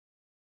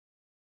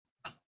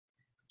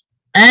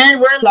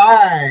And we're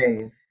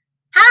live.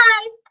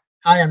 Hi,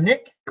 Hi, I'm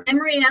Nick, I'm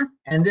Maria.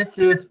 and this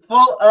is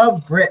Full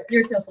of Brick.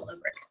 You're so full of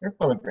brick. We're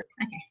full of brick.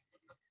 Okay.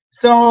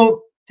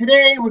 So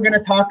today we're going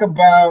to talk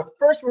about,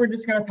 first we're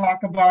just going to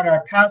talk about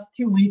our past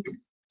 2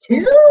 weeks.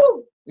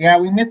 Yeah,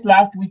 we missed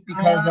last week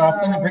because of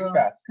Philly Brick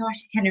Fest. Gosh,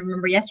 I can't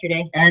remember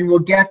yesterday. And we'll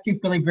get to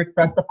Philly Brick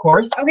Fest, of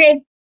course.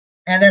 Okay.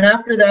 And then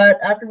after that,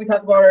 after we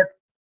talk about our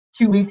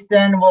 2 weeks,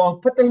 then we'll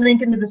put the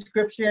link in the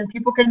description.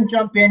 People can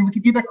jump in. We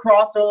could do the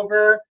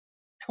crossover,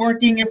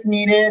 twerking if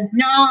needed.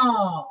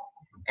 No.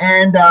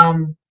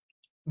 And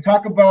we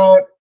talk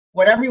about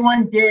what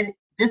everyone did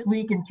this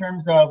week in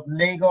terms of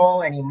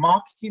Lego, any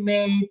MOCs you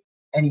made,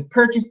 any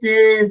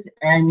purchases,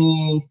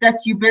 any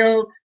sets you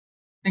built,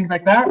 things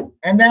like that.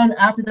 And then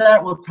after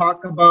that, we'll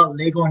talk about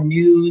Lego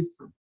news,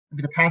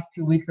 the past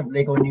 2 weeks of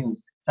Lego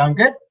news. Sound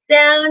good?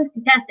 Sounds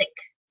fantastic.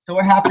 So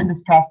what happened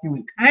this past 2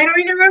 weeks? I don't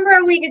even remember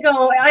a week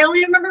ago. I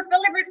only remember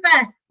Philly Brick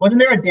Fest. Wasn't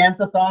there a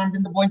dance-a-thon?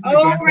 Didn't the boys do a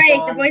dance-a-thon? Oh,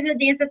 right. The boys did a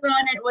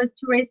dance-a-thon. It was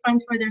to raise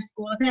funds for their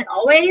school, isn't it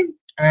always?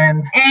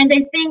 And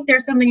I think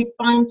there's so many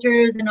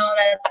sponsors and all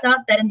that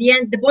stuff that in the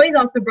end, the boys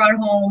also brought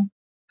home,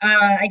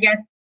 I guess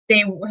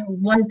they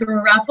won through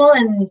a raffle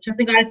and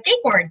Justin got a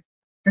skateboard.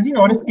 does he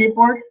know how to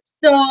skateboard?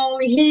 So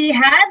he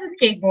has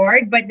a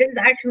skateboard, but this is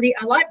actually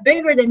a lot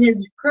bigger than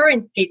his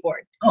current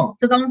skateboard. Oh.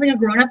 So it's almost like a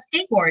grown-up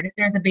skateboard. If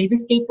there's a baby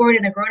skateboard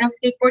and a grown-up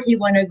skateboard, he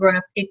won a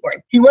grown-up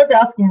skateboard. He was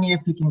asking me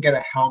if he can get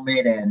a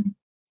helmet and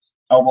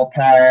elbow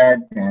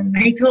pads and...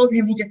 I told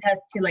him he just has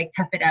to like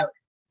tough it out.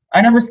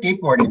 I never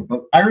skateboarded,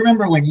 but I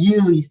remember when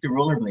you used to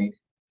rollerblade.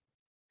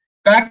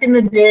 Back in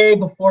the day,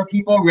 before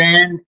people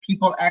ran,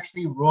 people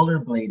actually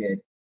rollerbladed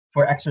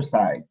for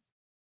exercise.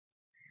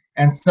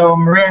 And so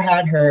Maria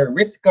had her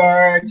wrist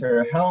guards,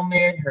 her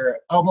helmet, her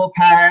elbow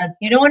pads.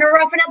 You don't want to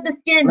roughen up the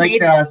skin, Like baby.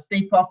 the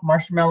Stay Puft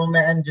Marshmallow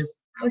Man, just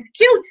That was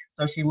cute.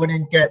 so she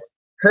wouldn't get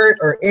hurt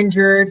or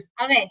injured.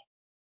 Okay.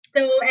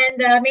 So,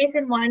 and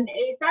Mason won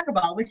a soccer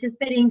ball, which is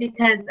fitting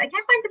because I can't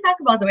find the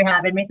soccer balls that we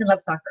have, and Mason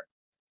loves soccer.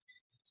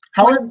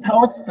 How was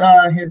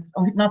his,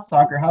 oh, not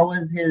soccer, how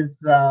was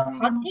his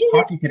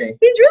hockey today?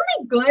 He's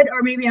really good,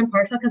 or maybe I'm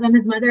partial because I'm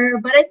his mother,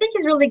 but I think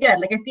he's really good.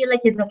 Like, I feel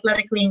like he's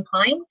athletically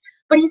inclined,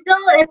 but he's still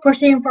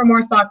pushing for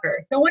more soccer.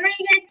 So when are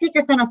you going to take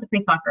your son out to play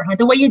soccer, huh?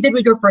 The way you did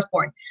with your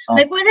firstborn. Oh.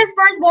 Like with his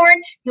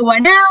firstborn, he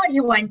went out, he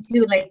went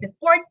to like the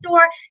sports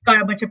store,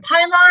 got a bunch of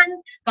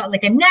pylons, got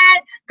like a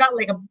net, got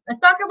like a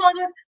soccer ball,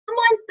 goes, come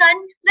on,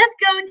 son, let's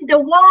go to the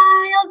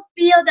wild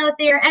field out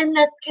there and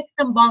let's kick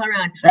some ball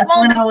around. That's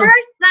when I was,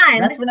 son,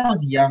 that's when I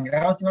was young.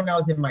 That was when I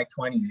was in my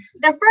 20s.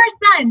 the first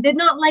son did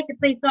not like to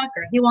play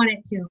soccer. He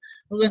wanted to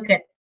look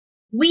at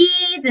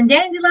weeds and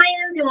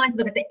dandelions. He wanted to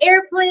look at the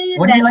airplanes.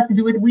 What do you like to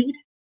do with weed?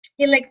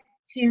 He likes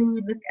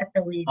to look at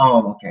the weeds.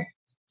 Oh, okay.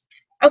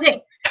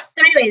 Okay.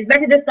 So anyways, back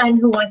to the son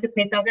who wants to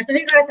play soccer. So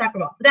he got a soccer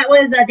ball. So that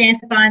was a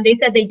dance-a-thon. They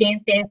said they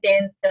danced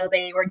till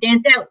they were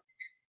danced out.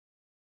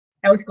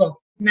 That was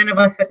cool. None of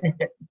us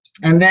witnessed it.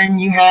 And then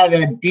you had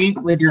a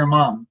date with your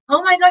mom.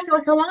 Oh my gosh, it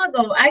was so long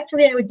ago.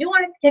 Actually, I do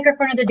want to take her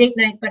for another date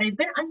night, but I've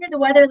been under the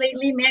weather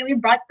lately. Man, we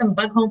brought some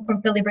bug home from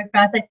Philly Brick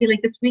Fest. I feel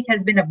like this week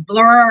has been a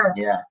blur.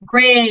 Yeah.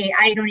 Gray.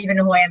 I don't even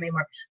know who I am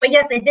anymore. But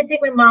yes, I did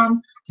take my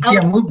mom To see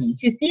a movie.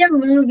 to see a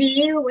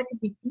movie. What did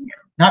we see now?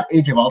 Not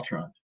Age of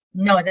Ultron.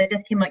 No, that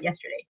just came out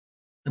yesterday.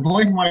 The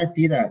boys want to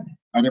see that.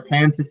 Are there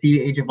plans to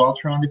see Age of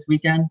Ultron this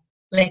weekend?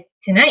 Like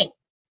tonight.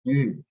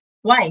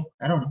 Why?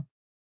 I don't know.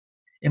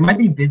 It might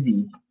be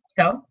busy.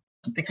 So?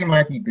 I think it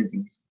might be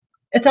busy.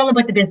 It's all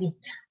about the busy.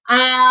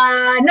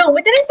 No,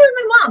 what did I say with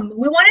my mom?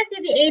 We want to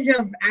see The Age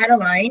of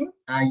Adeline.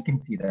 You can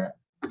see that.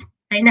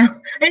 I know.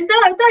 I'm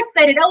so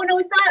excited. Oh no,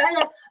 we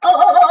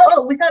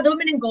saw we saw The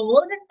Woman in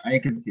Gold. I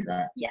can see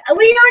that. Yeah,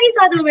 we already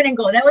saw The Woman in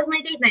Gold. That was my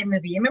date night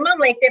movie. And my mom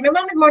liked it. My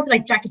mom is more to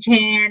like Jackie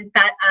Chan,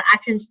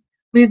 action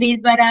movies,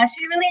 but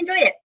she really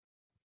enjoyed it.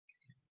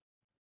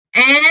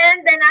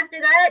 And then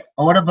after that,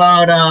 What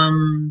about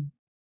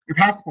your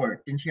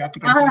passport? Didn't you have to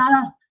get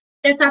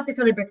that's after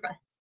Philly Brick Fest.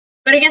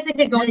 But I guess I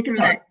could go you through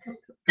can that. talk.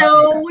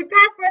 So with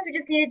passports, we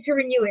just needed to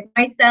renew it.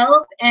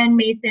 Myself and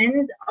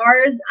Mason's,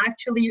 ours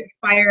actually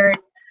expired.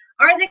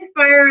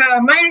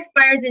 Mine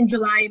expires in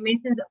July,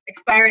 Mason's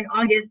expire in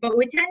August, but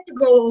we tend to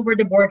go over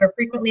the border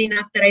frequently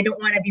enough that I don't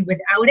want to be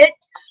without it.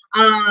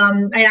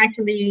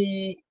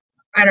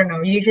 I don't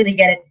know, usually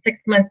get it 6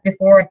 months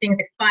before things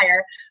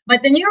expire.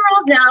 But the new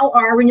rules now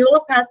are renewal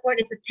of passport.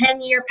 It's a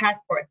 10-year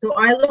passport. So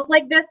I look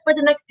like this for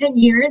the next 10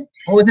 years.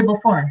 What was it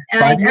before?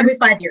 5 years? Every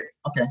 5 years.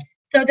 Okay.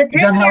 So the Is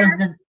that how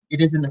 10-year, it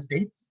is in the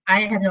States?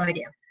 I have no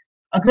idea.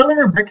 A girl in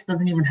her bricks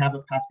doesn't even have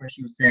a passport,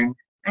 she was saying.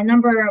 A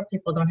number of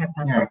people don't have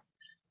passports.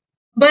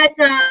 But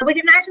we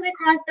can actually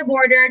cross the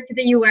border to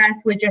the U.S.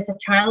 with just a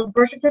child's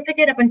birth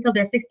certificate up until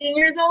they're 16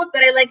 years old.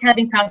 But I like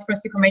having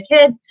passports too for my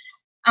kids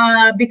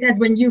because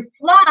when you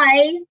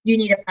fly, you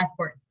need a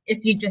passport.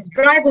 If you just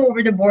drive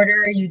over the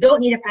border, you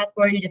don't need a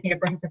passport. You just need a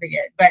birth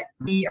certificate. But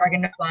we are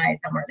going to fly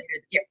somewhere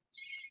later this year.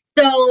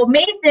 So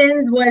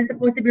Mason's was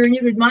supposed to be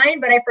renewed with mine,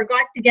 but I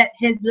forgot to get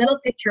his little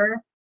picture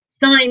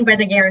signed by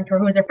the guarantor,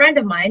 who is a friend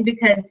of mine,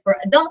 because for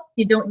adults,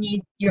 you don't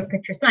need your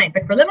picture signed.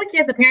 But for little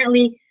kids,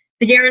 apparently,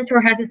 the guarantor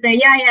has to say,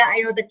 yeah, I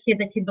know the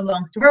kid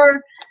belongs to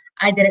her.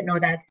 I didn't know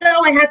that.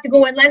 So I had to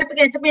go and line up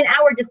again. It took me an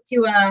hour just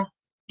to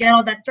get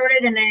all that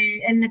sorted, and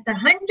it's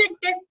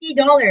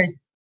 $150.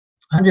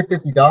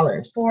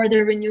 $150 for the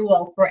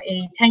renewal for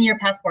a 10-year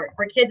passport.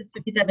 For kids, it's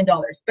 $57.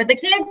 But the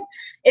kids,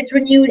 it's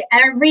renewed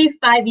every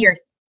 5 years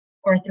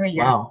or 3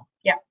 years. Wow.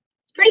 Yeah,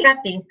 it's pretty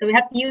hefty. So we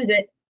have to use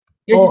it.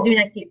 Yours is due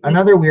next year.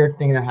 Another weird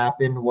thing that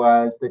happened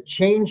was the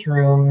change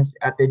rooms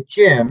at the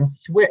gym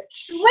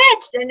switched.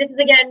 And this is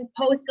again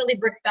post Philly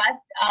Brick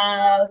Fest.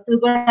 So we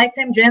go to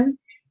Lifetime Gym,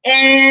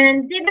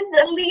 and see, this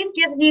at least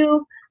gives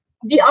you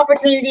the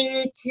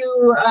opportunity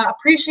to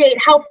appreciate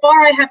how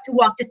far I have to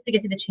walk just to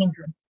get to the change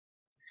room.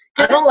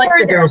 I don't like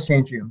the girls'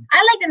 change room. I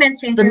like the men's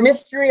change room. The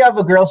mystery of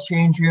a girls'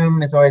 change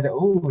room is always,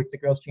 oh, it's a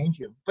girls' change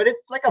room. But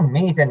it's like a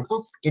maze and it's so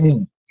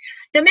skinny.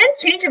 The men's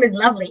change room is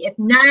lovely. It's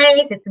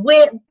nice, it's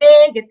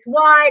big, it's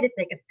wide, it's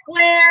like a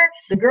square.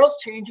 The girls'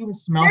 change room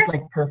smells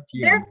like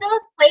perfume. There's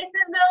those places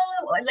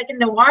though, like in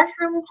the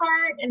washroom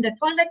part, in the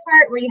toilet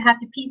part, where you have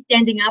to pee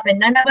standing up, and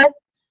none of us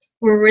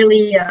were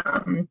really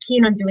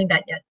keen on doing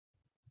that yet.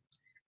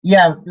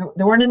 Yeah,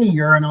 there weren't any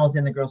urinals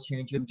in the girls'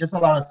 change room, just a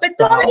lot of stalls.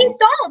 But so many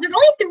stalls. There's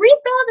only 3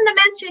 stalls in the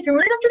men's change room.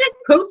 Really, don't you guys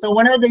poop? So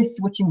when are they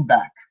switching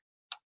back?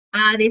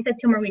 They said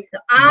 2 more weeks. So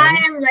I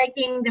am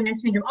liking the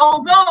men's change room.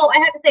 Although I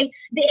have to say,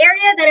 the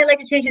area that I like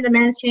to change in the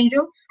men's change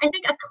room, I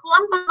think a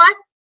clump of us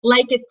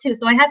like it too.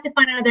 So I have to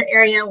find another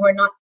area where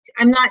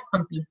I'm not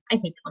clumpy. I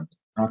hate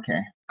clumps.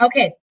 Okay.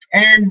 Okay.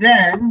 And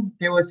then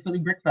there was Philly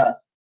Brick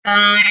Fest.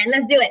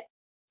 Let's do it.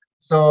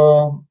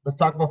 So let's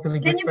talk about Philly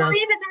Brick Fest. Can you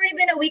believe it's already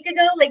been a week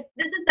ago? Like,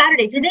 this is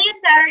Saturday. Today is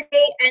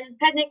Saturday, and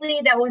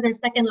technically that was our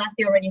second last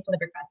day already for the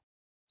Brick Fest.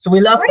 So we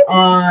left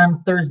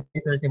on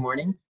Thursday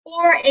morning.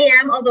 4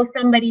 a.m., although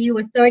somebody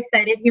was so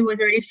excited. He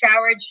was already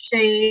showered,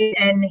 shaved,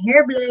 and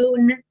hair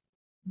blown.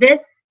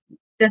 This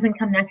doesn't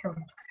come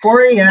naturally.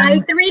 4 a.m.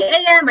 By 3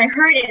 a.m., I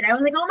heard it. I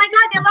was like, oh my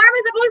God, the alarm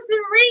is supposed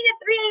to ring at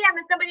 3 a.m.,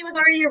 and somebody was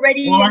already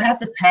ready. Well, I had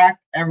to pack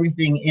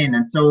everything in,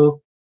 and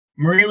so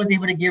Maria was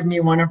able to give me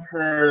one of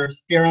her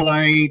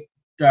Sterilite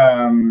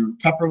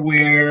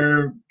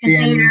Tupperware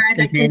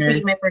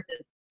containers. My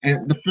purses.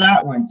 And the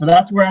flat one. So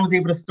that's where I was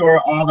able to store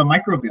all the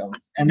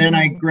microbills. And then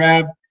I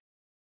grabbed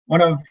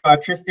one of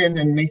Tristan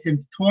and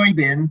Mason's toy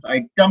bins.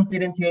 I dumped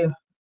it into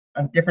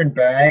a different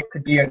bag,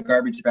 could be a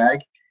garbage bag.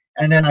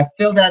 And then I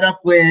filled that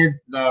up with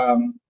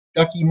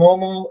Ducky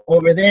Momo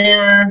over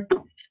there,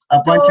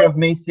 a bunch of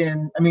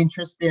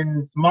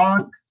Tristan's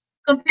MOCs.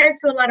 Compared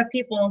to a lot of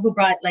people who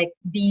brought like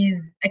these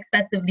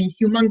excessively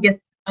humongous,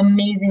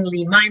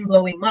 amazingly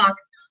mind-blowing MOCs,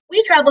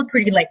 we traveled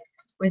pretty light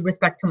with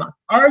respect to MOCs.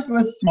 Ours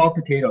was small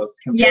potatoes.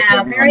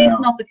 Yeah, very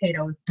small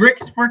potatoes.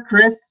 Bricks for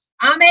Chris.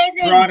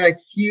 Amazing. Brought a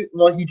he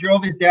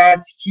drove his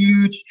dad's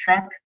huge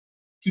truck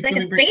to like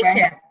Philly a Brick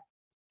spaceship. Fest.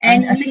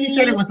 And I think he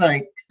said it was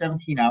like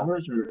 17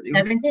 hours or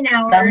 17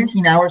 hours.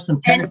 17 hours from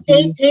Tennessee.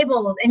 And 8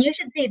 tables. And you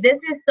should see, this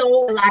is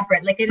so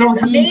elaborate. Like, it's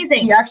amazing.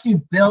 He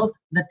actually built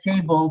the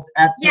tables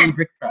at Philly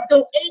Brick Fest.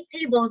 So 8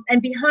 tables, and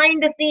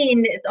behind the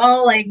scene, it's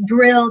all like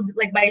drilled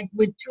like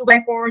with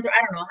 2x4s, or I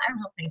don't know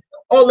things.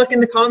 Oh, look in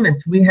the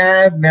comments. We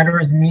have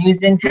Metaverse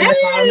Musings in the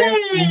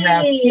comments. We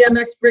have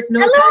TMX Brick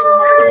No Time.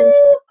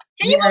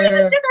 Can you believe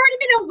it's just already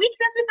been a week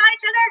since we saw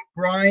each other?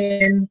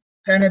 Brian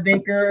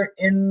Pennebaker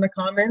in the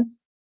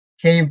comments.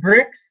 Cave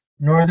Bricks,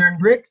 Northern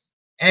Bricks,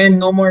 and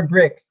No More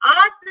Bricks.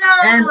 Awesome!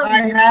 And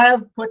I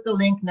have put the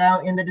link now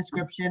in the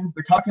description.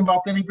 We're talking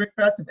about Philly Brick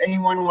Fest. If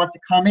anyone wants to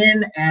come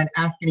in and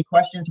ask any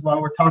questions while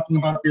we're talking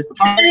about this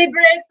topic. Philly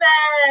Brick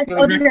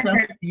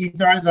Fest! These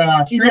are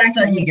the shirts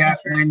that you get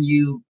when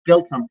you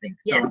build something.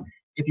 So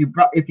if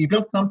you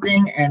built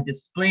something and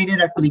displayed it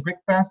at Philly Brick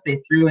Fest,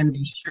 they threw in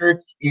these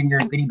shirts in your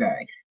goodie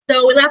bag.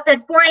 So we left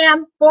at 4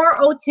 a.m.,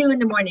 4:02 in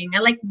the morning. I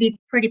like to be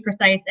pretty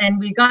precise. And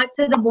we got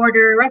to the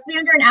border roughly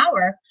under an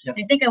hour. Yes.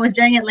 I think I was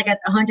doing it like at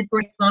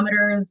 140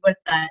 kilometers.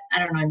 What's that? I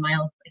don't know in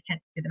miles. I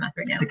can't do the math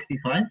right now.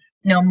 65?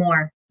 No,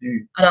 more.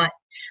 A lot.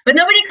 But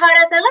nobody caught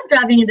us. I love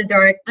driving in the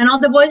dark. And all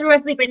the boys were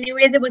asleep.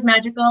 Anyways, it was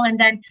magical. And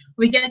then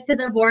we get to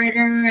the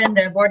border, and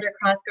the border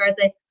cross guard's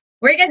like,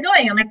 where are you guys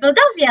going? I'm like,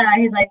 Philadelphia.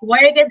 He's like, why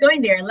are you guys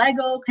going there?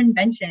 Lego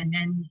convention.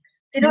 And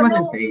they don't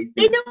know what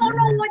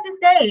to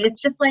say. It's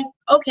just like,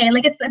 okay,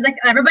 like it's like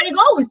everybody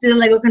goes to the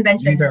Lego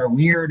convention. These are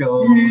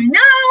weirdos. No.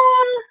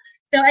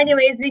 So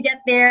anyways, we get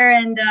there,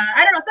 and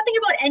I don't know, something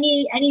about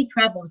any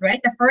travels,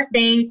 right? The first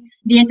day,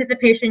 the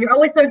anticipation, you're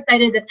always so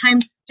excited. The time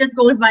just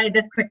goes by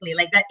this quickly,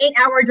 like that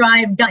 8-hour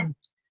drive done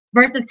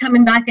versus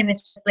coming back and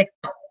it's just like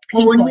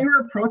well, when we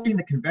were approaching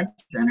the convention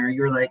center,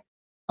 you were like,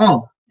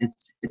 oh,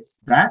 it's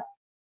that?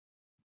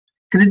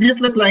 Because it just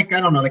looked like, I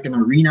don't know, like an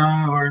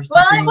arena or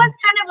something. Well, it was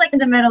kind of like in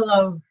the middle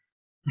of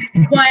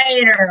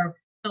quieter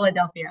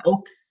Philadelphia.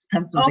 Oaks,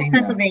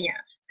 Pennsylvania.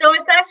 So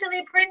it's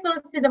actually pretty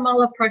close to the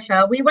Mall of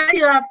Prussia. We went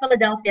to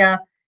Philadelphia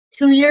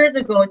 2 years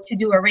ago to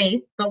do a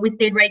race, but we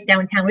stayed right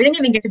downtown. We didn't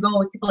even get to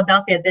go to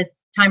Philadelphia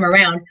this time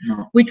around.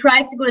 No. We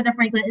tried to go to the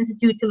Franklin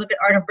Institute to look at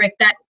Art of Brick.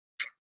 That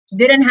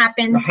Didn't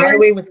happen. The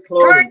highway was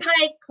closed.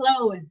 Turnpike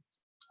closed.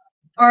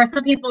 Or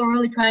some people are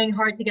really trying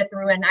hard to get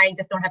through, and I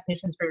just don't have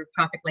patience for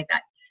traffic like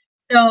that.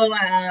 So,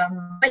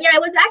 but yeah,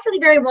 it was actually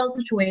very well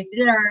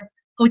situated. Our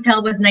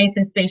hotel was nice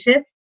and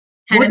spacious.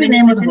 What's the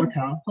name of the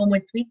hotel?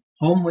 Homewood Suites.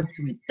 Homewood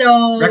Suites.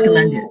 So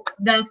recommend it.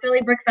 The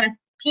Philly Brickfest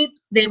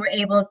peeps, they were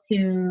able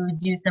to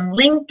do some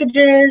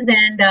linkages,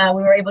 and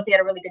we were able to get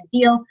a really good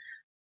deal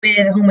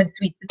with Homewood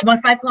Suites. It's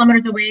about 5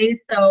 kilometers away,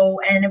 so,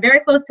 and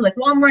very close to like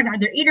Walmart and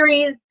other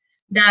eateries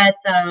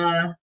that's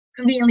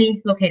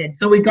conveniently located.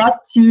 So we got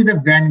to the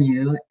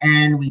venue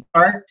and we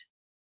parked.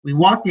 We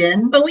walked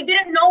in, but we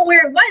didn't know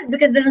where it was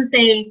because it doesn't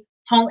say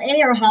Hall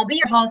A or Hall B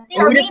or Hall C.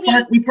 Or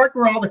we parked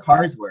where all the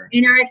cars were.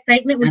 In our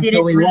excitement, we didn't.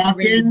 So we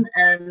walked in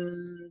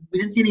and we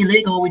didn't see any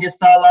legal. We just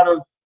saw a lot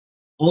of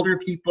older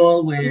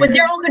people with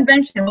their own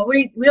convention, but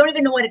we don't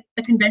even know what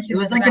the convention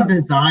was. It was like about. A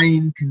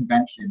design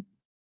convention.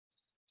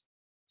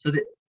 So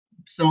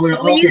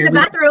we used the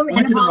bathroom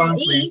in Hall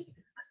E. Place.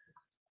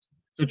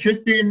 So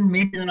Tristan,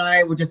 Mason, and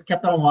I just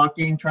kept on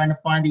walking, trying to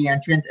find the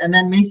entrance, and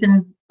then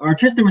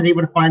Tristan was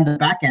able to find the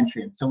back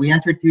entrance. So we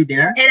entered through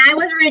there. And I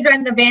was already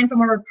driving the van from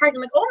where we're parked.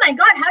 I'm like, oh my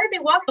God, how did they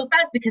walk so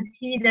fast? Because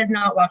he does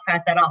not walk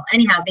fast at all.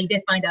 Anyhow, they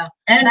did find a.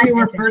 And we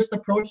were first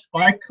approached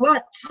by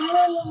Clutch.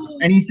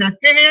 And he said,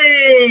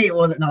 hey,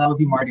 well, no, that would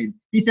be Martin.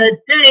 He said,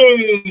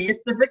 hey,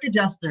 it's the brick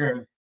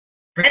adjuster.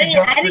 I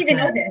didn't even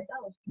know this.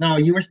 Oh. No,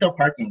 you were still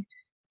parking.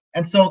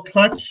 And so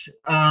Clutch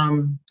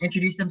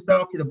introduced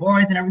himself to the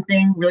boys and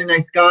everything. Really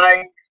nice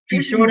guy.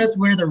 He showed us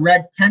where the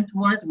red tent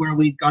was, where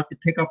we got to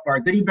pick up our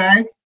goodie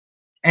bags.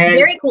 And,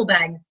 very cool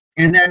bags.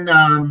 And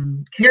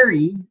then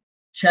Carrie,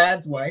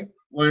 Chad's wife,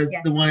 was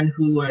the one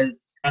who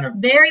was kind of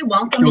very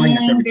welcoming,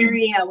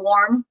 very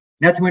warm.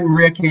 That's when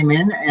Maria came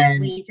in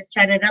and we just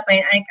chatted up.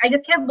 I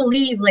just can't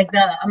believe like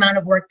the amount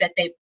of work that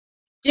they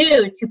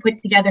do to put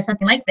together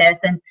something like this,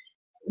 and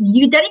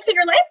you dedicate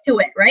your life to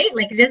it, right?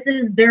 Like this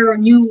is their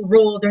new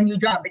role, their new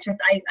job. It's just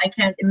I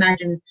can't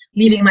imagine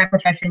leaving my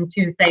profession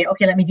to say,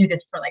 okay, let me do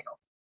this for Lego.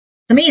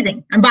 It's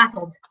amazing. I'm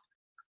baffled.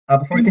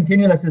 Before we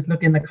continue, let's just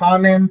look in the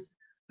comments.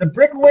 The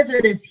Brick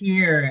Wizard is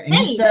here, and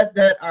he says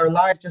that our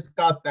lives just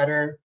got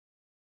better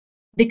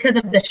because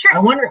of the shirt. I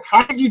wonder,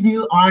 how did you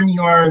do on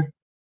your?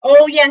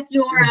 Oh yes,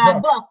 your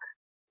book.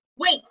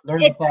 Wait,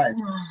 Lord of the Flies.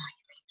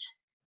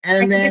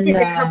 And then the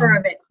cover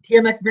of it.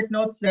 TMX Brick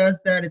Notes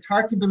says that it's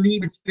hard to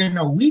believe it's been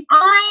a week.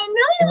 I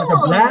know. It was a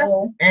blast,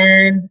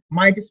 and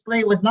my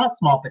display was not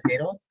small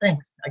potatoes.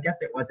 Thanks. I guess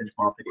it wasn't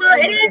small potatoes. Well,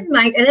 it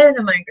is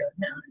a micro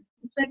now.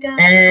 It's like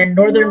a. And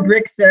Northern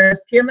Brick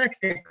says, TMX,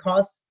 did it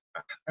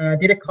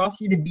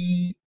cost you to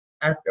be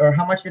at, or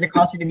how much did it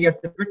cost you to be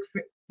at the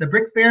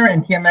Brick Fair?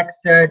 And TMX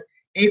said,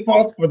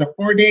 A-Faults for the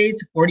 4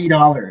 days,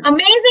 $40.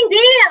 Amazing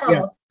deal.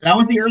 Yes, that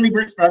was the early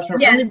bird special.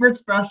 Yes. Early bird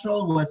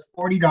special was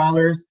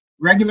 $40.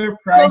 Regular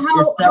price is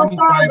 $75. How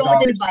far ago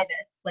did you buy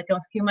this? Like a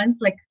few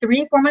months, like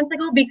 3-4 months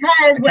ago?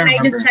 Because when I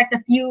just checked a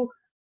few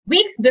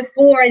weeks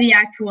before the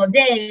actual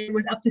day, it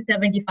was up to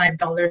 $75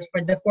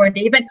 for the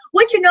 4-day event,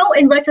 which,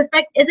 in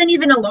retrospect, isn't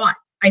even a lot,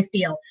 I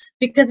feel,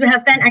 because we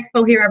have Fan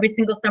Expo here every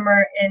single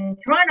summer in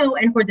Toronto,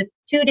 and for the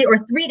 2-day or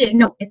 3-day,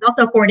 no, it's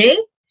also a 4-day,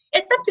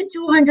 it's up to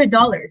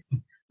 $200.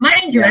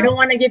 Mind you, I don't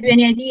want to give you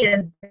any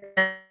ideas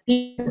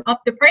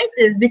up the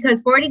prices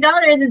because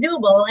 $40 is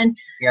doable, and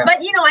but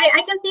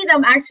I can see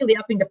them actually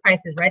upping the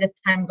prices right as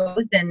time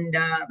goes and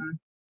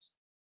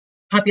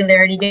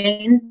popularity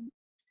gains.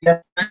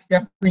 Yes, that's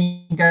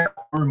definitely got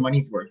our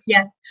money's worth.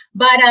 Yes,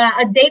 but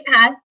a day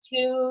pass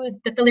to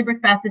the Philly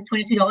Brick Fest is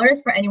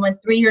 $22 for anyone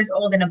 3 years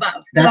old and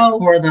above. That's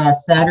for the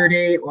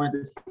Saturday or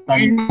the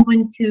Sunday. And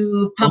open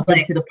to public.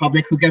 Open to the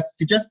public who gets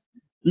to just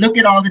look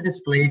at all the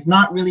displays,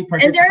 not really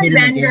participate in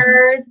the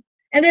games.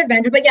 And there's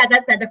vendors, but yeah,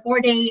 that said, the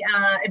 4-day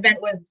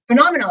event was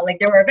phenomenal. Like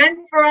there were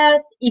events for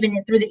us,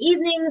 even through the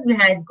evenings. We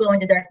had glow in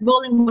the dark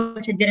bowling,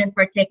 which I didn't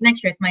partake.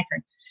 Next year, it's my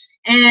turn.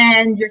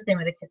 And you're staying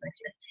with the kids next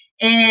year.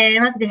 And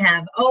what else did they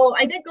have? Oh,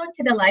 I did go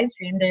to the live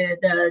stream.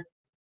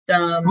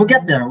 We'll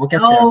get there. We'll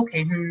get there.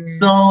 Okay.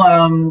 So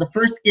the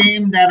first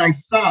game that I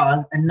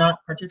saw and not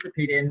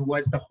participate in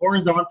was the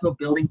horizontal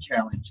building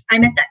challenge. I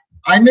missed that.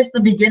 I missed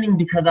the beginning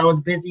because I was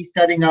busy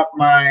setting up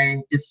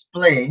my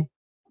display.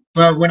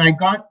 But when I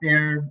got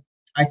there,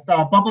 I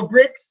saw Bubba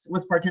Bricks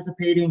was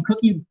participating,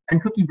 Cookie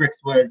Bricks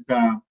was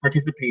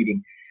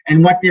participating.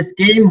 And what this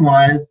game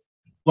was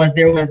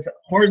there was a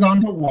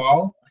horizontal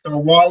wall, so a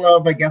wall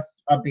of, I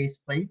guess, a base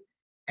plate,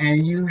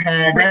 and you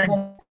had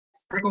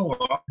vertical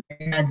wall,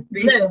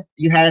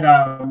 you had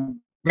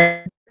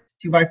red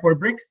 2x4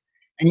 bricks,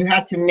 and you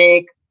had to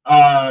make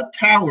a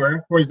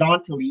tower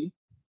horizontally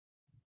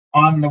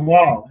on the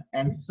wall.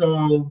 And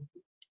so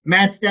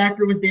Mad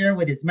Stacker was there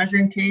with his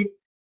measuring tape.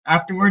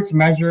 Afterwards,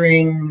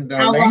 measuring the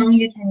how long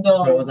you can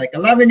go. So it was like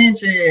 11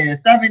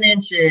 inches, 7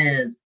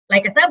 inches.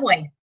 Like a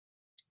subway.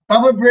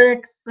 Bubba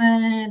Bricks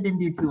didn't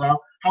do too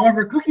well.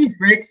 However, Cookie's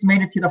Bricks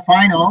made it to the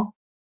final,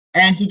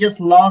 and he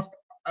just lost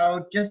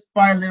out just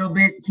by a little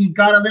bit. He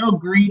got a little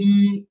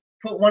greedy,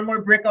 put one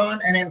more brick on,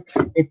 and then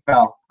it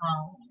fell.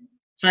 Oh.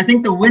 So I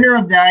think the winner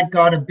of that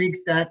got a big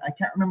set. I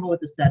can't remember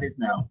what the set is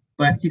now,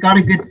 but he got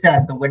a good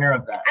set, the winner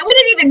of that. I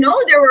wouldn't even know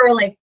there were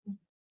like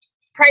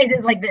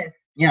prizes like this.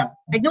 Yeah.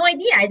 I had no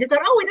idea. I just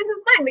thought, oh, this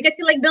is fun. We get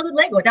to like build with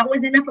Lego. That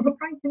was enough of a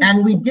prize.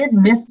 And we did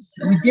miss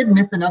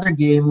another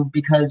game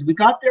because we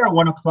got there at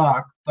 1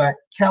 o'clock, but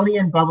Kelly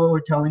and Bubba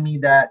were telling me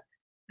that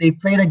they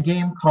played a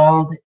game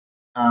called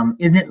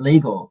Is It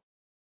Lego?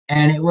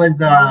 And it was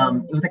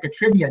like a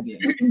trivia game.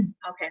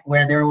 Okay.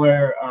 Where there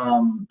were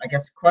I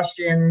guess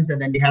questions,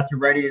 and then they had to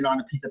write it on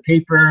a piece of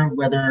paper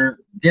whether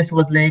this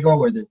was Lego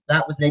or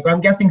that was Lego. I'm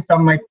guessing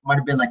some might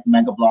have been like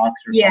Mega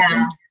Blocks or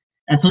something.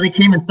 And so they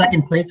came in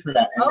second place for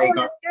that, and they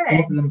got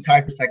both of them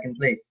tied for second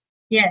place.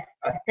 Yes.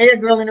 Hey, a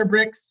girl in her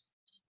bricks.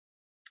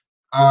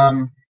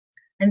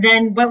 And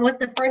then what was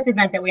the first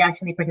event that we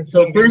actually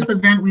participated in? So first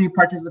event we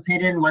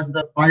participated in was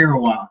the fire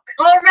walk.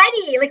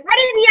 Already, like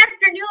right in the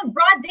afternoon,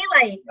 broad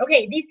daylight.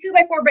 Okay, these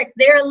 2x4 bricks,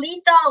 they're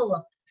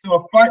lethal.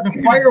 So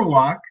the fire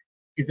walk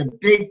is a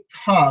big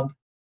tub,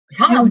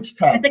 huge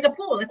tub. It's like a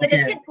pool. It's like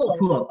a kid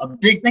pool. A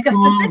big like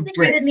pool, a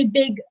sophisticatedly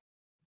big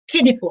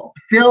kiddie pool.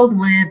 Filled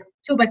with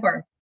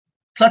 2x4.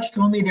 Clutch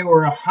told me there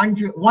were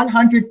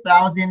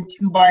 100,000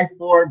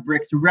 2x4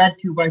 bricks, red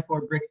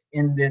 2x4 bricks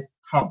in this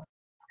tub.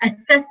 A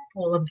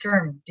cesspool of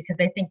germs, because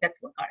I think that's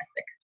what got us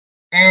sick.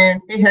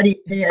 And hey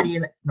Eddie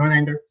and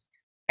Norlander.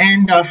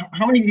 And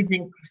how many do you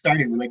think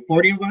started? Were like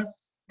 40 of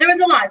us? There was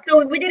a lot.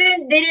 So they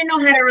didn't know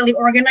how to really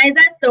organize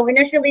it. So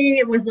initially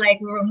it was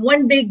like we were in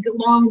one big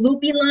long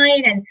loopy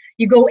line, and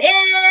you go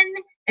in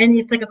and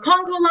it's like a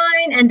Congo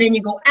line, and then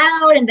you go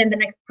out, and then the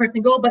next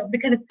person go. But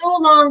because it's so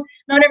long,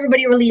 not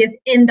everybody really is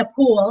in the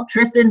pool.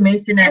 Tristan,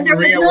 Mason, and there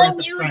Maria was were no at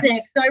the music.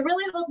 front. So I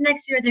really hope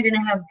next year they're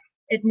gonna have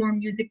it more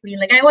musically.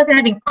 Like I wasn't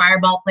having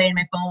Fireball play on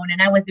my phone,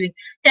 and I was doing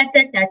ta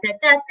ta ta ta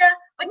ta ta,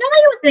 but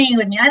nobody was singing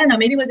with me. I don't know,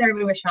 maybe it was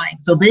everybody was shy.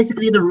 So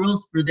basically the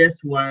rules for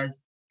this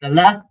was the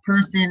last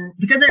person,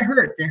 because it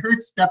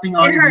hurts stepping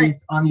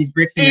on these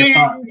bricks in your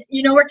socks.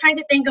 You know, we're trying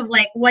to think of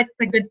like what's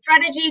a good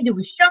strategy. Do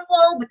we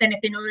shuffle? But then if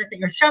they notice that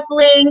you're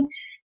shuffling,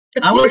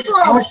 I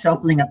was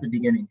shuffling at the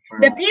beginning.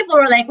 The people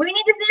were like, we need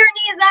to see your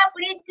knees up,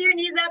 we need to see your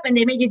knees up, and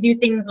they made you do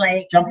things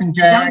like jumping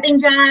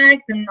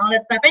jacks and all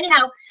that stuff.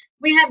 Anyhow,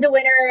 we have the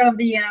winner of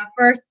the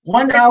first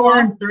 1 hour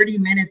and 30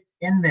 minutes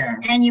in there.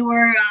 And you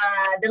were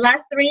the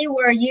last three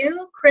were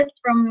you, Chris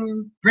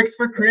from Bricks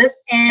for Chris,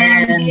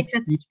 and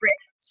Beatrice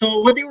Bricks. So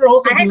what they were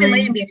also I doing,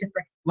 been Beatrice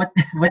Bricks.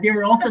 What they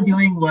were also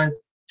doing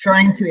was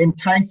trying to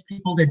entice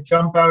people to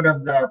jump out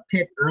of the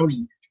pit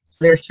early. So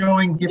they're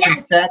showing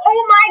different sets.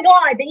 Oh my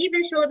God! They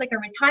even showed like a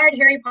retired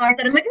Harry Potter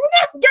set. I'm like,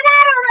 no, get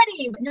out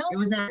already! But no,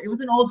 it was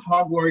an old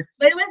Hogwarts.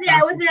 But it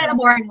was a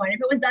boring one. If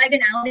it was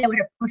Diagon Alley, I would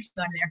have pushed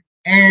on there.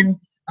 And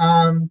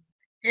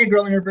hey,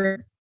 girl in her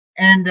bricks,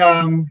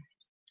 and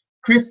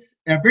Chris,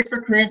 Bricks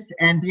for Chris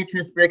and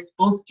Beatrice Bricks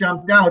both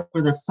jumped out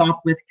for the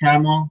soft with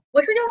camel,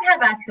 which we don't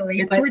have actually.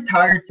 It's a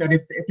retired set.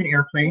 It's an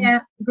airplane. Yeah,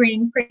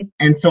 green, pretty.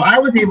 And so I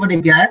was able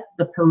to get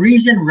the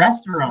Parisian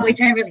restaurant, which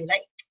I really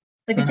like.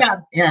 So good job.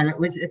 Yeah,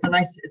 it's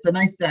a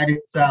nice set.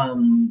 It's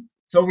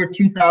over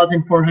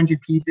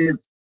 2,400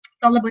 pieces.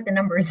 It's all about the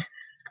numbers.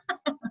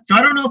 So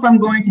I don't know if I'm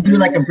going to do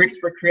like a Bricks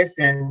for Chris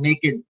and make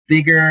it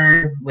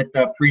bigger with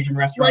the Parisian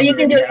restaurant. Well, you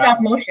can do a stop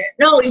motion.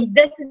 No,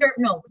 this is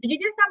no. Did you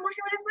do a stop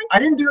motion with this one? I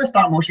didn't do a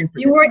stop motion for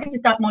this. You weren't into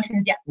stop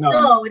motions yet.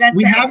 No,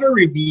 we have a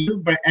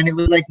review, and it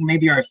was like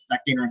maybe our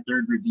second or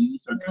third review,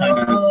 so it's kind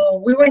of.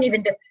 Oh, we weren't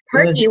even this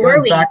perky,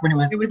 were we? Back when it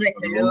was like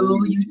hello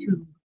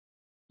YouTube.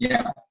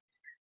 Yeah,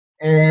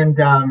 and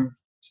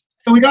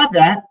so we got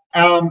that.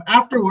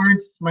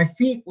 Afterwards, my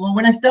feet. Well,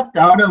 when I stepped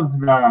out of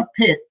the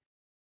pit,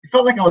 it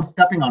felt like I was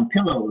stepping on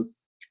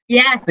pillows.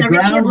 Yeah, the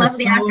ground was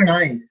so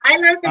nice. I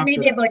learned for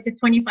maybe about just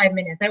 25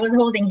 minutes. I was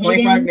holding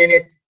Hayden. 25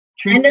 minutes.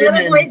 Tristan and the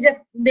little boys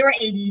they were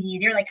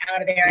ADD. They're like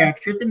out of there. Yeah,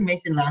 Tristan and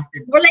Mason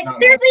lasted. We're like,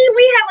 seriously,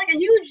 we have like a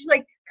huge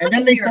like. And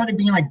then they started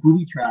being like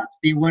booby traps.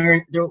 They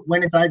went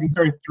inside. They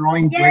started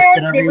throwing bricks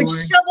at everyone. They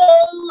would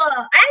shovel.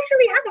 I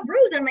actually have a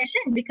bruise on my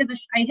shin because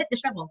I hit the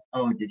shovel.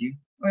 Oh, did you?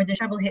 Or the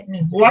shovel hit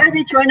me. Why are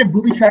they trying to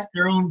booby trap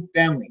their own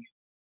family?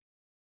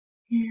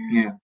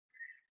 Yeah.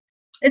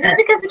 Is that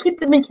because we keep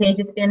them in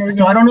cages at the end of the day?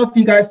 So I don't know if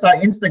you guys saw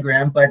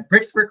Instagram, but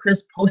Bricks for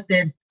Chris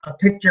posted a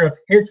picture of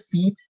his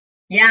feet.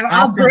 Yeah,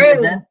 all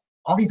bruised.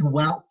 All these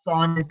welts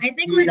on his feet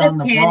we're just on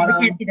the bottom.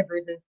 We can't see the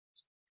bruises.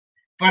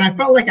 But I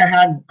felt like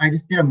I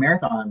just did a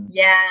marathon.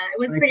 Yeah, it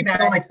was pretty bad. I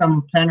felt like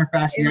some plantar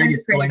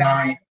fasciitis going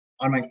on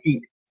my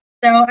feet.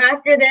 So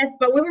after this,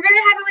 but we were very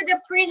happy with the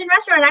Parisian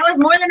restaurant. I was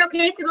more than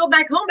okay to go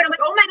back home, but I'm like,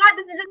 oh my God,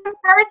 this is just the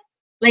first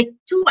like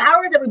 2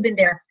 hours that we've been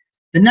there.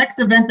 The next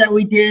event that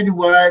we did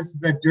was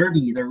the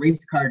derby, the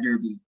race car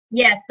derby.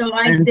 Yeah, so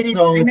I missed this.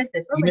 You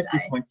missed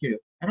this one too.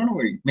 I don't know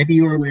where maybe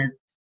you were with.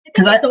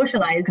 Because I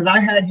socialized. Because I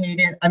had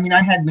Hayden. I mean,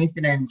 I had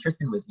Mason and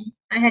Tristan with me.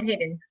 I had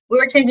Hayden. We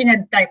were changing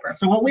a diaper.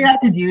 So what we had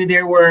to do,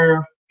 there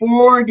were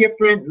 4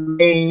 different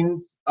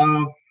lanes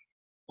of,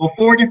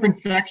 4 different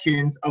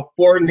sections of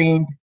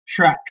 4-lane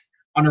tracks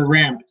on a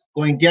ramp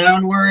going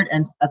downward,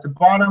 and at the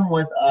bottom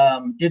was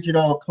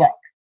digital clock.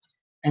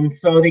 And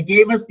so they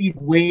gave us these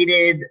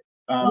weighted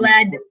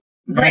lead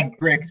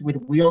bricks with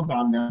wheels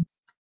on them.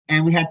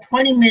 And we had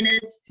 20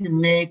 minutes to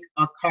make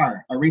a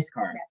race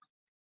car. Yeah.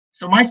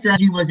 So my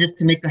strategy was just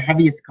to make the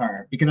heaviest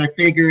car because I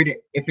figured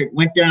if it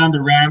went down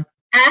the ramp,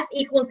 F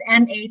equals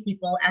ma,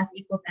 people. F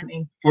equals ma.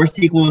 Force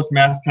equals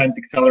mass times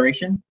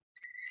acceleration.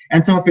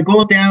 And so if it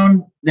goes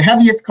down, the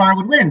heaviest car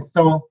would win.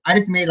 So I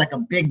just made like a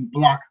big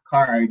block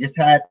car. I just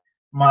had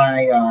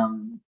my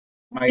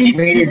my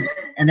weighted,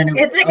 and then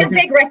It's like a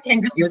big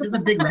rectangle. It was just a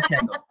big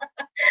rectangle.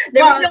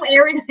 There was no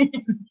air in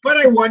it. But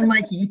I won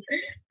my heat.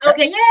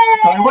 Okay, yay!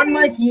 So I won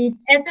my heat.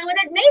 And so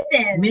did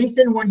Mason.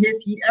 Mason won his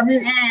heat. Every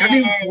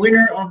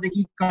winner of the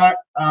heat got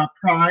a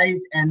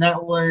prize, and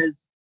that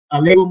was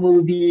a Lego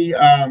movie,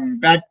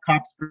 Bad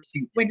Cops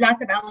Pursuit. With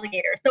lots of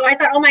alligators. So I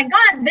thought, oh my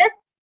God,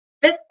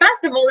 this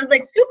festival is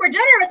like super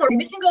generous already.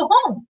 We can go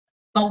home.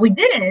 But we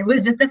didn't. It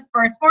was just the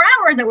first 4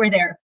 hours that we're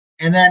there.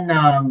 And then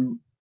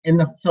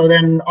so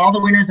then all the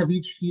winners of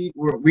each heat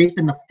were raced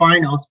in the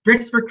finals.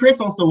 Bricks for Chris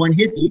also won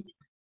his heat.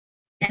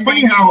 It's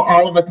funny how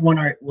all of us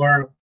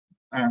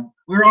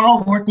we're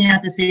all working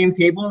at the same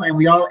table and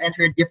we all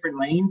entered different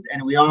lanes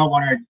and we all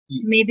won our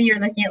heats. Maybe you're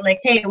looking at like,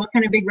 hey, what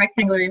kind of big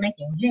rectangle are you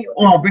making?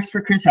 Oh, Bricks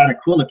for Chris had a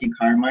cool looking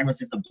car. Mine was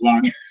just a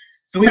block.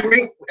 So we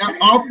raced,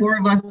 all four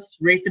of us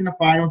raced in the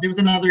finals. There was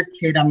another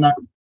kid,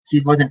 he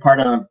wasn't part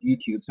of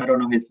YouTube, so I don't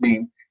know his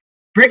name.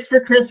 Bricks for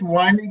Chris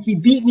won. He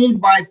beat me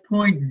by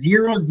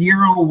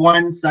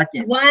 0.001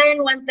 seconds.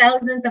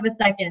 1/1000th of a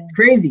second. It's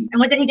crazy. And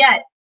what did he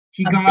get?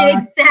 He got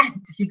big set.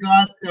 He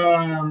got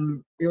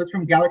it was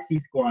from Galaxy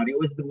Squad. It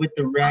was with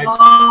the red.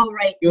 Oh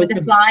right. It was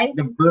the fly.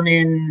 The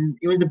vermin.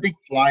 It was a big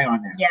fly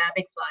on there. Yeah,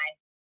 big fly.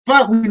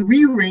 But we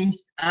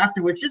re-raced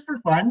afterwards just for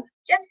fun.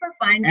 Just for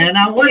fun. And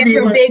I was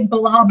able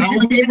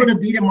to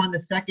beat him on the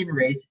second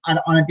race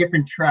on a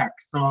different track.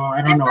 So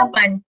I don't know. Just for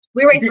fun.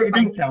 We raced for fun. It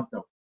didn't count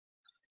though.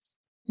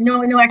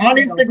 No. On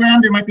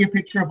Instagram, there might be a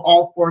picture of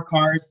all four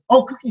cars.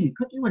 Oh, Cookie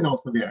was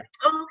also there.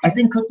 Oh, okay. I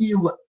think Cookie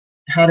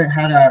had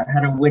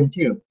a win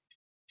too.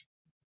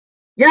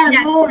 Yeah,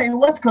 no, it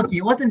was Cookie.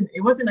 It wasn't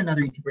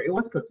another YouTuber. It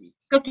was Cookie.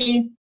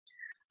 Cookie.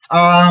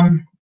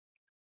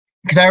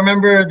 Because I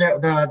remember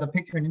the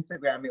picture on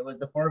Instagram. It was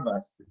the four of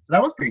us. So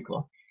that was pretty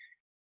cool.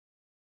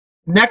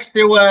 Next,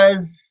 there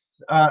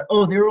was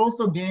there were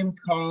also games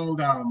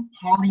called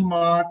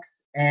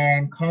Polymox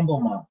and Combo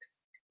Mox.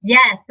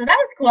 Yeah, so that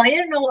was cool. I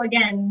didn't know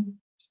again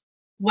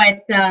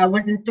what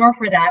was in store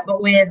for that,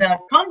 but with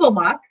Combo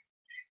Mox,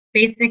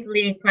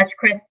 basically Clutch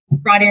Chris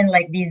brought in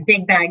like these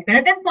big bags, and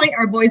at this point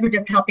our boys were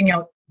just helping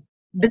out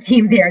the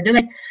team there.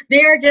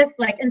 They're just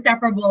like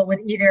inseparable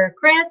with either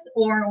Chris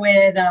or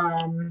with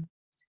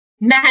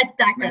Mad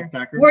Stacker.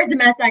 Where's the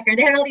Mad Stacker?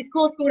 They had all these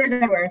cool scooters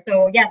everywhere.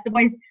 So yes, the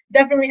boys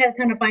definitely had a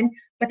ton of fun,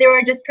 but they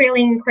were just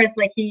trailing Chris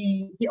like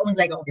he owned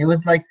Lego. It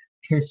was like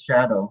his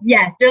shadow.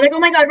 Yes, they're like, oh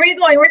my God, where are you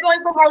going? We're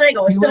going for more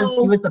Lego. He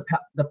was the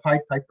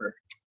Pied Piper.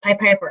 Pied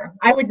Piper.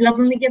 I would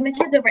lovingly give my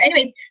kids over.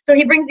 Anyways, so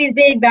he brings these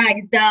big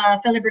bags, the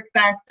Philly Brick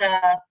Fest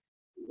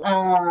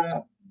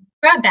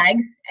grab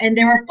bags, and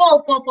they were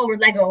full with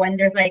Lego, and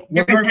there's like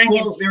different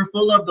packets. They were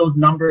full of those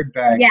numbered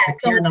bags. Yeah,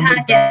 so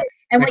packets.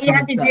 And what you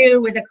have to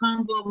do with a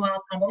combo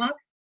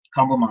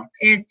mock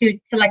is to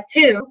select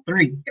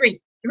three.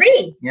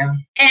 Yeah.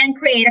 And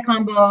create a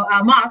combo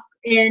mock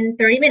in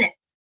 30 minutes.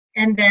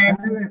 And then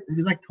it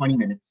was like 20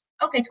 minutes.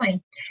 Okay, 20.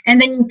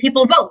 And then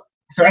people vote.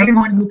 So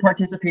everyone who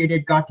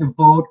participated got to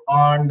vote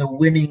on the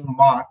winning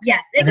mock.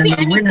 Yes, it could be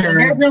anything.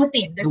 There's no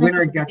theme. The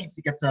winner gets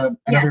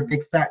another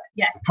big set.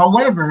 Yes.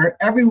 However,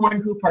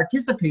 everyone who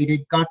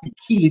participated got to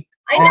keep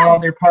all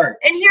their parts.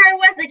 And here I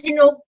was, like,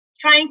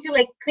 trying to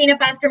like clean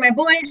up after my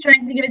boys,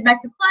 trying to give it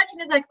back to Clutch,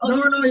 and it's like,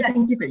 oh, no, you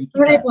can keep it.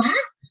 We're like, what?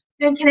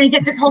 Then can I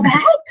get this whole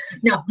bag?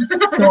 No.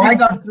 So I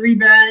got 3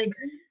 bags.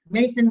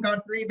 Mason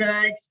got 3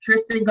 bags.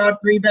 Tristan got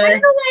 3 bags. I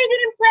don't know why I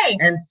didn't play.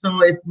 And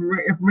so if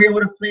Maria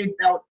would have played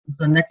out,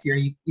 so next year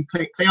you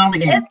play all the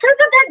games. It's because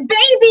of that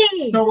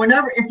baby. So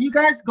if you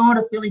guys go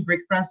to Philly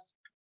Brick Fest,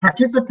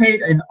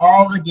 participate in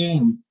all the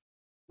games.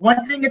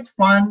 One thing, it's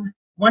fun.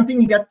 One thing,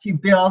 you get to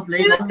build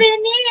Lego.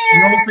 Souvenirs.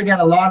 You also get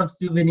a lot of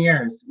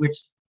souvenirs, which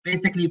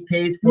basically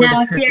pays for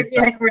the trip. I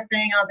feel like we're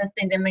saying all this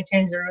thing. They might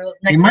change the rules.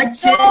 They might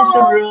change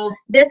the rules.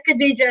 This could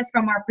be just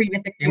from our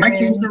previous experience. They might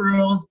change the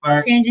rules,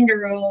 but changing the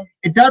rules.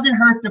 It doesn't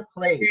hurt to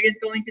play. They're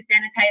just going to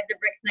sanitize the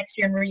bricks next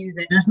year and reuse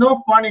it. There's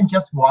no fun in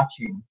just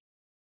watching.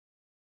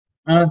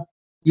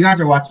 You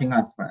guys are watching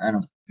us, but I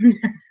don't.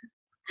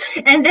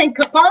 And then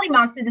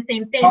Polymox is the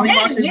same thing.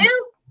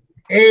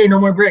 Hey, no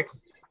more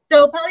bricks.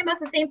 So Polymox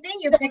is the same thing.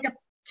 You pick up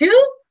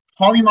 2.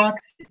 Polymox,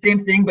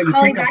 same thing, but you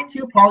pick up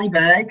 2 poly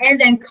bags and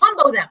then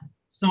combo them.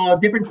 So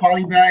different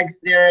poly bags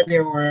there.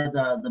 There were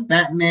the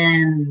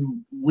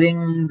Batman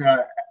wing,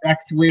 the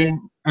X-wing,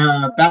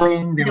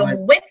 Batwing. There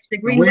was Witch, the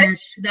green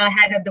witch, the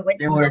head of the witch.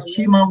 There were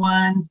Chima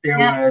ones. There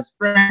was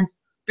Friends.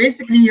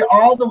 Basically,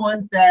 all the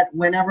ones that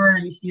whenever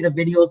you see the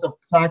videos of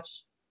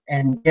Clutch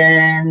and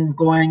then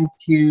going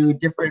to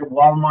different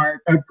Walmart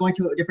or going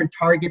to different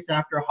Targets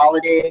after a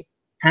holiday,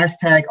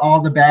 hashtag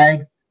all the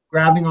bags.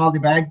 Grabbing all the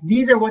bags.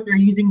 These are what they're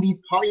using these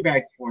poly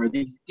bags for,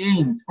 these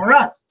games for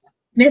us.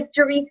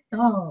 Mystery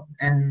solved.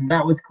 And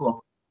that was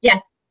cool. Yeah.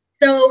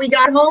 So we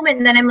got home,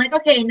 and then I'm like,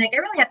 okay, and like I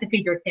really have to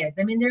feed your kids.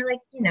 I mean, they're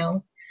like, you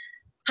know,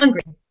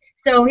 hungry.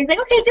 So he's like,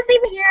 okay, just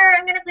leave me here.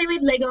 I'm gonna play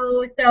with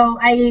Lego. So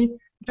I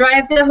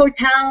drive to the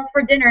hotel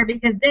for dinner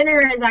because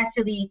dinner is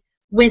actually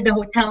with the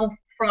hotel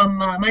from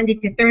Monday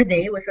to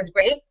Thursday, which was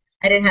great.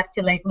 I didn't have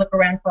to like look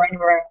around for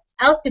anywhere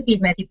else to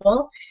feed my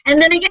people.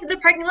 And then I get to the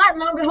parking lot, and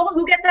lo and behold,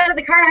 who gets out of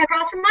the car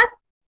across from us?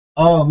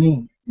 Oh,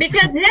 me.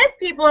 Because his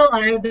people are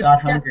hungry. They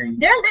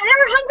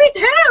were hungry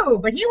too,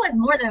 but he was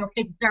more than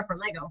okay to start for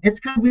Lego. It's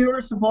because we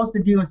were supposed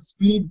to do a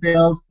speed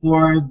build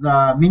for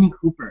the Mini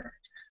Cooper.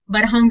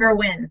 But hunger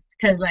wins,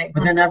 because like.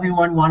 But then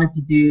everyone wanted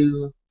to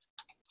do.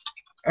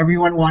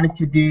 Wanted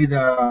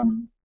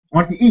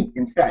to eat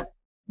instead.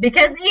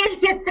 Because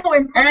eating is so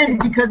important. And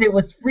because it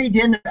was free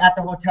dinner at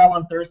the hotel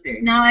on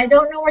Thursday. Now I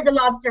don't know where the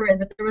lobster is,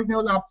 but there was no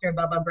lobster,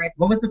 Baba Bricks.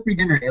 What was the free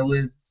dinner? It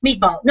was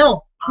meatball.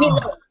 No,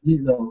 meatloaf.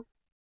 Meatloaf.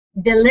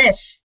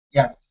 Delish.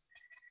 Yes.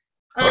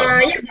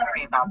 I'm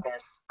sorry about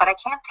this, but I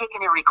can't take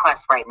any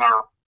requests right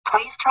now.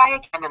 Please try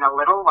again in a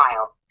little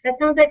while. That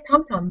sounds like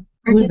Tom Tom.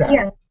 Who is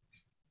that?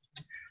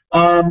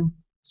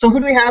 So who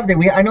do we have there?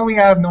 I know we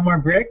have No More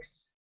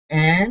Bricks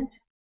and.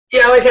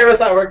 Yeah, my camera's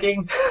not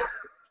working.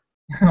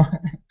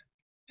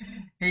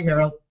 Hey,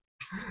 Harold.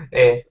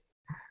 Hey.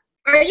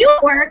 Are you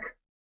at work?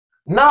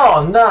 No,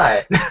 I'm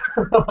not.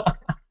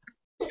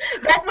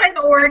 That's why it's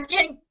not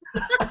working.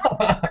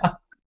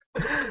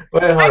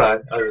 Wait, hold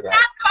on. I'll do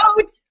that.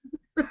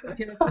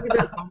 Okay, let's look at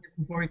the comments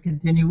before we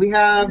continue. We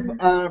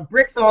have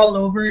Bricks All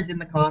Over is in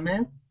the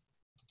comments.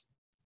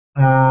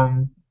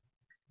 Addie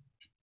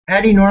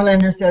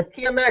Norlander said,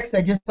 TMX,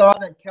 I just saw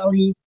that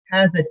Kelly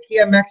has a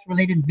TMX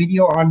related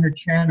video on her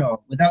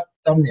channel without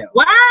thumbnail.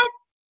 What?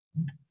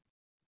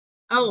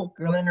 Oh.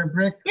 Girl in her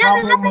bricks. Yeah,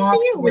 that happened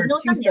to you were with no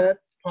two thumbnail.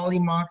 sets. Poly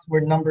mocks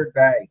were numbered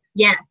bags.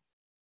 Yes.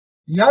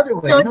 The other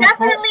way. So no,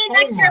 definitely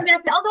next year I'm gonna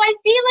have to. Although I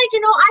feel like, you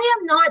know, I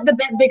am not the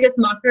biggest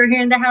mocker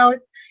here in the house.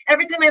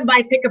 Every time I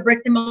buy pick a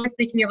bricks, I'm always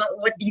thinking about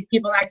what these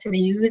people actually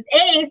use.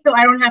 So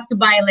I don't have to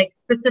buy like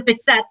specific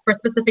sets for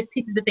specific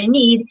pieces that they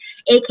need,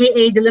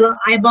 aka the little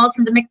eyeballs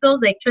from the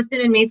Mixels. Like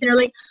Tristan and Mason are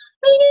like,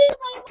 we need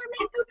like more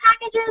Mixel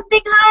packages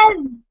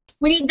because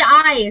we need the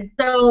eyes.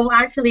 So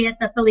actually at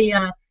the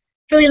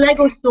Philly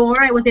Lego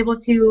store, I was able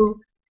to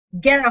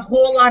get a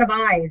whole lot of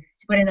eyes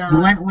to put in a. You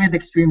went with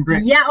Extreme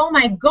Bricks. Yeah, oh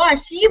my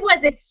gosh, he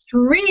was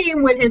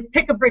extreme with his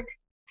pick a brick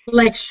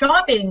like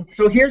shopping.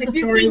 So here's if the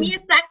you story. see me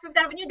at Saks Fifth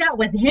Avenue, that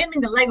was him in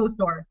the Lego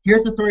store.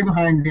 Here's the story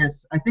behind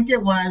this. I think it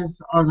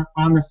was on the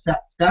Saturday.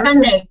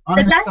 Sunday. On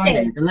The the last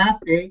Sunday. day. The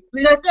last day.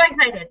 We got so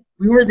excited.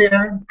 We were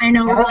there. I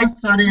know. All of a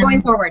sudden,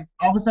 going forward.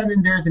 All of a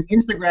sudden, there's an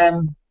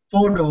Instagram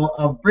photo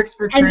of Bricks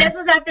for Chris. And this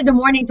was after the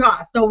morning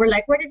draw, so we're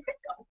like, where did Chris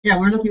go? Yeah,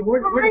 we're looking.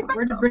 Where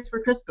did Bricks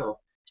for Chris go?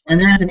 And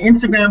there's an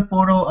Instagram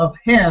photo of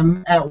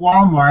him at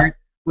Walmart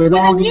with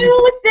all these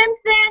new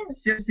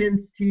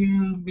Simpsons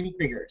 2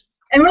 minifigures.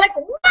 And we're like,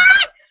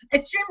 what?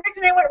 Extreme Bricks,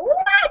 and they went,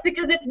 what?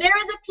 Because if there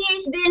is a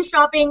PhD in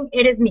shopping,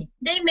 it is me.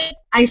 They make,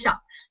 I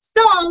shop.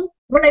 So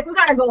we're like, we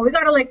gotta go. We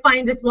gotta like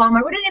find this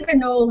Walmart. We didn't even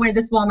know where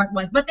this Walmart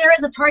was, but there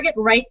is a Target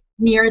right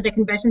near the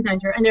convention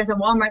center, and there's a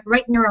Walmart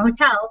right near a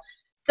hotel.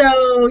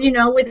 So, you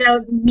know,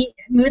 without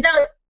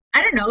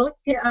I don't know,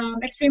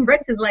 Extreme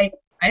Bricks is like,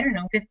 I don't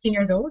know, 15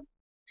 years old.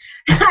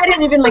 I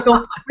didn't even like go,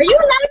 are you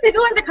allowed to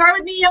go in the car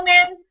with me, young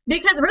man?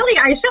 Because really,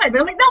 I should.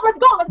 But I'm like, no, let's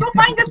go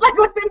find this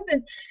Lego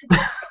Simpsons. It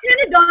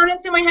kind of dawned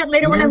into my head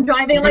later when I'm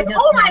driving. I'm like,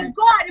 oh my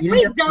God, if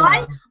we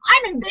die,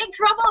 I'm in big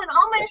trouble, and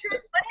all my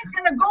insurance money is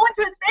going to go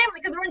into his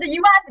family because we're in the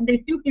U.S. and they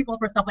sue people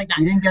for stuff like that.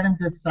 You didn't get him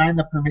to sign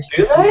the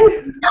permission. Do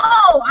they?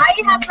 No, I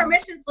have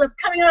permission slips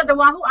coming out of the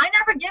Wahoo. I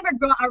never give a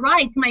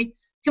ride to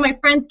my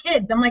friend's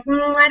kids. I'm like,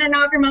 I don't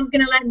know if your mom's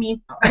going to let me.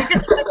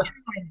 Because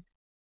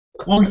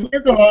well, he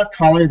is a lot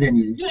taller than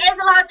you. He is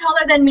a lot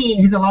taller than me.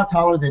 He's a lot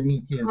taller than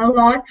me, too. A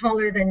lot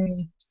taller than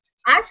me.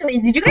 Actually,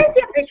 did you guys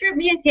see a picture of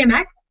me and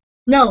TMX?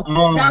 No,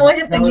 oh, that was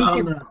just on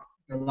YouTube. YouTube.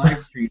 The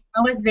live stream.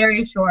 That was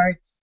very short.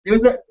 There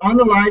was on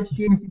the live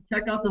stream, if you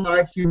check out the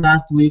live stream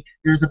last week,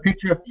 there's a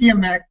picture of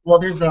TMX. Well,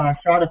 there's a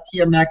shot of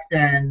TMX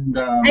and...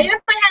 I have my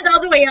hand all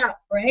the way up,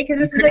 right?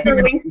 Because this is like a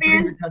wingspan. He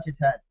couldn't even touch his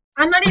head.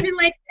 I'm not even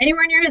like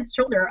anywhere near his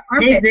shoulder.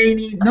 Hey,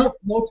 Zany. Nope,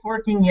 no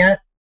twerking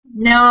yet.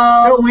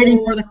 No. Still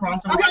waiting for the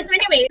crossover. Okay, so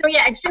anyway,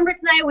 Extreme Bricks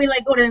and I, we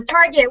like go to the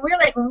Target. We're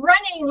like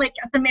running like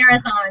it's a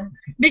marathon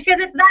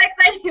because it's that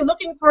exciting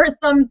looking for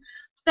some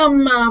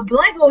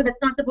Lego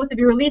that's not supposed to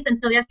be released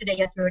until yesterday.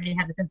 Yes, we already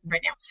have the Simpsons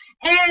right now.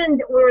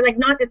 And we were like,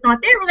 it's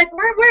not there. We're like,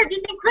 where do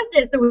you think Chris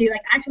is? So we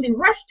like actually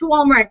rushed to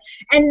Walmart.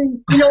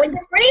 And, you know, in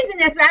this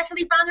craziness, we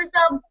actually found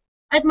ourselves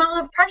at Mall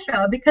of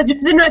Prussia because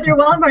there's another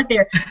Walmart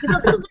there. So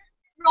this is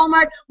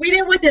Walmart. We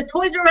even went to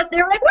Toys R Us. They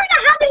were like, where the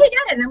hell did he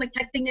get it? And I'm like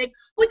texting Nick,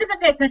 who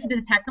doesn't pay attention to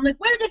the text? I'm like,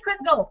 where did Chris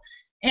go?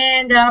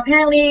 And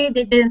apparently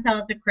they didn't sell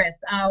it to Chris.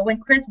 When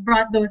Chris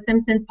brought those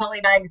Simpsons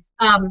polybags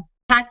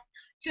packs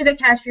to the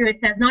cashier, it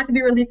says not to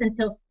be released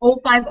until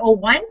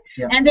 0501.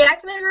 Yes. And they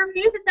actually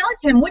refused to sell it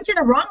to him, which is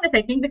a wrongness,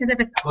 I think, because if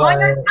it's on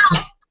your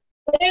shelf,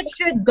 It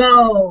should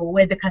go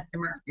with the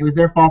customer. It was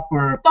their fault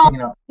for picking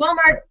it up.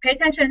 Walmart, pay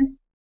attention.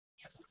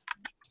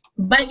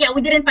 But yeah,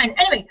 we didn't find it.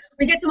 Anyway,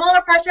 we get to Mall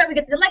of Prussia, we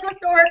get to the Lego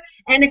store,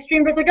 and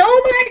Extreme Bricks like,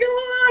 oh my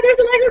god, there's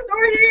a Lego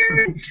store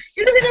here.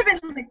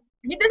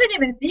 He doesn't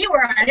even see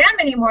where I am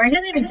anymore. He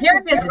doesn't even care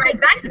if he has to ride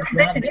back to the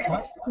convention. He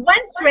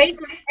went straight,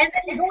 and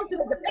then he goes to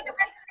the pickup.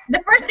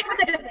 The first thing was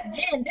like,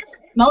 man, this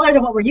is smaller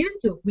than what we're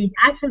used to. We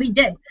actually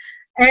did.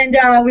 And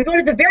we go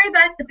to the very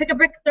back, the pick-up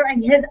brick store,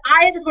 and his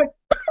eyes just went,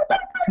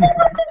 it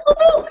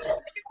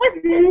was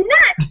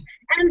nuts.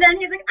 And then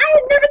he's like, I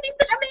had never seen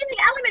such amazing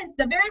elements.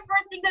 The very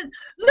first thing is,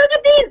 look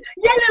at these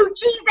yellow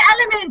cheese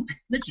elements,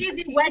 the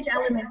cheesy wedge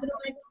elements. And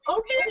I'm like,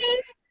 okay.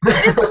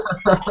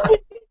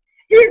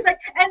 He's like,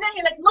 and then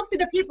he like looks to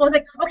the people and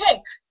like,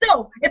 okay,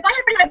 so if I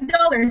have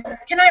 $45,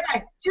 can I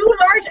buy 2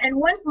 large and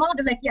 1 small?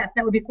 They're like, yes,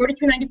 that would be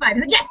 $42.95.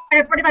 He's like, yes, I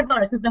have $45.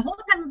 Because the whole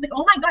time I was like,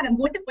 oh my god, I'm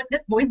going to put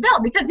this boy's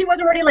bill, because he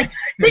was already like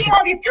taking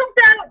all these cups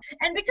out,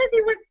 and because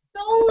he was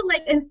so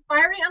like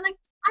inspiring, I'm like,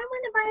 I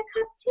want to buy a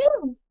cup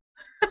too.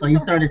 So you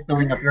started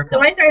filling up your cup.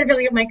 So I started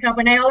filling up my cup,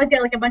 and I always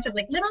get like a bunch of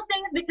like little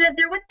things because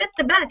they're what fits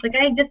the back. Like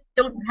I just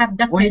don't have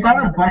duct tape. Well, you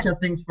got a bunch of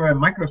things for a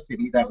micro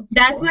city.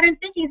 That's what I'm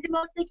thinking. See, I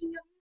was thinking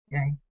of.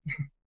 Okay.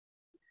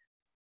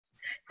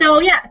 So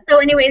yeah. So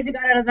anyways, we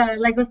got out of the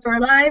Lego store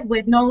alive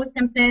with no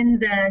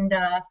Simpsons, and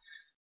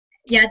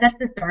yeah, that's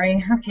the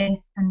story. Okay,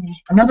 Sunday.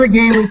 Another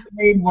game we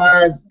played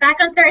was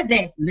back on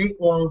Thursday. Late.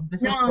 Well,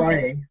 this was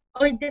Friday.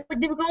 Oh, did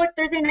we go on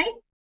Thursday night?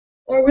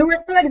 Or we were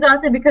so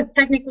exhausted because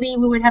technically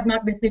we would have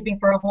not been sleeping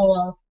for a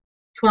whole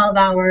 12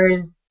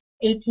 hours,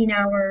 18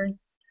 hours.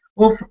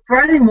 Well,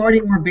 Friday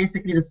morning were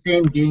basically the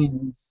same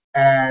games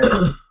as.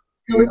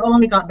 So we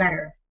only got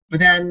better. But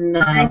then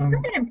I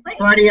still didn't play.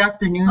 Friday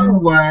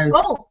afternoon was.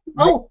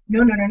 No.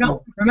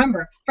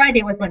 Remember,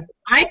 Friday was when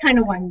I kind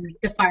of won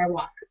the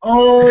firewalk.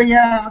 Oh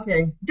yeah,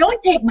 okay.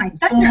 Don't take my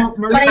thunder,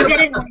 but I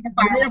didn't win the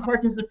Maria firewalk.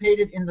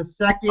 participated in the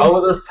second. Oh,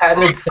 those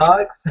padded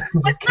socks?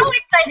 It's so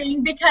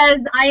exciting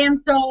because I am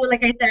so,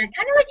 like I said, kind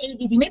of like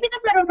ADD. Maybe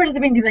that's why I don't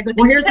participate in these Lego things.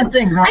 Well, here's the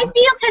thing. I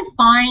feel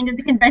confined at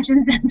the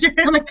convention center.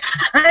 I'm like,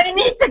 I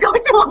need to go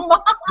to a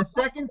mall. The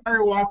second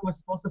firewalk was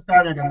supposed to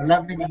start at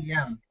 11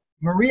 a.m.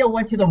 Maria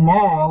went to the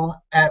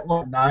mall at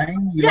what,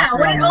 9? Yeah,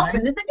 when it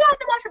opens. It's like, yeah,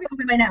 the mall should be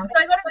open by now. So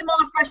I go to the Mall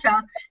of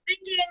Prussia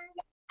thinking,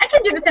 I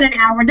can do this in an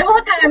hour. The whole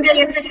time I'm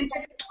getting it. Are you going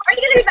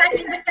to be back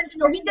in the convention?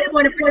 No, he didn't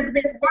want to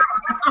participate.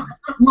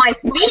 My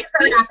feet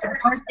hurt after the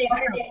first day. I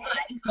don't know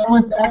why.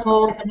 Someone's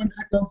echo.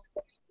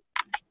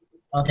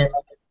 Okay.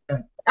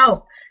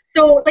 Oh,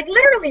 so like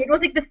literally, it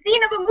was like the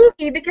scene of a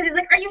movie because he's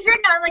like, are you here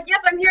now? I'm like,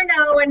 yep, I'm here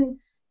now. And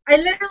I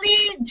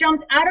literally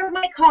jumped out of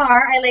my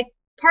car. I like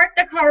parked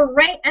the car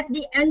right at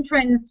the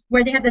entrance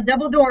where they have the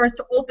double doors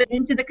to open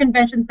into the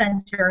convention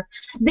center.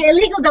 The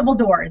illegal double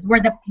doors where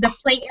the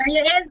play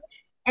area is.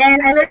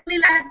 And I literally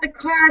left the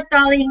car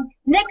stalling.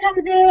 Nick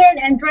comes in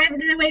and drives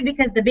it away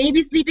because the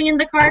baby's sleeping in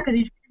the car because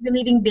you shouldn't be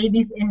leaving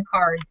babies in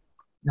cars.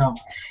 No.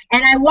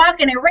 And I walk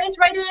and I race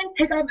right in,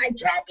 take off my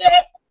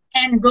jacket,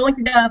 and go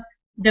into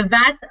the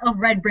vats of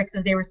red bricks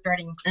as they were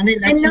starting. And they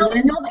let you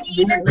in? Nobody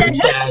even said,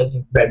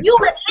 hey, you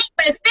were late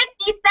by 50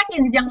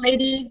 seconds, young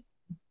lady.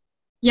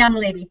 Young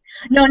lady.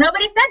 No,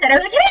 nobody said that. I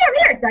was like, hey, I'm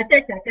here.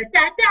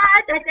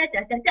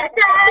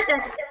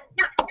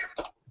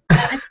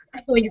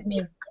 That's always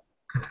me.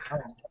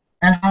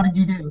 And how did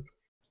you do?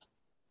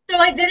 So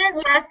I didn't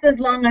last as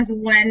long as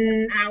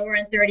 1 hour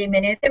and 30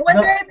 minutes. It was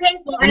very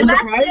painful. I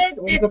lasted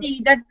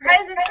 50. The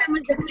prize this time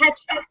was the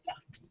ketchup.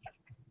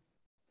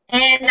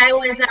 And I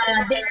was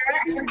there,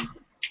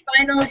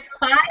 final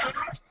five,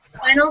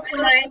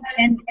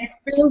 and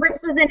Extreme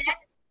Bricks was in it.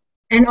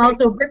 And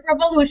also Brick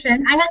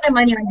Revolution. I had the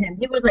money on him.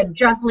 He was like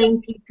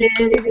juggling pieces.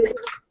 This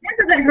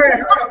doesn't hurt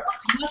at all.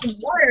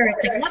 Water.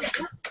 It's like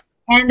nothing.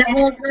 And the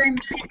whole time,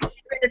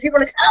 the people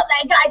were like, oh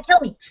my God, kill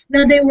me.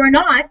 No, they were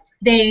not.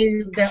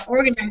 The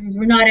organizers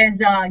were not as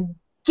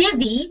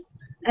givey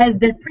as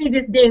the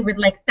previous day with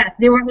like sets.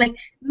 They weren't like,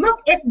 look,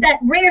 it's that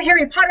rare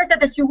Harry Potter set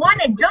that you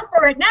wanted. Jump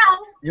for it now.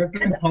 You're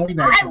throwing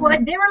polybags. I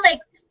would. They were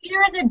like,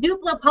 here is a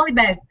Duplo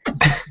polybag.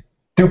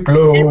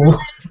 Duplo.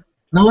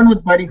 No one was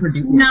fighting for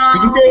Duplo. No.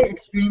 Did you say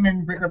Extreme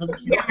and Brick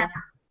Revolution? Yeah.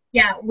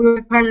 Yeah, we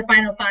were part of the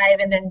final five,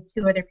 and then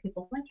 2 other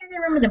people. I can't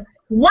remember them.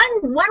 One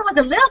was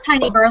a little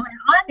tiny girl, and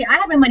honestly, I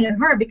had my money on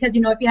her because,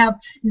 you know, if you have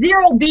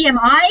 0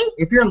 BMI,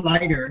 if you're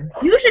lighter,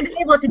 you should be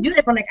able to do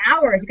this for like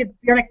hours.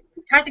 You're like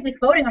practically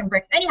floating on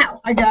bricks. Anyhow.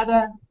 I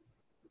gotta.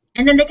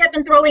 And then they kept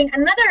on throwing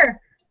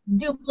another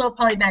Duplo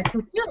polybag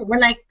too. We're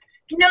like,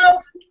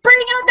 no,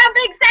 bring out that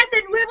big set,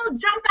 and we will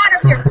jump out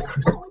of here.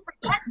 Oh, we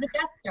forgot the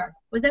Death Star.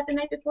 Was that the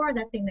night before or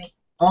that same night?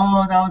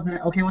 Oh, that was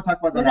okay. We'll talk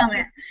about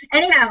that.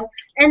 Anyhow,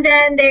 and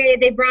then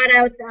they brought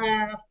out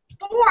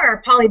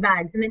 4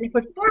 polybags, and then they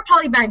put 4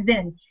 polybags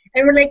in,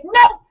 and we're like,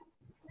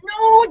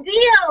 no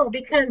deal,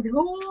 because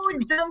who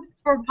jumps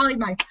for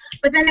polybags?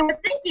 But then I was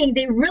thinking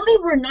they really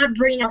were not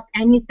bringing out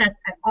any sets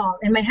at all,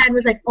 and my head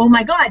was like, oh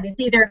my God,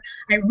 it's either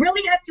I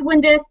really have to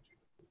win this,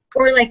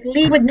 or like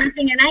leave with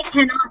nothing, and I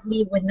cannot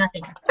leave with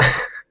nothing.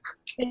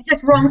 It's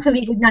just wrong to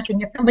leave with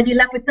nothing. If somebody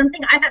left with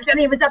something, I have to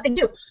leave with something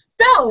too.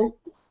 So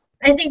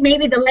I think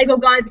maybe the Lego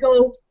gods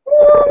go,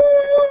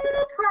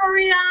 "Ooh,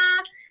 Korea,"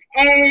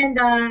 and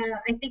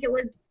I think it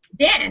was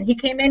Dan. He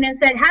came in and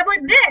said, "How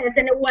about this?"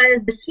 And it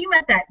was the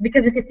Chima set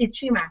because we could see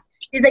Chima.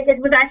 He's like, it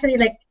was actually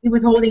like he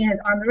was holding his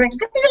arm around.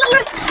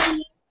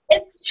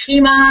 It's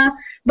Chima,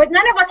 but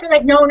none of us were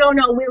like, no,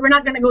 we're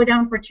not gonna go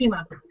down for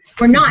Chima.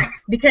 We're not,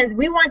 because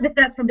we want the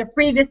sets from the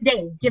previous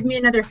day. Give me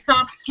another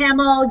soft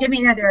camel. Give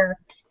me another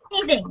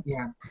anything.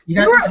 Yeah. You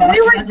guys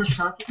were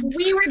talking?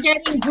 We were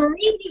getting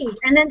greedy,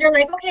 and then they're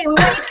like, okay, we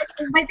want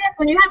you to, by this,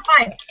 when you have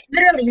 5,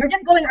 literally, you're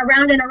just going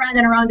around and around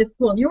and around the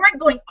school. You weren't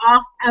going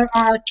off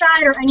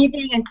outside or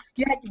anything, and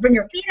you had to bring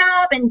your feet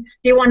up, and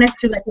they want us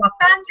to like walk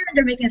faster, and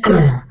they're making us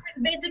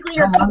basically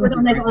your feet was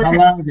on like all the time.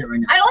 How long is it right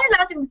now? I only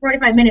lasted for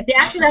 45 minutes. They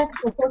actually lasted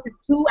for close to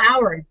 2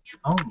 hours.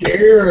 Oh,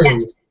 Dear. Yeah.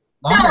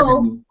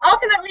 So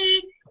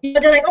ultimately, you know,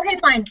 they're like, okay,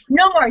 fine,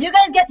 no more. You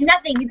guys get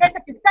nothing. You guys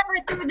have to suffer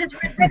through this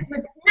with nothing.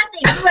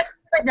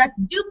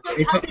 Do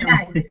Duplo poly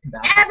bag.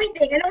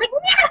 Everything. And I'm like,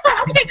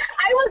 yeah, okay,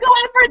 I will go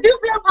out for a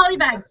Duplo poly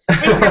bag.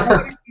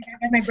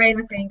 And my brain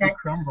was saying that.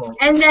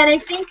 And then I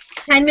think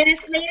 10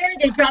 minutes later,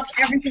 they dropped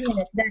everything in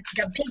it.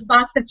 The big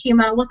box of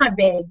Chima, well, it's not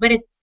big, but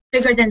it's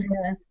bigger than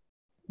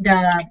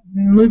the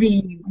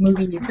movie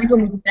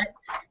set.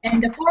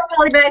 And the 4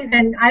 poly bags,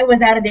 and I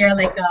was out of there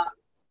like a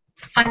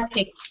hot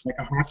cake. Like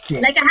a hot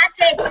cake. Like a hot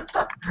cake.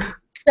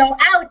 So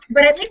out,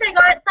 but at least I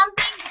got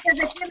something because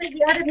it seemed like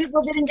the other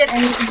people didn't get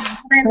anything.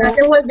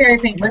 It was very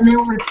painful. When there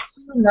were 2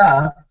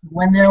 left,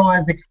 when there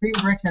was Extreme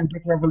Bricks and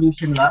Brick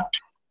Revolution left,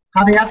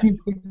 how they had to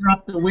figure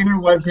out the winner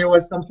was there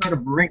was some sort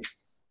of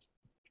bricks.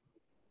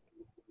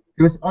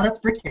 It was, oh, that's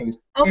Brick Cave.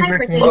 Oh, hi,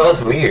 Brick Cave. Oh,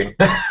 that's weird.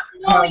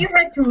 No, you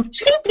had to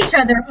chase each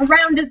other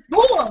around the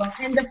school,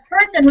 and the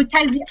person who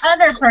tags the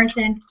other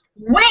person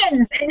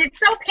wins, and it's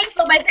so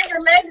painful. My finger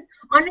legs,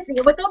 honestly,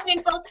 it was so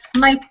painful.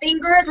 My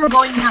fingers were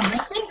going down. My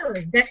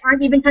fingers that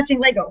aren't even touching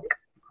Lego.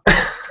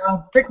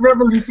 Brick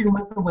Revolution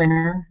was the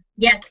winner.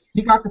 Yes.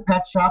 He got the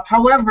pet shop.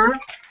 However,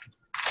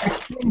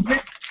 Extreme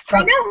Bricks.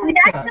 I know.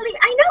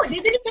 I know. They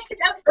didn't take it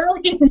out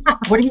early enough.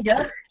 What did he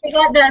get? They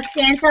got the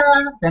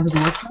Santa's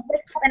workshop?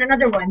 and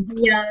another one.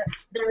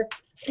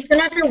 It's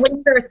another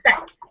winter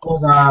set. Oh,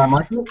 the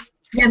market?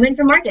 Yeah,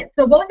 winter market.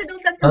 So both of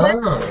those sets are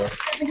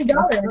 $70.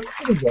 That's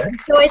pretty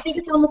good. So I think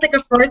it's almost like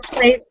a first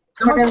place.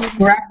 Someone's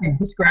scratching.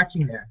 Who's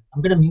scratching there?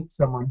 I'm gonna mute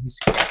someone who's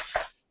scratching.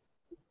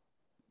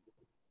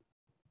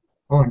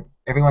 Oh,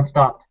 everyone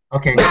stopped.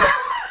 Okay.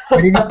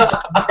 I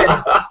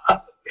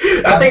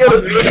think it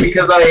was me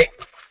because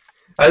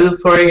I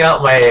was sorting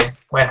out my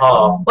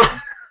haul.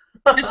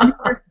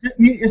 Just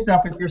mute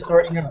yourself if you're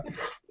sorting out.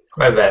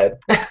 My bad.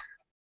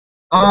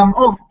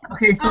 Oh,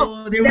 okay.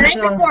 So there the was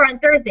night before on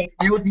Thursday.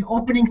 There was the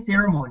opening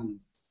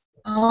ceremonies.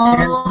 Oh.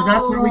 And so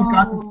that's where we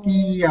got to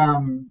see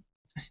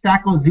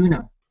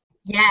Stackozuna.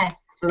 Yes.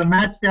 So the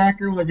Matt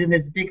Stacker was in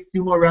this big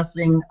sumo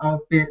wrestling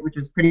outfit, which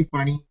was pretty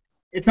funny.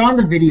 It's on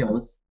the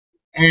videos,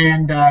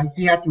 and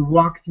he had to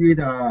walk through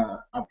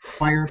a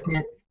fire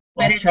pit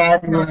while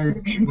Chad was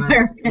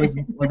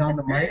on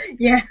the mic.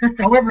 Yeah.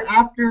 However,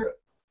 after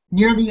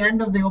near the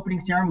end of the opening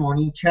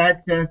ceremony, Chad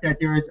says that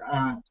there is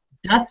a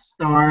Death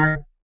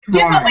Star prize,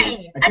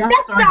 giveaway. A Death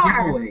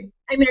Star giveaway.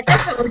 I mean, a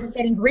Death Star was just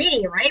getting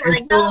greedy, right? We're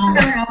And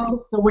like,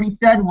 no. So what he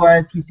said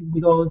was, he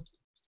goes,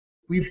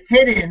 we've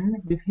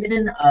hidden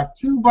a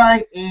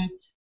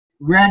 2x8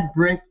 red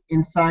brick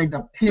inside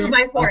the pit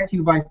 2x4s. of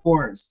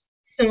 2x4s.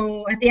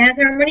 So at the end of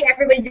the ceremony,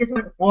 everybody just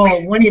went.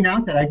 Well, when he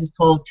announced it, I just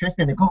told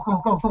Tristan to go.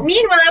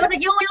 Meanwhile, I was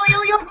like, yo, where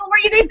are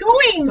you guys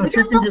going? So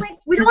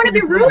we don't want to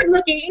be rude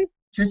looking.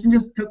 Tristan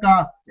just took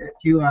off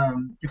to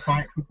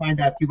find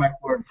that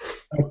 2x4,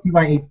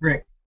 2x8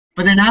 brick.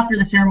 But then after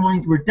the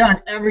ceremonies were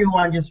done,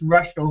 everyone just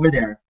rushed over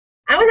there.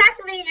 I was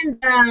actually in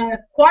the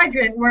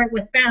quadrant where it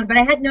was found, but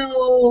I had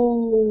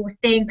no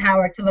staying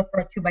power to look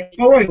for a 2x8.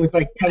 Oh, what? It was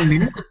like 10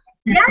 minutes?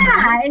 Yeah,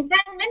 in 10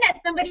 minutes,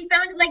 somebody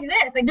found it like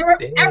this. Like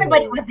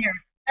everybody was there.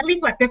 At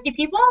least, 50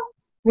 people?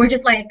 We're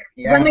just like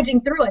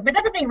rummaging through it. But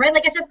that's the thing, right?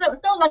 Like, it's just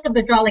so luck of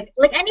the draw. Like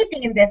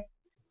anything in this,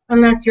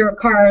 unless your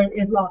car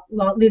is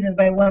loses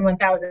by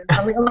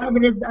 1/1000. Like, a lot of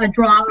it is a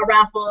draw, a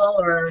raffle,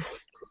 or,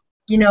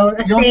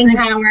 a staying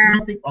power.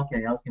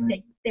 Okay, I was going to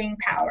say. Staying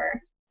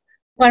power.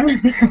 One.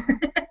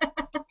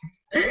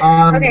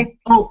 Okay.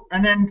 Oh,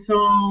 and then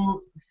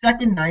so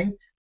second night.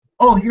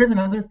 Oh, here's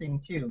another thing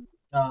too.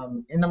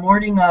 In the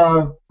morning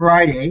of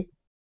Friday,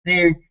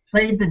 they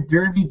played the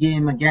Derby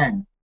game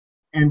again,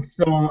 and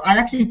so I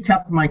actually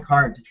kept my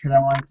card just because I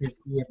wanted to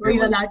see if. Were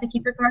you allowed to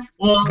keep your card?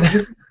 Well,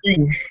 here's the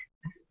thing.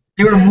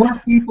 There were more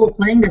people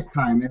playing this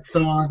time, and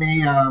so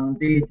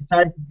they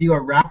decided to do a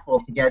raffle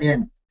to get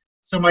in.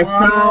 So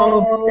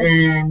myself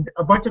and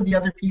a bunch of the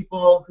other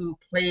people who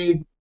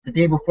played the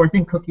day before, I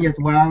think Cookie as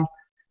well,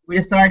 we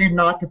decided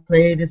not to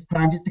play this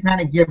time just to kind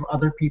of give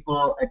other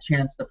people a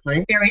chance to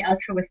play. Very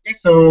altruistic.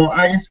 So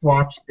I just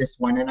watched this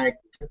one and I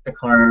took the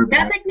card.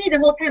 That's like me the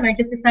whole time. I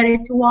just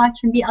decided to watch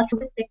and be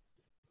altruistic.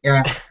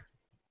 Yeah.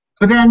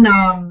 But then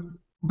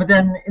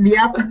in the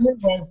afternoon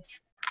was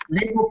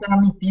Lego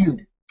Family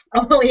Feud.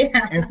 Oh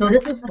yeah. And so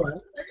this was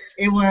fun.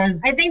 It was.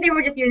 I think they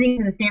were just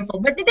using it as a sample.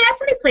 But did they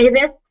actually play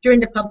this during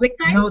the public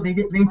time? No, they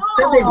did. They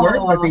said they were,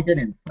 but they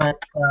didn't. But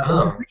it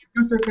was the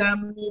Brewster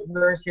family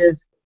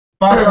versus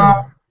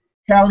Bubba,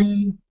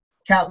 Kelly,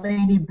 Cat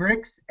Lady,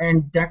 Bricks,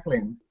 and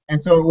Declan.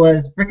 And so it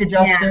was Brick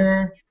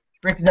Adjuster,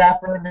 Brick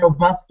Zapper,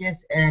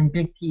 Robuscus, and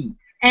Big T.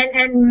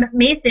 And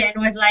Mason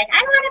was like, I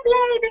want to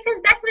play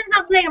because Declan's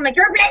not playing. I'm like,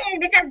 you're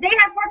playing because they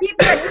have 4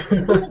 people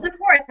and we need the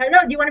fourth. Hello,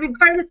 do you want to be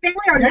part of this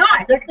family or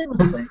not? Declan was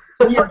playing.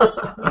 He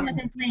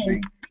wasn't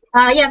playing.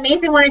 Yeah,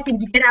 Mason wanted to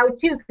get out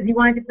too because he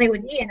wanted to play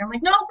with Ian. I'm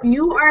like, no,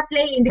 you are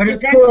playing. But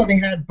it's cool. They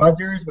had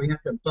buzzers where you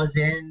have to buzz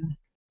in.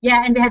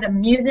 Yeah, and they had the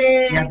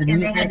music. Yeah, the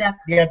music.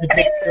 They had the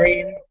big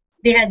screen.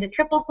 They had the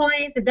triple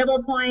points, the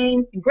double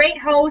points. Great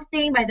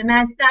hosting by the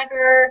Mad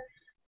Stacker.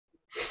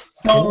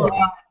 So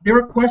there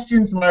were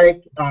questions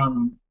like,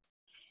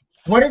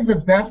 what is the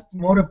best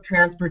mode of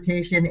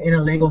transportation in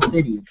a Lego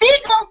city?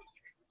 Vehicle.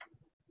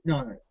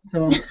 No,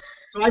 so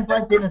I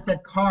buzzed in and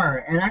said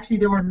car, and actually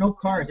there were no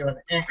cars. There was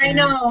I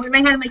know. In my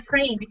head, I'm like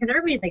train because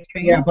everybody likes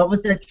train. Yeah, Bubba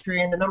said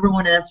train. The number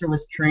one answer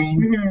was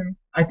train. Mm-hmm.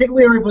 I think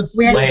we were able to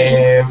steal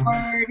Lame.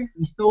 it.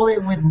 We stole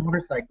it with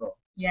motorcycle.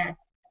 Yeah.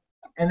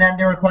 And then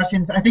there were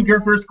questions. I think your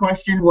first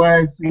question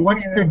was,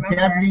 what's the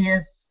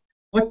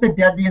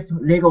deadliest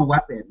Lego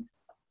weapon?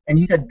 And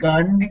you said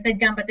gun. I said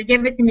gun, but they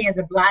gave it to me as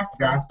a blaster.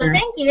 Blaster. So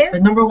thank you. The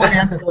number one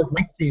answer was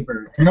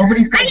lightsaber.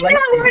 Nobody said lightsaber. I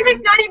know. We were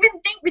like not even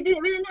think. We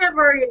didn't have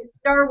our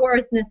Star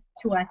Warsness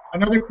to us.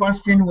 Another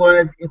question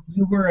was, if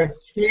you were a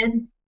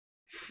kid,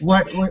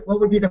 what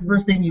would be the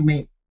first thing you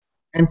made?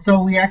 And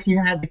so we actually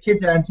had the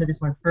kids answer this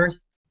one first.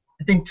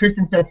 I think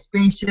Tristan said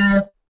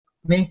spaceship.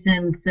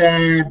 Mason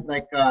said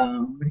like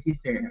what did he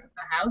say? A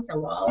house, a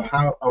wall.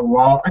 A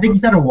wall. I think he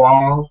said a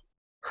wall.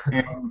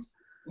 And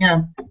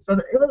yeah, so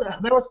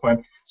that was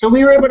fun. So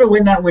we were able to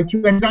win that one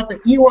too, and got the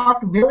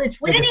Ewok Village.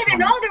 We didn't even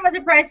know there was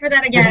a prize for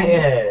that again.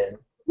 Man.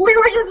 We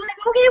were just like,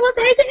 okay, we'll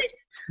take it.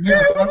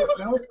 Yeah,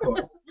 that was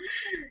cool.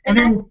 And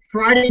then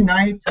Friday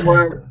night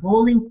was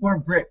bowling for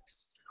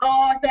bricks.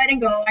 Oh, so I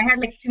didn't go. I had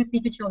like 2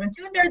 sleepy children.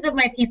 2/3 of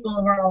my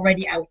people were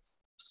already out.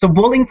 So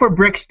bowling for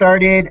bricks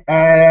started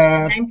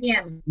at 9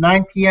 p.m.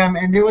 9 p.m.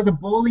 and there was a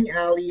bowling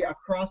alley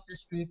across the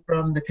street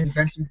from the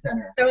convention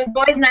center. So it was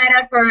boys' night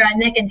out for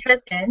Nick and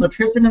Tristan. So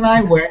Tristan and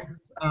I went.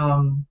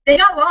 They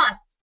got lost.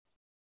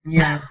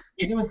 Yeah,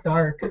 it was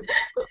dark.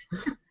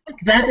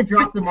 Because I had to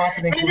drop them off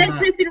and then And come then back.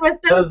 Tristan was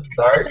That so was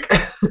dark.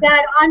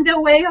 that on the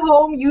way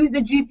home, use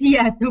the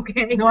GPS,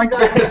 okay? No, I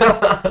got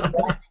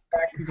walking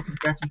back to the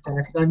convention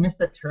center because I missed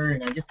a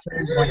turn. I just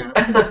turned one out.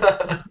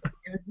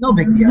 It was no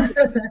big deal.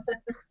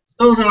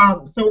 So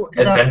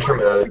Adventure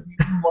mode.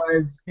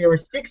 Was there were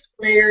 6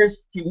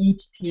 players to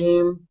each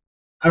team.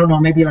 I don't know,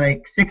 maybe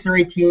like 6 or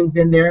 8 teams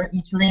in there.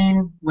 Each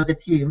lane was a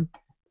team.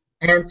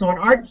 And so on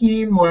our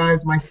team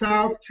was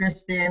myself,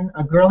 Tristan,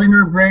 a girl in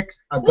her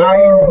bricks, a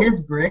guy in his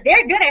bricks.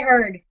 They're good, I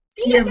heard.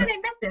 See, I thought I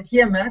missed it.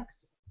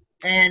 TMX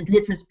and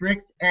Beatrice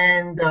Bricks,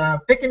 and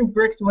Ficken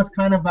Bricks was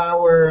kind of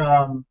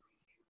our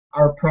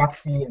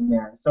proxy in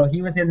there. So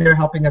he was in there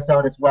helping us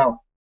out as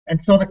well. And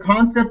so the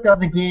concept of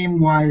the game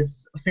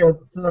was,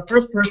 so the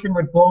first person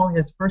would bowl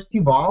his first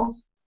 2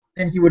 balls,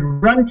 then he would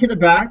run to the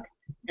back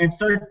and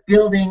start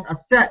building a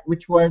set,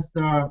 which was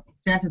the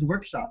Santa's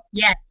Workshop.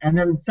 Yes. And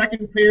then the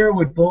second player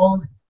would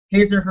bowl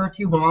his or her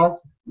 2 balls,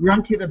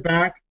 run to the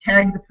back,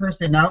 tag the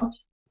person out,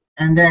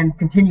 and then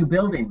continue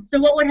building. So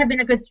what would have been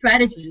a good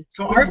strategy?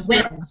 So our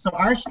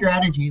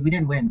strategy, we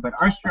didn't win, but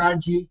our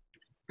strategy,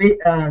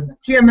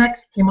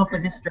 TMX came up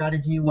with this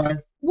strategy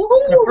was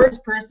the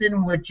first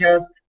person would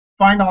just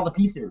find all the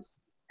pieces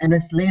and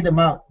just lay them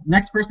out.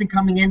 Next person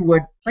coming in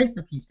would place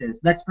the pieces.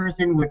 Next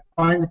person would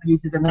find the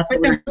pieces, and that's But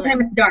what the whole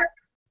time it's dark.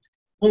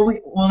 Well,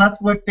 that's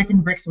what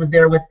Ficken Bricks was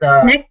there with.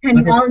 Next time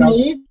with you all his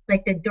need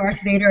like the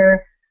Darth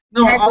Vader.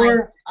 No,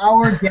 headlights.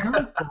 our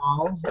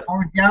downfall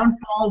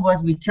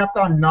was we kept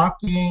on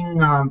knocking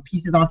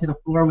pieces onto the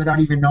floor without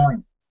even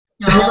knowing.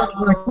 You know,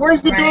 we're like,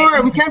 where's the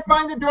door? We can't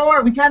find the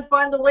door. We can't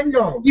find the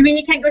window. You mean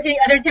you can't go to the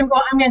other team? Go,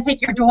 I'm gonna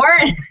take your door.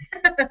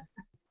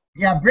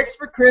 Yeah, Bricks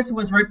for Chris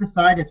was right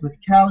beside us with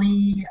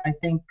Kelly, I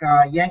think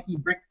Yankee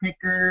Brick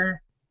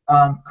Picker,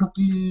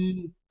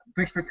 Cookie,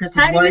 Bricks for Chris's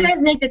How do wife. you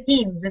guys make the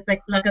teams? It's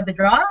like luck of the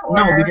draw? Or?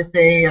 No, we just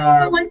say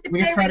wants to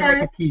we just play try to with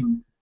make us? a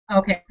team.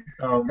 Okay.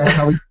 So that's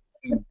how we.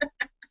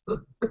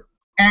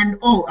 And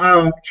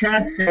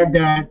Chad said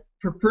that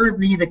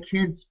preferably the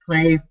kids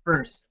play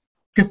first,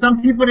 because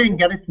some people didn't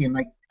get a team.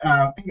 Like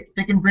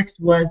Ficken Bricks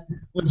was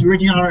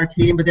originally on our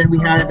team, but then we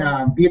had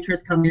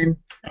Beatrice come in,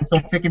 and so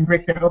Ficken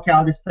Bricks said, "Okay,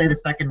 I'll just play the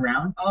second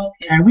round."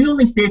 Okay. And we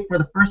only stayed for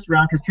the first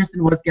round because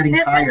Tristan was getting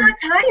I'm tired. not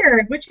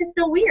tired, which is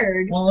so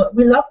weird. Well,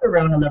 we left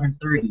around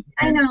 11:30.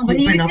 I know, but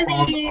he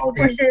usually all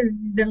day. pushes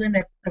the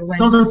limits of when.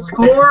 So the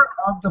score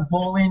of the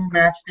bowling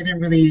match didn't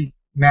really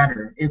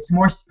matter. It's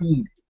more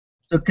speed.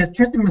 So because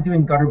Tristan was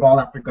doing gutter ball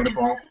after gutter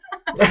ball.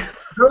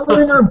 Girl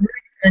in her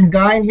bricks and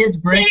guy in his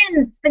bricks.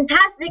 Spins!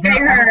 Fantastic, I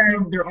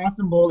heard. They're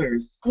awesome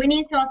bowlers. We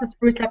need to also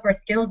spruce up our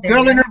skills there.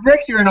 Girl in her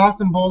bricks, you're an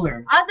awesome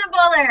bowler. Awesome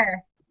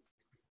bowler.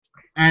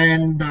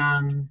 And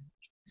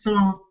so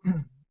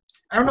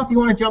I don't know if you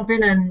want to jump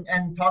in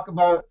and talk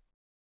about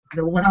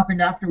what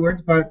happened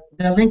afterwards, but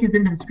the link is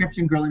in the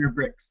description, Girl in Her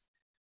Bricks.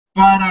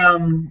 But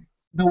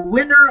the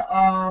winner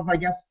of, I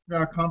guess,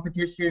 the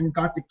competition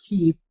got to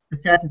keep the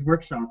Santa's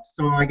workshop.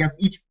 So I guess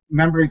each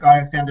member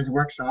got a Santa's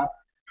workshop.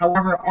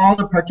 However, all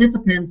the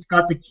participants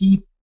got to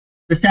keep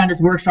the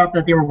Santa's workshop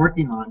that they were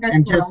working on. That's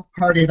and cool. Just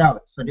part it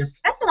out. So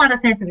That's a lot of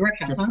Santa's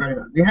workshop, just huh? part it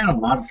out. They had a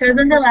lot of So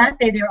then the last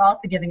day, they were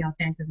also giving out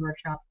Santa's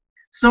workshop.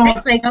 So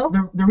Thanks, Lego.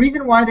 the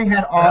reason why they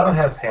had I all don't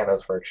this, have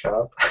Santa's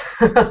workshop.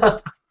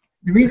 the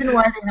reason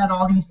why they had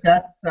all these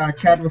sets,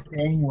 Chad was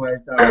saying,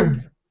 was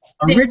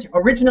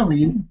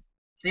originally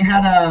they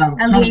had a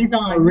kind of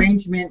liaison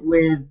arrangement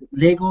with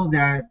Lego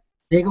that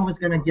Lego was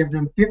going to give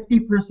them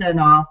 50%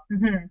 off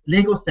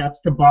Lego sets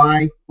to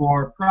buy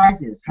for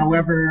prizes.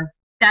 However,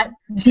 that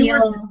two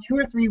deal,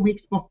 or 3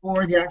 weeks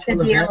before the actual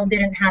the deal event,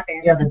 didn't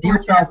happen. yeah, the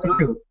deal fell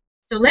through.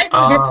 So Lego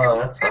Oh, just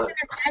we're that's going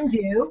to send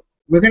you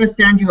We're going to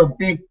send you a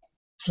big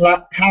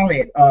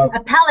palette of a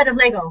pallet of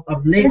Lego.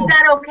 Lego, Is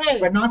that okay?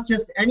 but not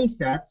just any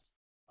sets,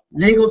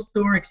 Lego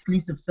store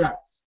exclusive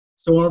sets.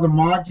 So all the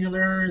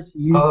modulars,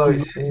 Oh,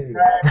 UC shoot.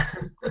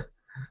 sets.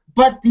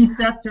 But these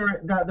sets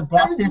are, the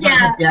boxes are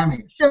a bit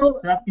damaged. So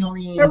that's the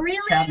only really,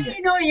 caveat.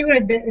 you know, you go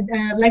to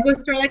the Lego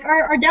store, like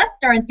our Death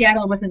Star in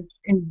Seattle wasn't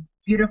in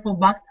beautiful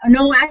box.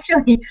 No,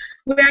 actually,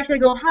 we actually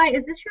go, hi,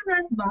 is this your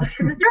last box?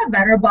 Is there a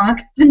better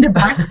box in the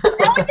box? And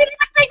we didn't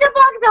even take the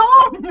box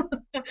home.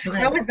 So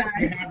that was bad.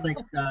 They had like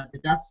the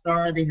Death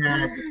Star, they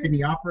had the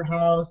Sydney Opera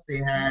House, they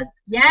had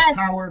Yes.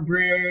 the Tower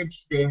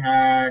Bridge, they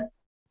had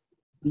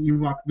the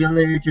Ewok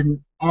Village, and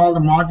all the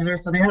modulars.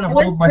 So they had a It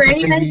whole was bunch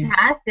pretty of crazy.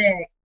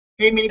 fantastic.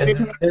 Hey, mini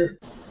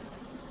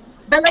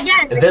But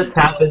again, And this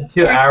happened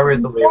 2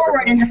 hours away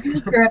forward from in me. the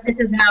future, if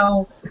this is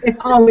how it's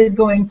always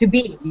going to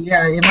be.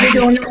 Yeah, it We might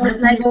don't just- know if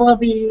Lego will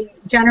be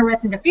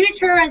generous in the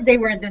future as they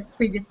were this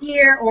previous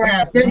year, or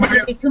Yeah, there's we going to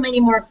might be too many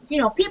more,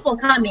 people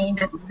coming.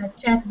 The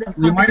chances of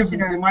we might competition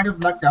have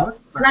lucked out.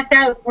 But blacked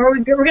out, or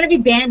we're going to be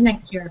banned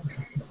next year.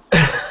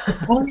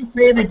 only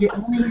play the game,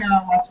 only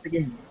watch the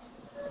game.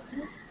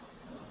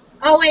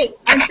 Oh wait,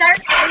 on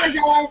Saturday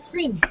it was a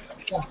stream.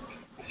 Yes.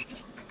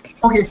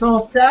 Okay, so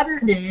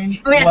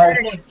Saturday Oh, yeah,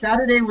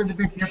 Saturday was a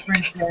bit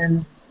different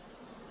than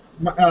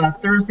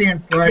Thursday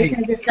and Friday.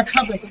 Because it's the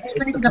public. It's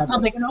open It's to the the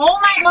public. And oh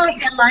my gosh,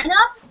 the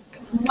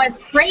lineup was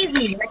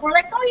crazy. Like we're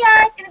like, oh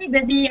yeah, it's gonna be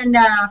busy. And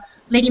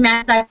Lady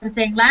Massa was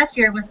saying last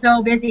year it was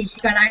so busy.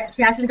 She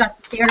actually got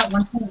scared at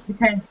one point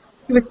because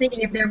she was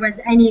thinking if there was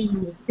any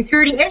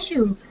security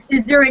issue,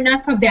 is there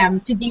enough of them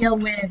to deal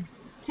with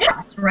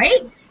chaos,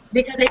 right?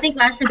 Because I think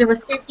last year there was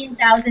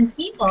 15,000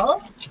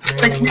 people,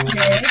 but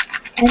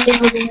and they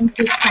were going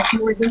to expect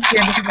more this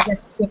year because I guess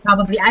they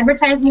probably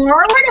advertised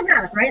more or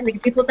whatever, right?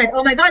 Like people said,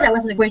 oh my god, that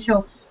was a great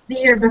show the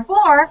year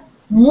before.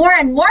 More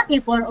and more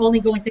people are only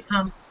going to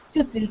come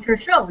to future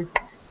shows.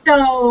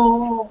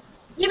 So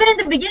even in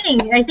the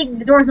beginning, I think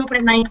the doors open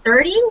at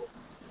 9:30,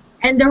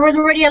 and there was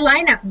already a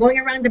lineup going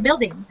around the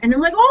building. And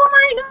I'm like, oh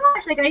my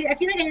gosh, like I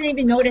feel like I didn't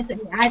even notice it.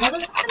 I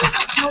was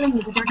telling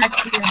you that there's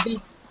actually a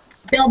big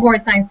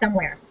billboard sign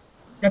somewhere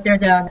that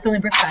there's a Philly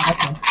Brick sign.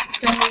 Okay.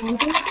 So we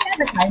can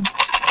advertise.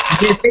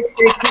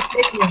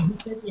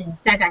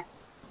 That guy.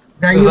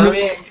 Now Does you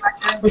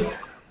that mute- mean-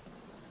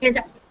 Hands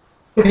up.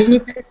 Mini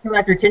Pit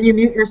Collector, can you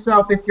mute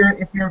yourself if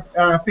you're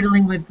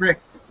fiddling with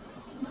bricks?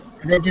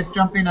 And then just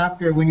jump in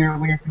after when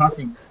you're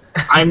talking.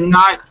 I'm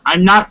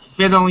not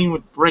fiddling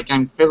with brick.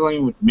 I'm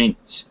fiddling with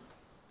mint.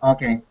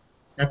 Okay,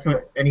 that's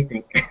what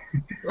anything.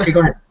 Okay,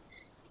 go ahead.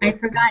 I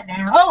forgot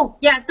now. Oh,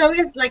 yeah, so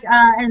just like,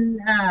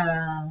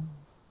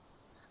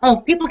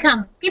 people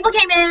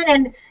came in,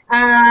 and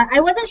I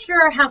wasn't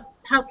sure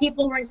how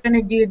people were going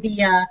to do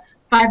the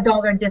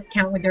 $5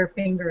 discount with their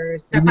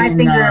fingers. The You five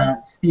mean, finger.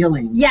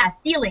 stealing. Yeah,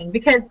 stealing,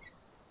 because,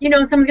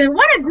 someone's going,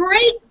 what a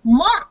great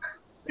mock.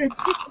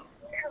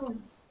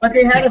 But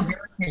they had a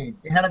barricade.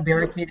 They had a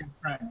barricade in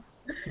front.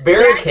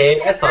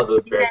 Barricade? I saw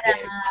those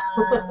barricades.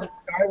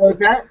 Sorry, what was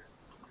that?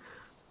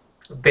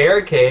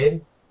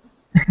 Barricade?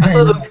 I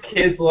saw those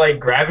kids like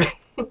grabbing.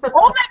 Oh my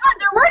god,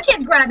 there were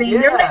kids grabbing.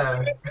 They're like, Yeah.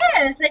 what is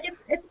this? Like,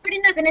 it's pretty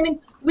nuts. And I mean,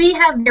 we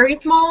have very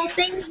small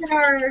things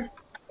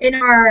in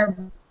our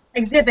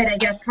exhibit, I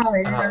guess, call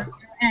it, in our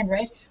end,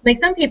 right? Like,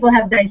 some people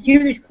have the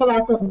huge,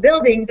 colossal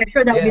buildings. I'm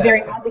sure that would be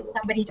very obvious if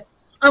somebody just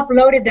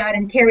uploaded that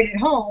and carried it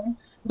home.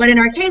 But in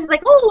our case,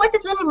 like, oh, what's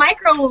this little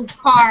micro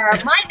car?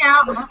 Mine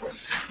now.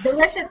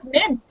 Delicious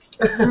mint.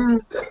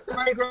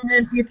 Mardi Gras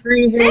Man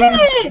P3,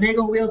 Hey!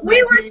 Lego Wheels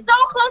We were 19. so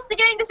close to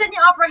getting to Sydney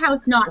Opera House,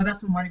 not. Well,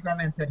 that's what Mardi Gras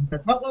Man said. He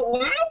said, what?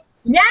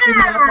 Yeah!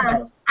 Sydney Opera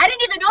House. I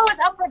didn't even know it was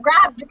up for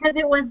grabs because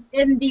it was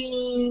in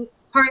the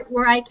part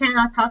where I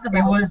cannot talk about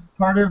It was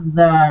part of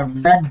the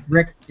Red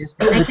Brick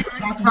District. I We'll cannot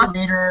talk talk about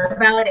later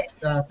about it.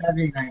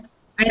 Saturday night.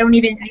 I didn't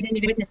even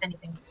witness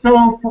anything.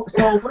 So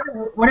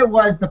what it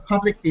was, the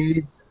public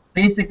days,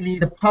 basically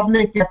the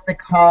public gets to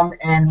come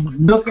and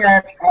look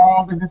at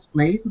all the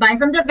displays. Buy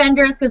from the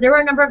vendors, because there were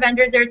a number of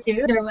vendors there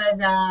too. There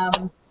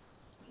was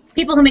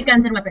people who make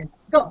guns and weapons.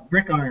 Go.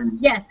 Brick arms.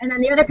 Yes, and then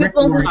the other Brick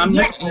people who warriors.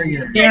 yes. Brick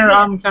warriors.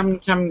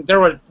 There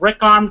was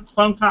brick arm,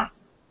 plumber,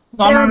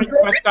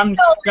 Brick Show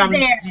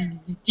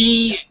was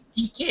there.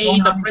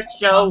 DK, the brick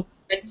show,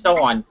 and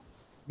so on.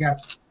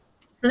 Yes.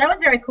 So that was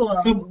very cool.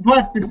 So,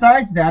 but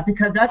besides that,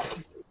 because that's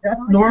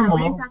normal.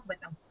 We didn't talk about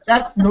them.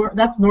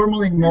 That's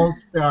normal in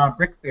most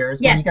brick fairs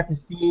when Yes. you get to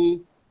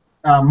see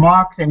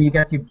MOCs and you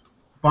get to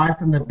buy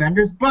from the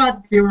vendors.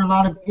 But there were a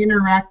lot of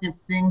interactive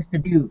things to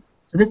do.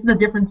 So this is the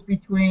difference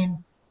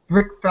between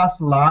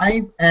Brickfest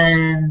Live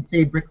and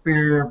say Brick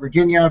Fair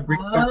Virginia,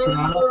 Brickfest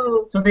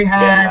Toronto. So they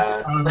had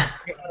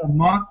a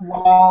mock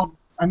wall.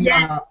 I mean,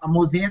 a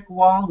mosaic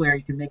wall where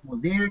you can make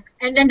mosaics.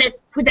 And then the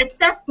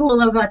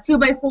cesspool of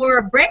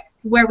 2x4 bricks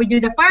where we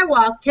do the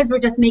firewall, kids were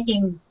just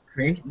making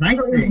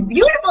Nice things.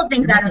 beautiful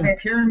things They're out of making it.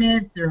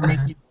 pyramids. They're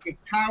making big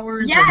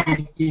towers. Yes. They're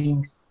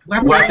making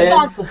All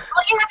weapons. you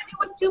had to do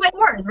was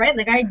 2x4s, right?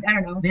 Like I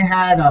don't know. They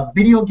had a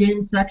video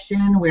game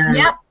section where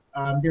Yep.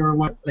 there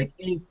were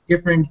 8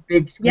 different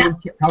big screen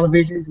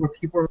televisions where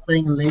people were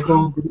playing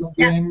Lego video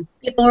games.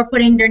 People were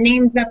putting their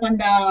names up on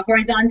the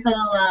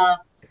horizontal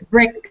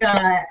brick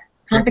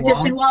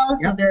competition wall,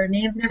 so their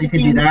names and So you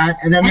everything. could do that.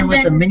 And then there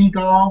was the mini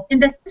golf. In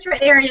the central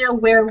area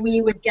where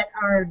we would get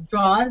our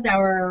draws,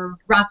 our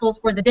raffles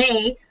for the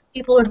day,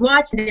 people would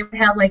watch and they would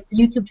have like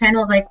YouTube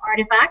channels like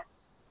Artifacts.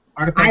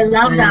 I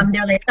love them.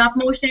 They're like stop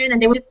motion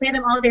and they would just play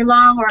them all day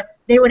long, or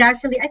they would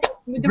actually, I think,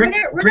 were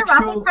there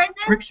raffle prizes?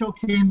 Brick Show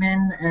came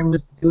in and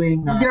was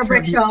doing Their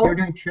Brick Show. They were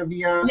doing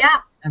trivia. Yeah.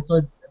 And so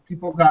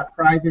people got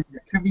prizes in the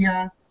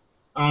trivia.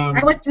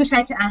 I was too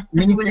shy to ask them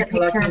Mini who was the Stick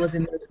Collector picture. was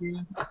in there too.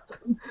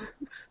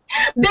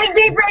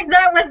 Big bricks,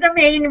 that was the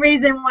main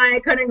reason why I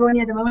couldn't go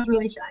near them. I was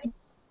really shy.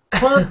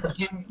 Well,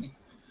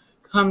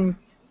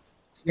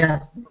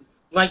 yes.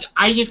 Like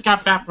I just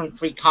got back from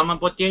Free Comic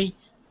Book Day.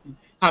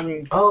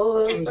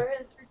 Oh, that's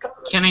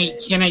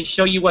right. Can I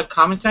show you what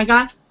comments I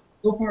got?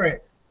 Go for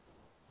it.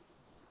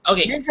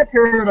 Okay. Ninja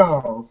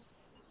Turtles.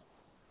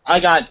 I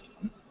got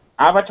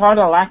Avatar: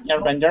 The Last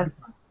Airbender.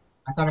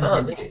 I thought it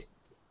was Ninja.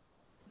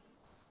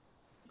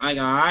 I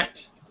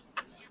got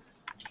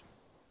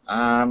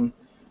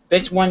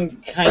this one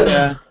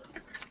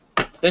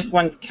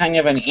kind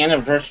of an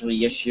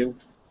anniversary issue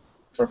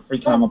for Free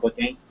Comic Book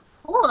Day.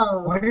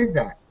 Cool. What is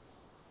that?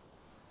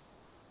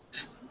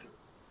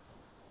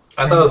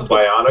 I thought it was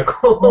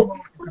Bionicles.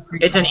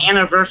 It's an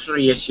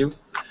anniversary issue.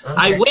 Okay.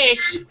 I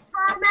wish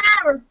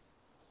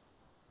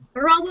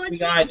Robots. we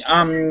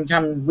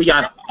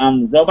got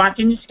robots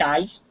in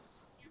disguise.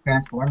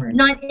 Transformers.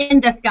 Not in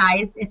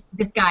disguise. It's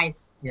disguise.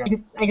 Yeah.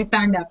 I just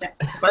found out that.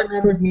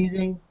 Spider-Man was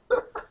using.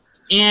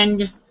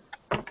 And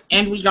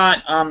we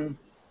got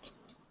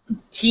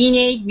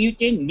Teenage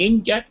Mutant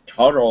Ninja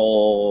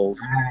Turtles.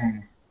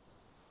 Nice.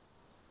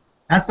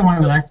 That's the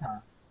one that I saw.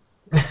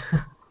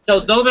 So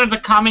those are the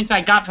comments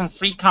I got from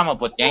Free Comic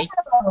Book Day,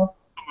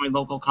 my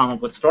local comic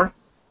book store.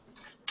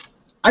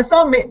 I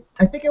saw.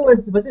 I think it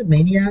was it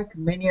Maniac?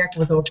 Maniac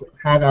was also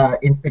had a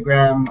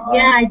Instagram.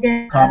 Yeah, I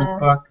did. Comic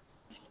book.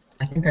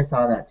 I think I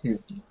saw that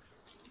too.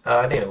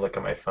 I didn't even look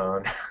at my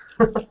phone.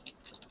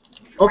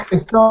 Okay,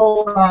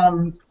 so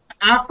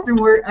after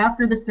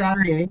the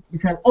Saturday,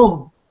 because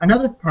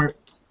another part,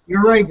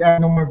 you're right.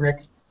 No more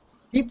bricks.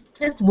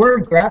 Kids were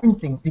grabbing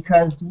things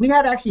because we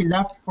had actually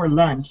left for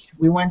lunch.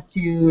 We went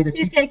to the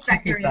Cheesecake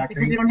Factory because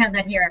we don't have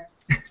that here.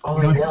 Oh,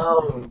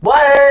 yum.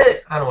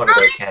 What? I don't want to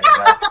go to Canada.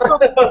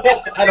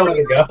 I don't want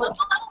to go.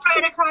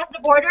 Right across the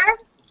border,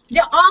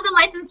 all the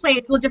license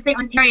plates will just say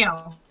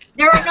Ontario.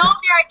 There are no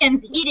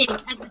Americans eating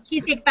at the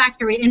Cheesecake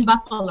Factory in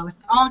Buffalo. It's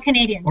all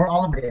Canadians. Or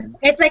all of it.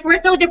 It's like we're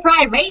so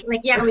deprived, right? Like,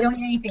 yeah, we don't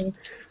eat anything.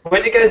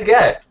 What'd you guys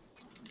get?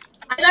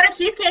 I got a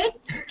cheesecake.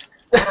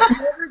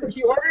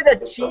 She ordered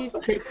a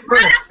cheesecake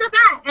Right first. off the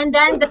bat, and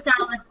then the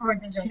salad for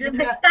dessert.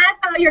 That's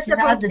how you're She had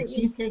supposed the to eat.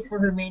 cheesecake for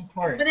her main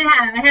course. What did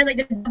I had like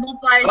the double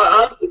slice.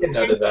 I'll take a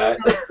note of that.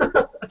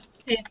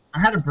 I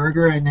had a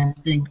burger and I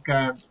think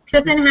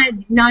Tristan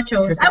had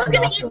nachos. Tristan I was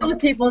gonna had eat nachos. those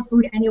people's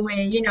food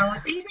anyway, you know.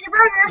 Thanks for your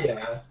burger.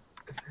 Yeah.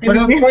 But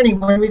it was funny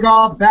when we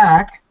got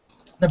back,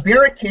 the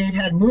barricade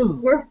had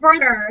moved. We're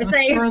further. It It's was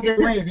like further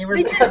away. They were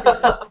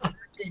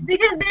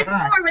because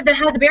before with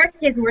how the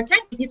barricades were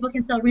technically people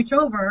can still reach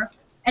over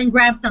and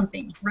grab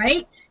something,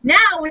 right? Now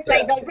it's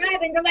like they'll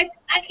grab and they're like,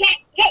 I can't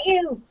get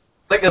you.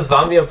 It's like a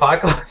zombie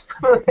apocalypse.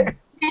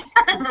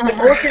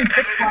 Ocean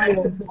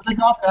Brickfire. When I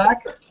got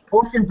back,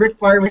 Ocean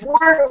Brickfire was,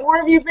 where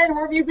have you been?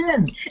 Where have you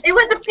been? It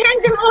was a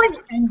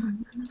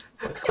pandemonium.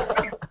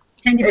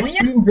 Pandemonium?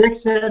 Extreme Brick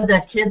said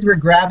that kids were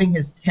grabbing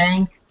his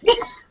tank.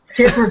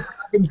 Kids were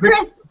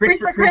grabbing bricks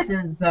for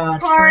Chris's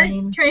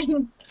train.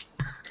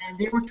 And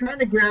they were trying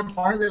to grab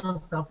our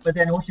little stuff, but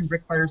then Ocean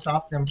Brickfire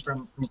stopped them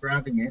from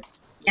grabbing it.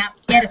 Yeah,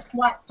 you had to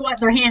swat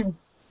their hands.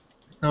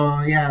 So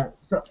yeah,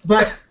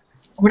 but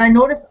when I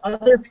noticed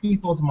other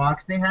people's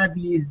MOCs, they had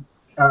these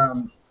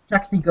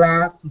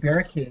plexiglass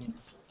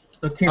barricades.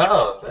 So kids.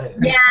 Oh, nice.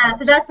 Yeah,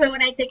 so that's why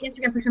when I take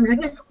Instagram pictures, I'm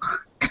like this.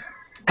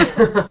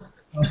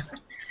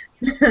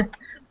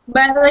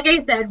 But like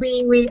I said,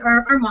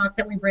 our MOCs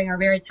that we bring are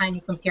very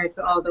tiny compared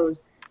to all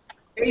those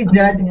Hey,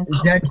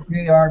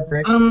 ZJR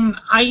Brick.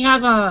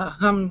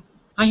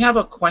 I have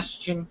a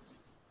question.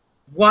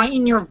 Why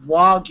in your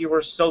vlog you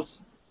were so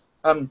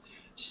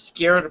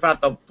scared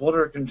about the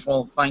border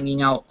control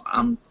finding out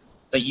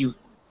that you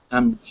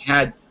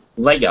had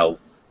Lego?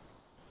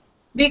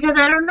 Because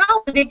I don't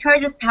know, did they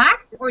charge us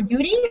tax or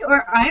duty,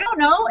 or I don't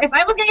know. If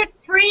I was gonna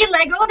get free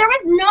Lego, there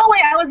was no way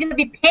I was gonna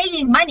be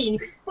paying money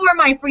for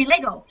my free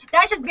Lego.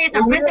 That's just based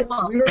on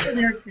principle. We were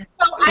there since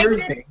I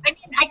Thursday.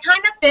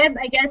 kind of fib,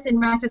 I guess, in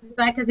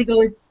retrospect,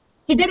 because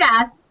he did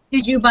ask,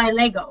 did you buy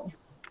Lego?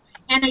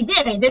 And I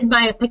did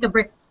buy a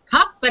pick-a-brick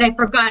cup, but I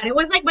forgot. It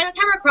was like, by the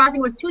time we're crossing,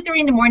 it was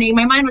 2:30 in the morning.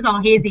 My mind was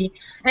all hazy.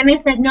 And I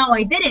said, no,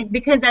 I didn't,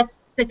 because that's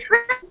the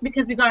truth,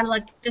 because we got,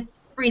 like, just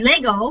free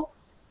Lego.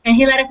 And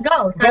he let us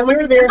go. So but we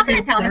were there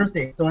since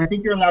Thursday, so I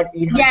think you're allowed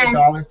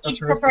 $800 each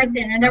per person.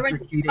 And there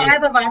was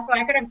 5 of us, so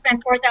I could have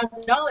spent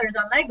 $4,000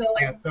 on Lego.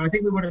 Yeah, so I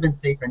think we would have been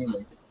safe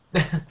anyway.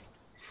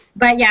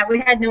 But yeah, we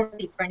had no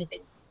receipts for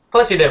anything.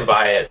 Plus, you didn't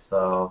buy it,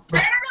 so. I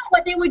don't know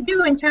what they would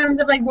do in terms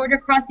of like border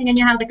crossing, and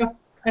you have like a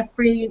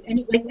free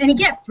any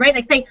gifts, right?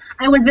 Like say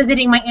I was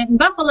visiting my aunt in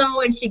Buffalo,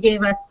 and she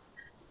gave us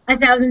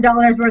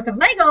 $1,000 worth of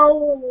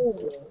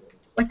Lego.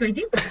 What do I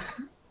do?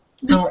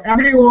 So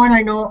everyone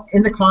I know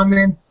in the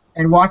comments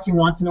and watching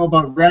wants to know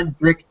about Red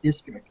Brick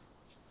District.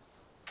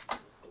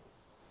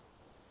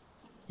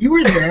 You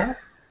were there.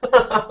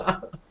 I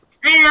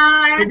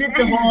know. Is it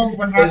the whole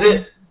what happened? Is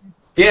it?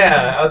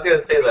 Yeah, I was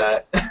gonna say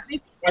that. I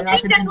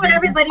think that's what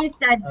everybody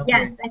said. Okay.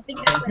 Yes, I think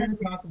that's I'm what going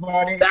to talk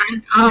about it. That,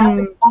 You have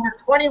to be over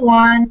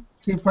 21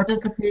 to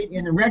participate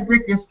in the Red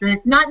Brick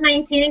District. not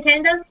 19 in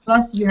Canada.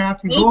 Plus, you have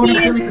to go to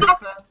 18. Philly Brick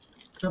Fest.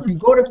 So if you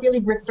go to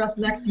Philly Brick Fest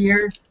next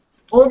year,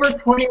 over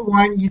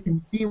 21, you can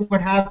see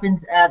what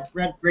happens at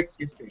Red Brick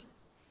District.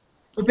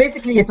 So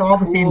basically, it's all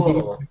the same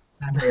Cool.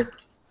 game.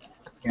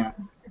 Yeah.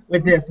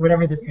 With this,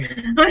 whatever this means.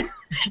 he does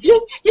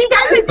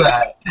it.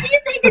 that? You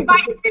say goodbye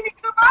to me.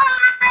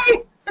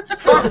 Goodbye.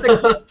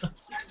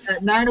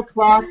 At 9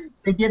 o'clock,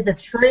 they did the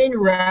train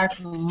wreck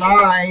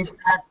live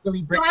at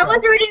Philly Brick So I was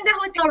Fest. already in the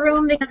hotel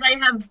room because I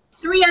have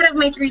 3 out of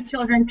my 3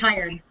 children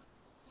tired.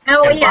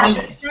 Oh And yeah,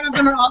 bonding. none of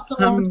them are also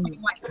over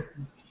 21,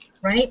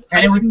 right?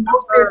 And it was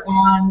posted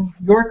on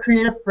Your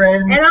Creative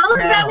Friends And all of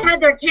channel. them had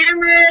their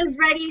cameras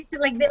ready to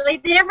they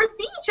never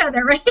see each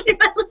other, right?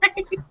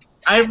 Like,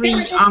 I they were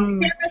re just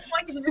cameras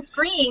pointed to the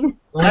screen.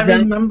 What I is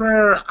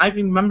that?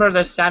 remember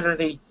the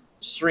Saturday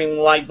stream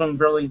live from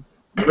really,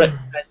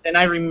 and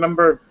I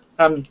remember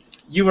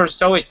you were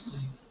so Maria,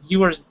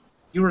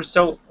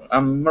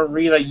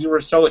 you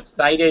were so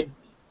excited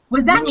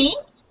Was that me?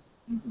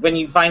 when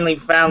you finally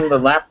found the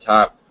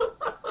laptop.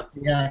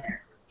 Yeah,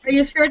 Are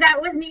you sure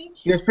that was me?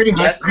 she was pretty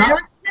Yes.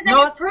 hyper.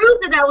 That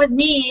proves that was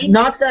me.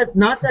 Not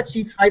that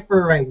she's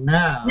hyper right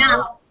now.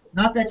 No.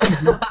 Not that she's.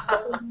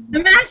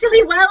 I'm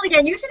actually well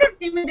again. You should have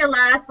seen me the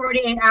last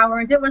 48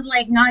 hours. It was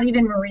like not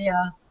even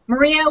Maria.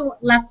 Maria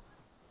left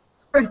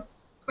first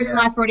for the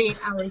last 48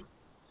 hours.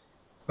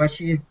 But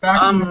she is back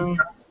to her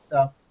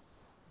stuff.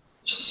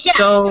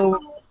 So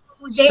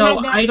they had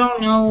the-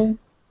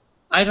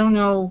 I don't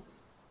know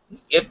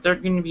if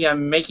there's going to be a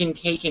Make and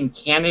Take in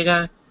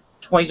Canada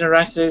Toys R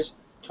Us's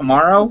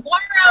tomorrow.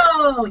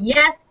 Tomorrow!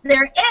 Yes,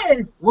 there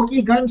is!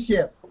 Wookiee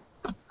gunship.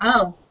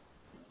 Oh,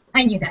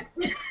 I knew that.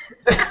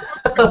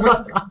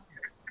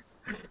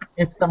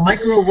 It's the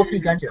micro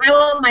Wookiee gunship. I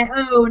want my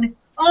own.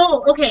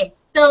 Oh, okay.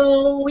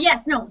 So,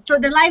 yes, no. So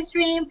the live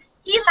stream,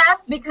 he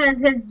left because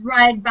his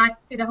ride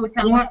back to the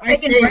hotel Well, was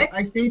thick and brick.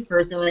 I stayed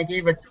first and I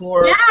gave a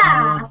tour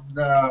Yeah. of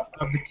the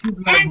two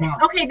blood And,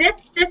 monks. okay, this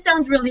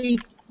sounds really,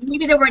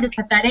 maybe the word is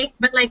pathetic,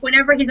 but like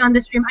whenever he's on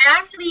the stream, I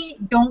actually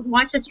don't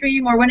watch the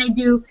stream, or when I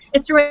do,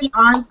 it's already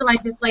on, so I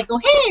just like go,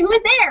 hey, who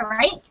is there,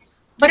 right?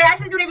 But I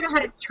actually don't even know how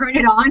to turn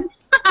it on.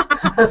 So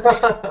I'm like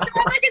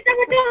at the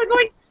hotel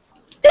going,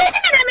 damn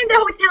it, I'm in the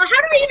hotel.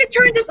 How do I even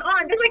turn this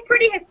on? It's like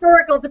pretty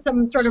historical to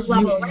some sort of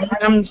level,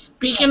 right?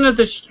 Speaking of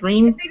the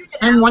stream,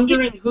 I'm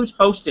wondering who's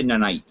hosting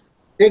tonight.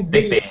 Big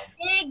Big B. fan.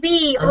 Big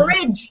B,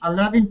 Ridge.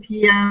 11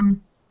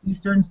 p.m.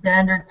 Eastern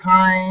Standard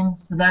Time,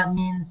 so that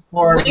means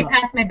for Way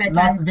past my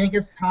Las bedtime.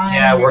 Vegas time.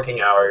 Yeah, working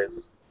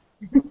hours.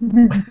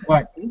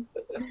 What?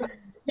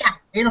 Yeah.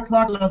 8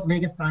 o'clock Las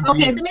Vegas time. for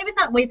Okay, you. so maybe it's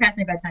not way past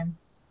my bedtime,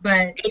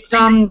 but It's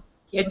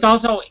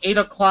also 8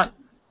 o'clock.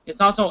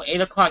 It's also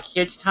 8 o'clock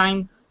his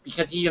time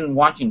because he's in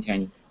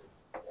Washington.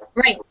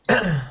 right.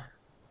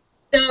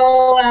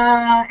 So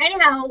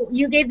anyhow,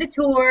 you gave the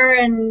tour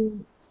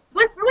and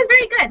it was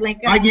very good. Like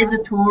I gave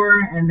the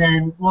tour, and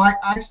then, well,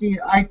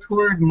 I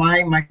toured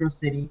my micro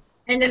city.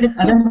 and then the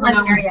And then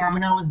Blood area.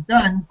 when I was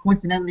done,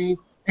 coincidentally,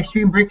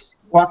 Extreme Bricks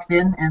walks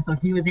in, and so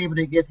he was able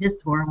to give his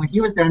tour. When he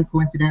was done,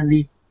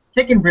 coincidentally,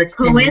 Chicken Bricks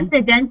came in.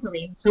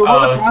 Coincidentally. So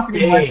what Oh, was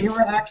happening was sick. they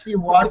were actually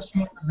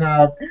watching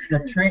the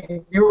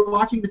train. They were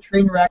watching the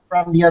train wreck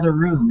from the other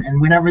room, and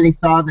whenever they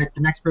saw that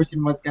the next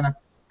person was gonna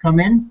come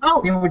in,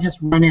 Oh. they would just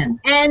run in.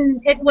 And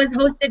it was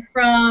hosted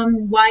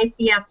from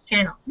YCF's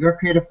channel. Your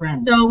Creative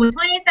Friends. So with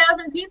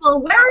 20,000 people,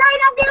 we're right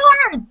up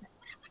yours.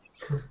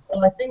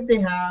 Well, I think they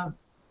have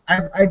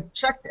I've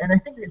checked, and I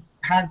think it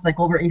has like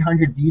over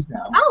 800 views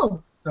now.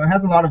 Oh, So it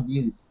has a lot of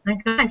views. my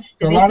gosh.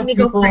 So Did a they lot see of me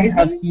go people have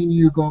crazy? seen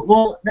you go.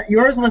 Well,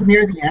 yours was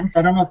near the end, so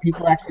I don't know if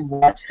people actually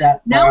watched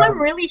that. No, far, I'm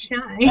really shy.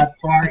 that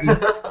far. In.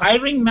 I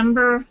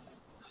remember,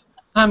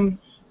 I This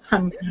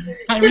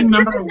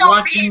remember is not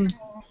watching. fair,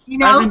 you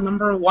know? I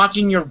remember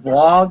watching your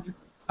vlog,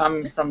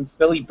 from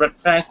Philly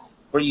Britfest,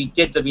 where you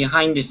did the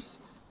behind the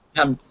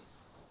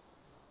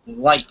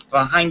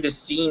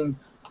scene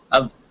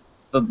of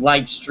the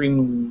live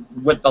stream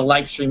with the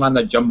live stream on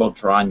the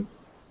jumbotron.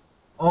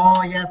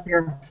 Oh yes,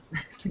 yes.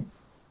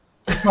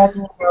 You're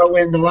talking about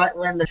when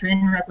the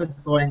train wreck was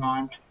going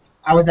on.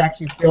 I was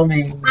actually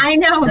filming I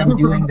know. them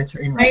doing the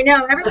train wreck. I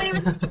know. Everybody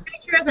was taking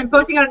pictures and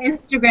posting it on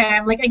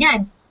Instagram. Like,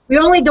 again, we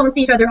only don't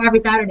see each other every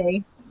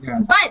Saturday. Yeah.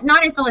 But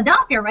not in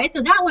Philadelphia, right?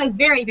 So that was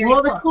very, very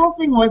Well, cool. the cool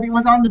thing was it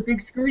was on the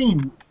big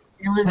screen.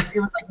 It was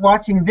like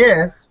watching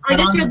this. I but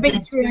just on see a the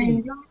big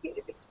screen.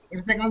 It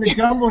was like on the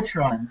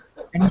jumbotron,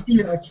 and you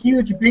see a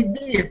huge big B.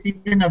 It's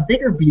even a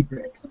bigger B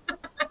bricks.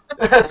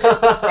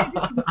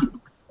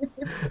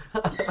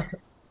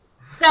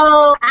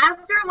 So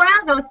after a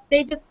while, though,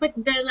 they just put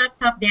their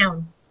laptop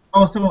down.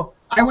 Oh, so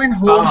I went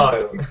home.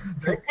 Oh.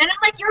 And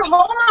I'm like, you're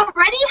home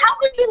already? How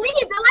could you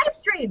leave the live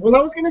stream? Well,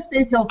 I was gonna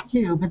stay till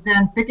 2, but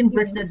then Thick and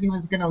Brick said he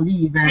was gonna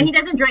leave, And he and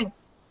doesn't drink.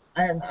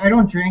 I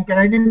don't drink, and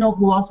I didn't know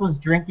who else was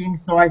drinking,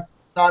 so I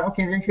thought,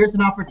 okay, here's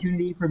an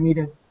opportunity for me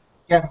to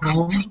get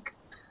home.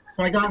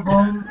 So I got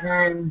home,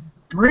 and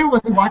Maria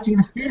was watching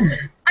the stream.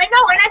 I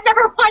know, and I've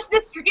never watched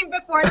this stream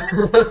before.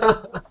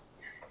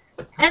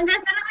 And then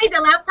suddenly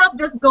the laptop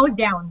just goes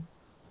down.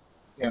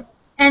 Yep.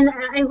 And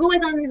who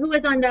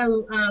was on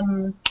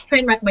the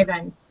train wreck by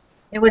then?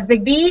 It was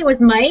Big B. It was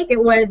Mike.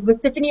 Was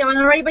Tiffany on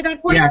already by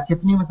that point? Yeah,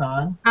 Tiffany was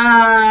on.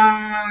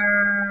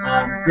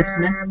 Brick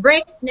Smith.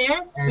 Brick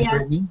Smith. And yes,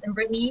 Brittany. and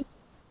Brittany.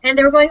 And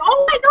they were going,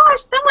 oh my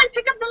gosh, someone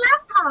pick up the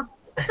laptop.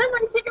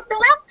 Someone pick up the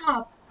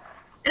laptop.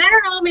 And I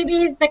don't know,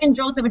 maybe second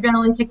jolt of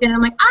adrenaline kicked in. And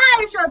I'm like,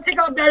 I should pick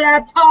up the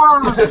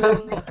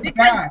laptop.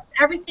 Because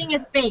everything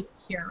is fake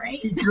here, right?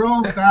 She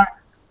drove back.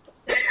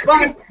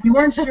 But we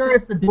weren't sure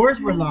if the doors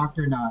were locked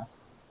or not.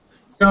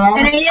 So I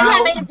And I was didn't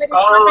have anybody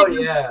Oh,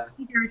 contact yeah.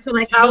 either to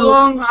like How go.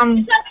 long?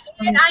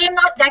 And I am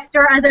not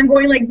Dexter as I'm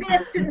going like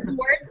this to the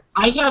doors.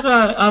 I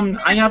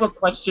have a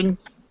question.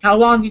 How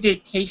long did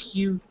it take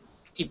you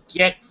to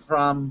get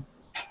from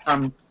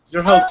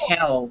your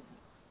hotel?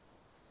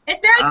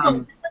 It's very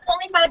close. It's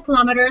only 5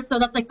 kilometers, so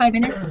that's like 5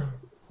 minutes.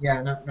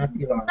 Yeah, not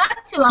too long. Not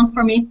too long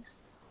for me.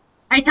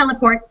 I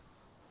teleport.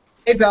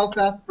 Hey,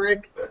 Belfast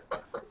Bricks.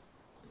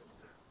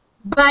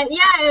 But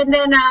yeah, and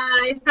then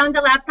I found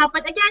the laptop.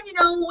 But again, you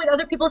know, with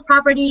other people's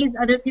properties,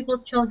 other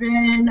people's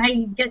children,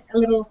 I get a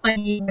little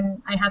funny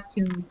when I have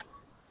to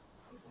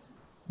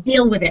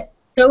deal with it.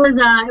 So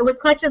it was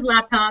Clutch's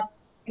laptop,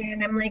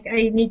 and I'm like,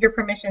 I need your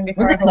permission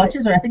before. Was I it hold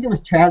Clutch's or I think it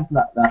was Chad's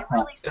laptop? I'm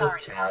really It sorry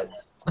was about Chad's.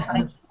 this, but I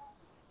can't take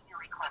your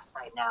request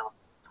right now.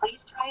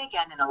 Please try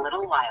again in a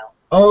little while.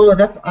 Oh,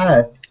 that's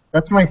us.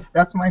 That's my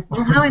phone.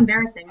 Well, how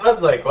embarrassing. I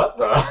was like, what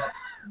the?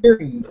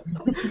 Siri.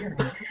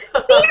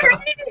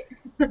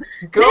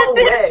 Go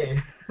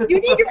away. You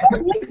need your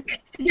own link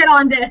to get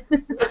on this.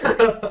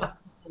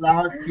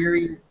 Loud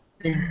Siri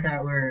thinks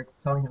that we're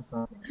telling him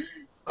something.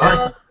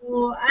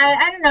 So,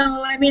 I don't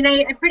know. I mean,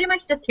 I pretty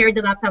much just carried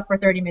the laptop for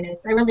 30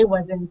 minutes. I really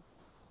wasn't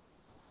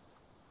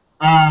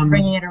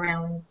bringing it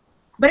around.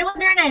 But it was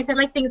very nice. I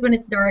like things when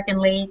it's dark and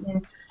late.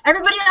 And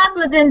everybody else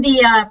was in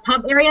the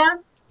pub area.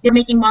 They're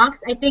making MOCs.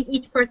 I think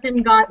each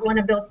person got one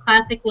of those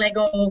classic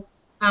Lego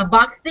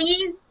box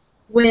thingies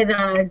with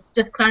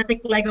just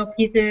classic Lego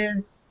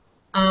pieces.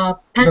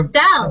 Pastel.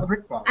 The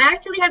brick box. I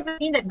actually haven't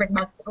seen that brick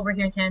box over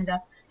here in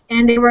Canada.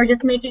 And they were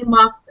just making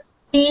MOCs.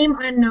 Theme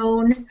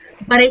unknown.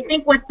 But I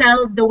think what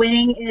sells the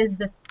winning is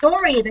the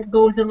story that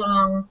goes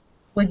along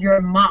with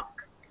your MOC.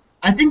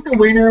 I think the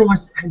winner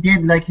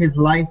did like his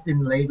life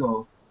in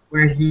Lego,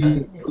 where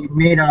he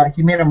made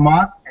a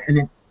mock and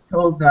it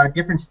told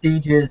different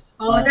stages.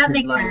 Oh, of that his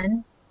makes life.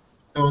 sense.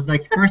 So it was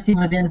like first he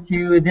was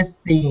into this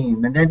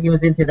theme, and then he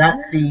was into that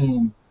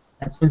theme,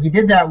 and so he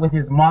did that with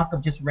his mock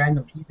of just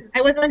random pieces.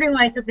 I was wondering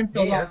why it took them so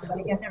long, Yes. but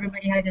I guess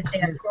everybody had to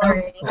say a It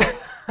story. sounds cool.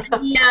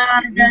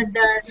 And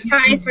the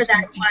prize for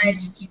that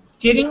was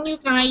Didn't you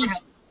guys?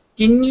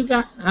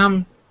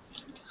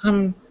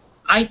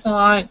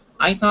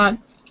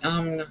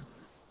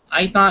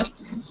 I thought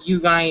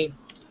you guys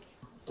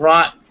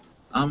brought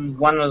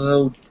one of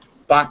those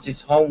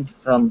boxes home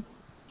from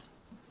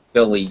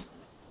Philly.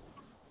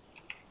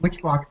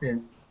 Which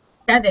boxes?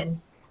 7.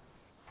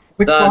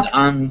 Which box?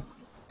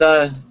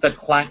 The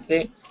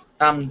classic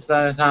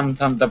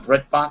the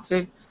Brit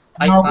boxes.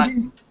 I No, thought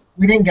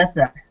we didn't get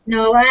that.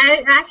 No,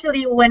 I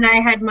actually, when I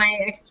had my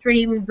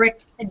extreme brick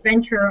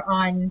adventure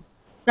on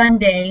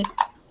Sunday,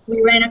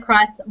 we ran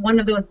across one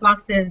of those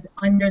boxes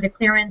under the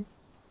clearance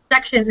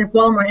section at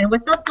Walmart, and it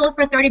was still sold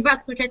for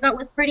 $30, which I thought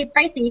was pretty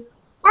pricey.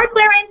 Or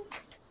clearance.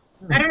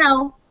 I don't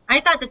know. I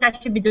thought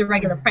that should be the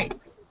regular price.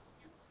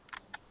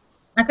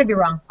 I could be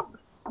wrong.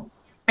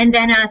 And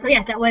then, so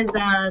yeah, that was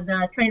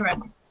the train wreck.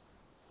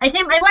 I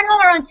went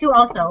home around 2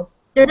 also.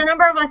 There's a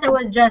number of us that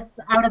was just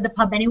out of the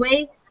pub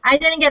anyway. I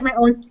didn't get my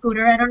own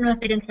scooter. I don't know if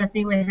they didn't trust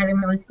me with having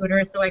my own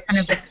scooter, so I kind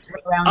of just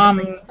went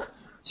around.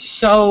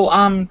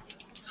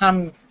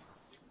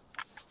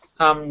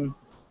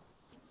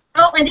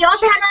 Oh, and they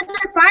also had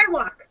another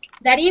firewalk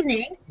that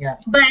evening.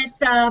 Yes. But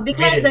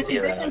because the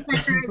convention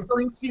center is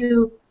going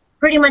to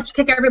pretty much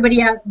kick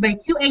everybody out by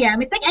 2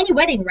 a.m. It's like any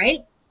wedding,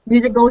 right?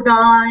 Music goes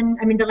on.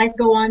 I mean, the lights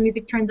go on.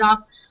 Music turns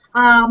off.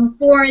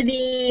 For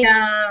the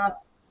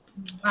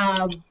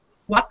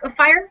walk of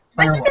fire.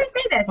 Why did they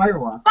say this?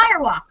 Firewalk.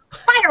 Firewalk.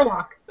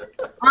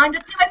 On the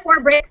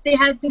 2x4 breaks, they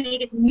had to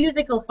make it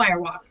musical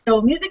firewalk. So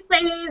music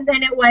plays,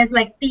 and it was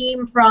like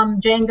theme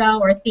from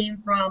Jenga or theme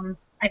from,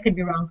 I could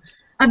be wrong,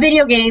 a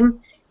video game.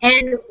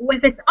 And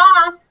if it's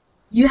off,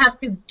 you have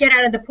to get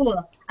out of the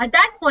pool. At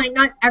that point,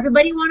 not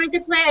everybody wanted to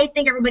play. I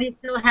think everybody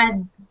still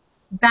had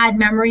bad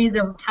memories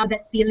of how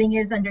that feeling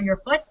is under your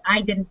foot.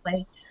 I didn't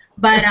play.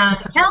 But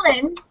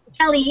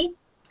Kelly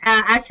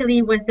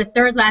actually was the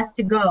third last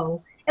to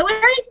go. It was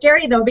very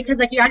scary though, because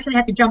like you actually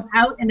had to jump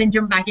out and then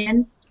jump back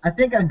in. I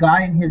think a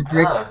guy in his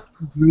brick was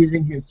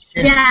bruising his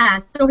shin. Yeah,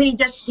 so he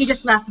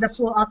just left the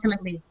pool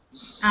ultimately.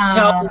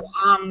 So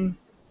and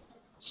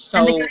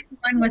the guy who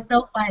won was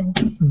so fun.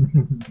 His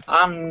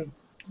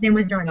name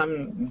was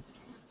Jordan.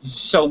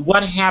 So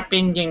what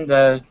happened in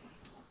the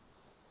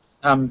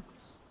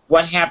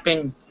what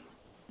happened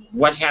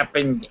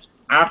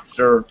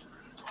after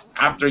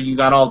you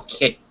got all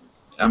kicked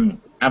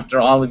after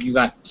all of you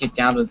got kicked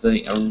out of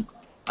the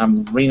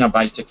arena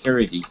by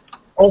security?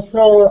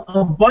 Also,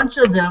 a bunch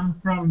of them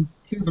from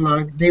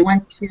Tuvalu, they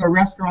went to a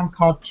restaurant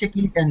called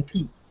Chickies and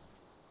Pete's.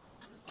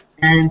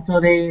 And so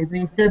they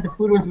said the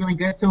food was really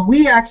good. So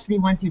we actually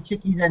went to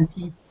Chickies and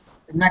Pete's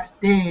the next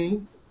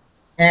day,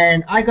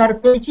 and I got a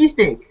Philly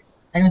cheesesteak,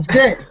 and it was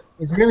good. It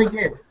was really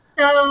good.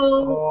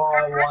 So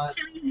our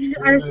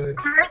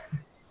first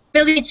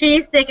Philly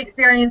cheesesteak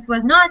experience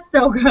was not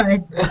so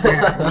good.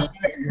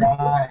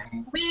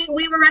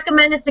 We were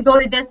recommended to go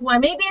to this one.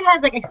 Maybe it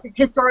has like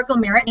historical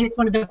merit. Maybe it's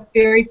one of the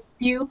very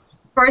few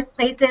first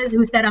places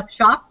who set up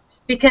shop,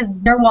 because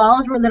their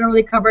walls were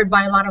literally covered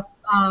by a lot of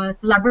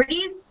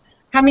celebrities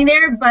coming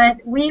there.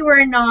 But we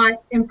were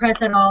not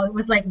impressed at all. It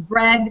was like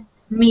bread,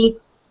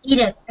 meat, eat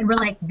it, and we're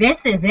like, this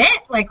is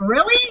it? Like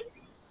really?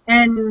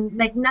 And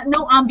like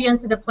no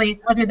ambience to the place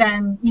other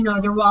than, you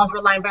know, their walls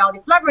were lined by all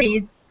these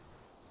celebrities.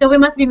 So we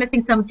must be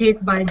missing some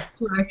taste buds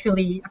to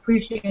actually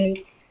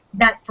appreciate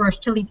that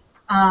first Philly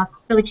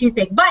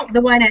cheesesteak. But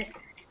the one at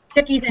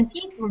Chickies and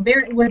Pete's was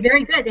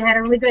very good. They had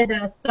a really good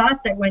sauce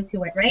that went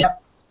to it, right?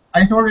 Yep. I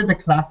just ordered the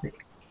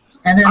classic.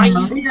 And then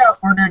Maria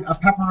ordered a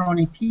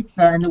pepperoni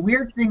pizza. And the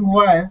weird thing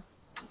was,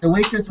 the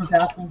waitress was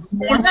asking.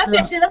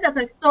 She looked at us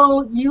like,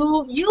 so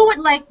you would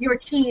like your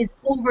cheese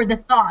over the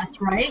sauce,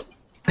 right?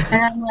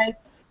 And I'm like,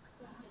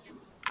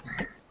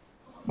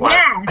 yes.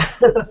 I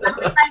would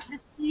like the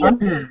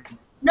cheese.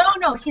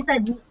 No, she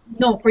said,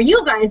 no, for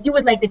you guys, you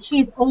would like the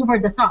cheese over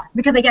the sauce.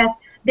 Because I guess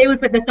they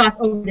would put the sauce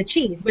over the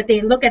cheese. But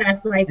they look at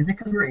us like... Is it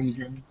because we're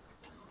Asian?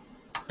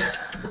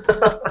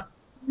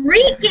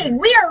 Reeking!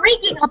 We are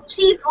reeking of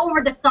cheese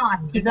over the sauce.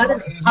 Is that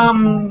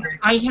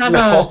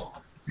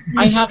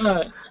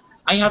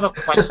I have a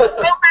question.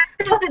 Well,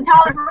 I'm just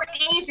intolerant for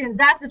Asians.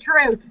 That's the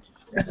truth.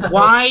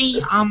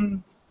 Why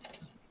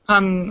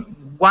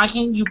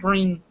can't you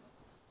bring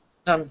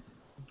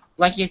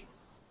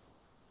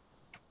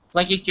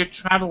like if you're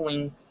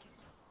traveling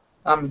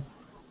from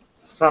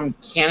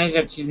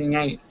Canada to the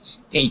United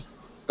States,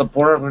 the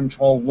border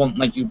control won't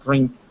let you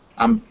bring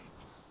fruit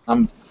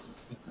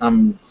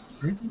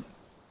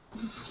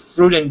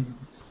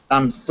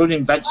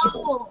and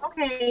vegetables. Oh,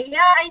 okay.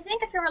 Yeah, I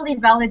think it's a really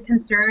valid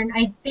concern.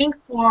 I think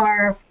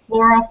for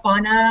flora,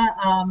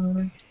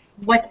 fauna,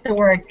 what's the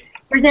word?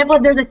 For example,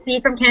 if there's a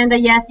seed from Canada,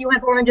 yes, you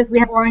have oranges, we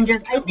have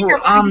oranges. I think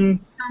come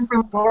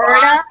from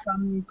Florida,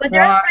 but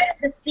they're afraid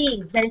of the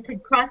seeds that it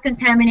could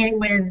cross-contaminate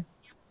with.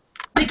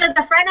 Because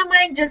a friend of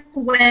mine just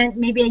went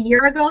maybe a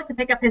year ago to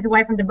pick up his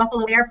wife from the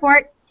Buffalo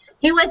airport.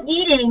 He was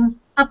eating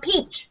a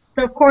peach.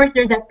 So, of course,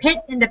 there's a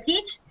pit in the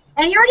peach.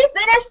 And he already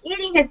finished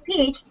eating his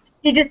peach.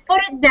 He just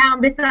put it down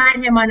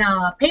beside him on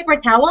a paper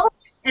towel.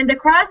 And the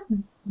cross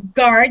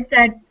guard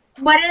said,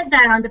 what is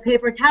that on the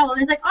paper towel? And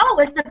he's like, oh,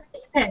 it's a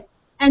peach pit.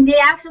 And they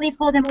actually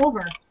pulled him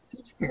over.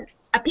 Peach pit.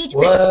 A peach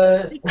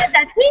pit. Because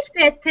that peach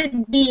pit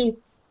could be,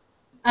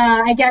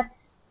 I guess,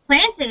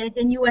 planted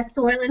in U.S.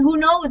 soil, and who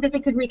knows if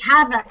it could wreak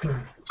havoc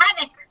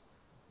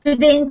to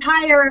the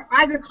entire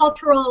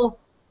agricultural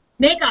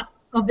makeup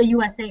of the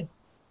USA.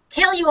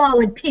 Kill you all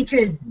with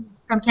peaches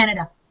from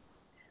Canada.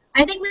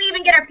 I think we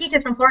even get our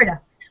peaches from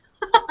Florida.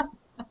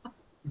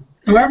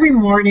 So every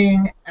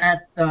morning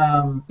at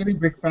Philly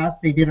Brickfest,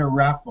 they did a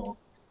raffle.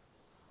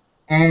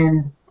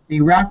 And they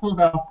raffled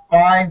off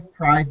 5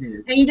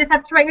 prizes. And you just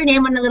have to write your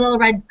name on the little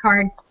red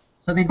card.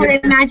 So they put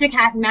did a magic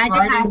hat,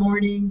 Friday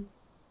morning,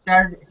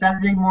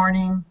 Saturday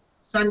morning,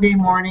 Sunday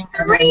morning,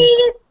 and then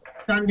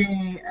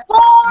Sunday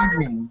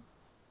evening.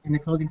 in the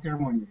closing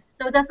ceremony.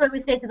 So that's what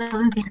we say to the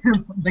closing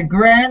ceremony. The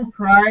grand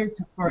prize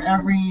for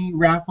every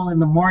raffle in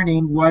the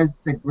morning was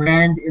the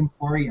Grand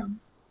Emporium.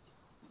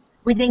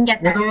 We didn't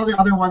get With that. all the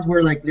other ones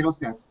were like little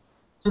sets.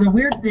 So the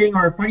weird thing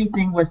or funny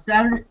thing was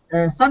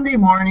Sunday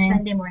morning,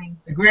 Sunday morning.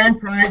 the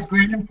grand prize,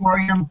 Grand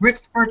Emporium,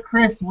 Bricks for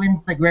Chris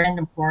wins the Grand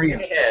Emporium.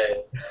 Yeah.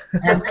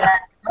 And then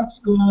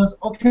Clutch goes,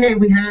 okay,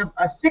 we have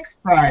a sixth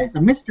prize,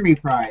 a mystery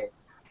prize.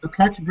 So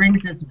Clutch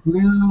brings this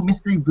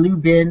mystery blue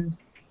bin,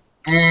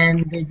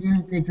 and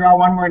they draw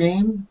one more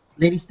name.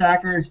 Lady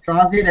Stacker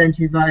draws it, and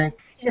she's like,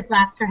 She just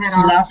laughs her head she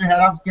off. laughs her head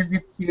off, gives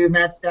it to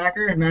Matt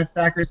Stacker, and Matt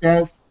Stacker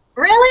says,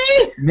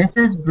 Really?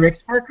 Mrs.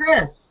 Bricks for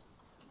Chris.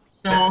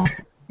 So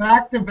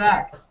back to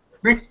back,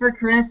 Bricks for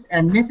Chris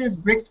and Mrs.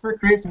 Bricks for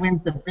Chris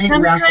wins the big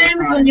raffle Sometimes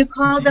prize. when you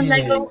call the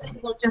Lego, Jeez.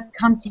 it will just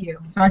come to you.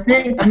 So I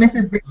think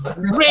Mrs. Bricks for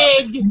Chris.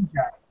 Rigged!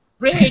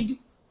 Rigged!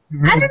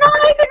 I don't know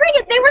how I could ring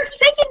it. They were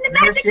shaking the They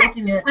were magic.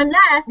 shaking it.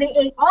 Unless they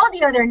ate all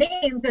the other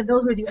names, and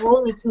those were the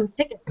only 2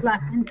 tickets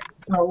left in there.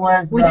 So it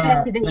was We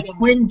did to the the eating.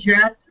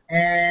 Quinjet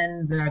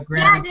and the Yeah,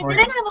 Grand they Emporium.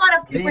 didn't have a lot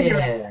of superheroes.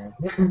 Man.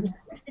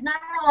 They did not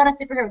have a lot of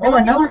superheroes. Oh,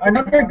 That was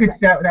another good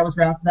set that was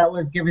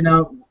given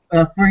out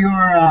for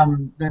your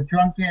the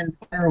drunken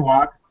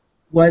firewalk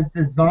was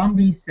the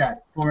zombie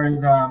set for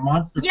the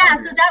monster. Yeah, so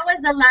fighters. that was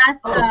the last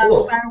Oh,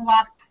 cool.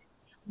 firewalk.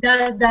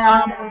 The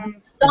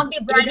zombie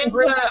bride and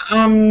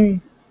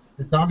groom.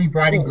 The zombie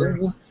bride and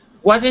groom.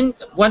 Wasn't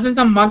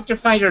the Monster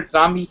Fighter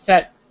zombie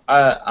set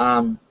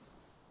a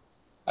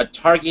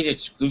Target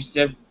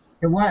exclusive?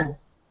 It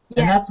was,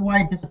 Yeah. and that's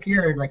why it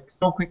disappeared like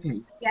so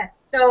quickly. Yes.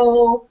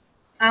 So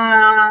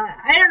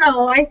I don't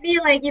know. I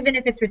feel like even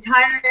if it's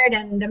retired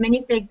and the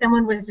minifigs,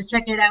 someone was just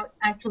checking it out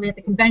actually at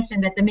the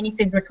convention that the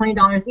minifigs were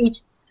 $20 each.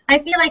 I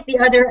feel like the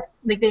other,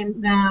 like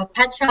the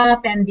pet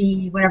shop and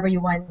the whatever you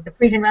want, the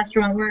Parisian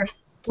restaurant were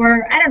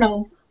I don't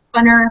know,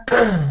 funner.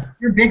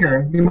 You're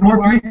bigger, the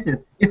more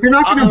pieces. If you're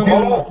not gonna Oh.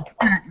 build,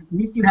 at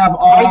least you have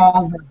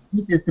all the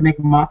pieces to make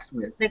MOCs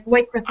with. Like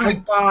White Christmas.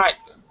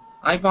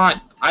 I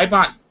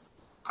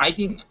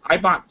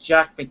bought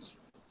Jack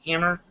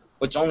McHammer,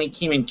 which only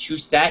came in 2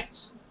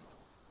 sets.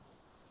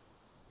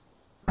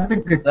 That's a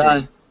good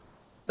thing.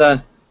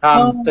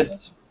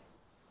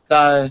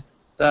 The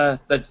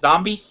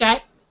zombie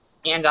set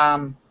and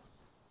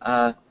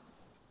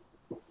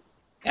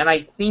I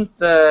think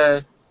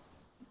the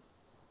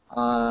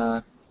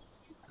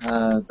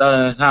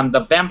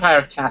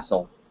Vampire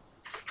Castle.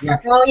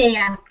 Yes. Oh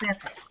yeah.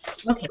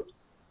 Okay.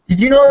 Did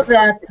you know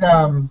that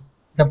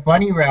the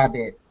bunny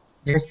rabbit?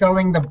 They're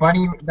selling the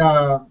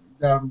Minifig.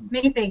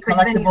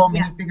 collectible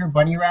Yeah. minifigure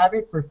bunny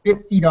rabbit for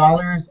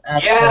 $50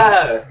 at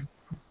Yeah.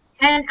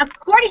 And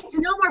according to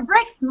No More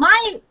Bricks,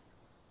 my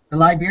the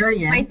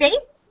librarian. face.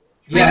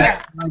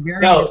 Yeah.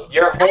 Librarian. No,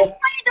 your That's whole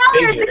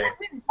 $20 figure. because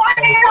we bought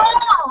it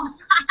all.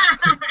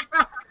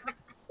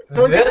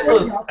 So it's This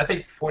was, $40. I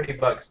think,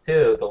 $40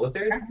 too. The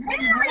lizard. That's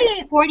 $40.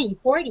 Really? 40.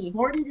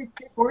 40? Did you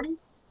say 40?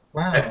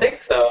 Wow. I think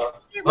so.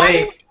 One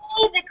Wait. day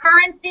the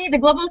currency, the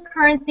global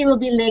currency will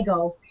be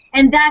Lego,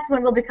 and that's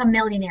when we'll become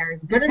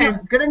millionaires. Good because-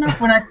 enough. Good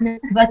enough when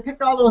because I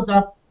picked all those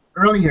up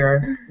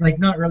earlier, like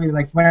not earlier,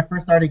 like when I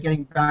first started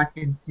getting back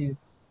into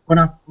when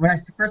I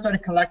first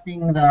started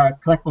collecting the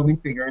collectible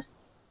minifigures.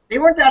 They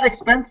weren't that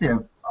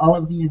expensive. All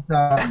of these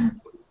I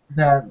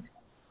don't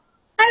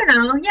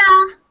know. Yeah.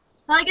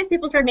 Well, I guess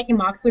people started making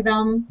MOCs with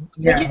them.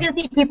 Yeah. Like you can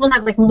see people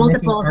have like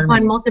multiples Making upon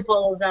armies.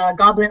 multiples.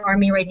 Goblin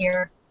army right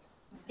here.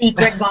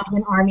 Secret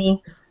Goblin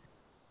army.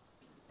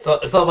 So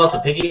it's all about the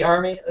piggy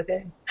army,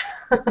 okay?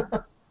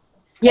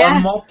 Yeah.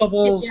 Or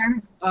multiples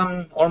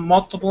Yeah. or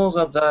multiples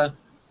of the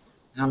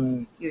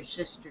Your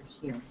sister's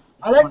here.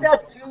 I like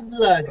that tube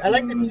lug. I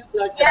like the tube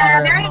lug.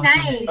 Yeah, very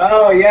nice.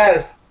 Oh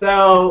yes.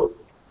 So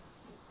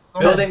Go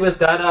ahead. building with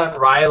Dada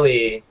and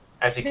Riley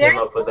actually Very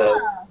came up with cool.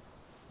 this.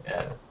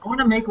 Yeah. I want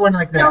to make one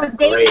like So that.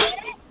 they great. made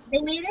it. They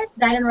made it.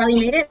 That and Riley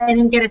made it. I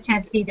didn't get a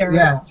chance to see their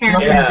Yeah.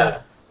 channel.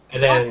 Yeah.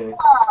 And then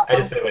I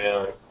just made my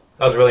own.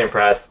 I was really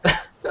impressed.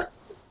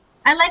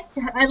 I like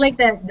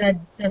the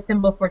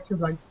symbol for two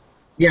lugs.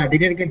 Yeah, they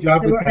did a good job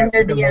So with we're that.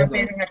 under the the logo.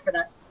 banner head for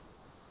that.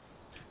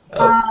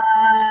 Oh.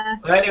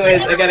 Well,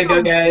 anyways, I gotta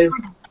go, guys.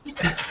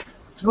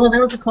 Well,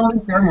 there was a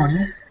closing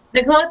ceremony.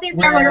 The closing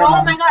Where, ceremony.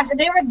 Oh my gosh,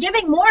 they were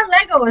giving more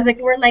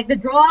Legos. Like the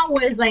draw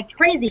was like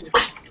crazy.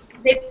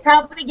 They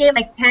probably gave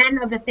like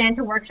 10 of the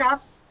Santa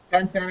workshops.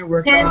 10 Santa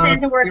workshops. 10 Santa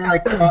There were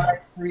like workshops.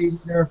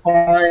 there were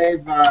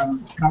 5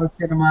 Palace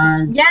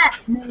Cinemas.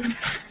 Yes.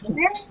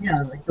 Yeah,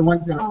 like the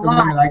one that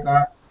lot. I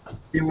got.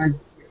 They were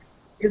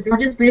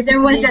just basically.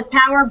 There was a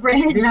tower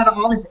bridge. They had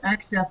all this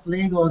excess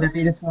Lego that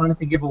they just wanted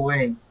to give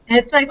away.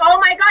 It's like, oh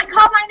my god,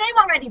 call my name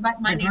already, but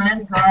my The name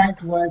grand is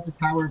prize was the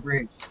Tower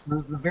Bridge. It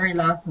was the very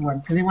last one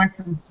because they went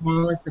from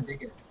smallest to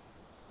biggest.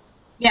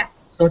 Yeah.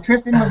 So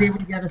Tristan was able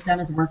to get a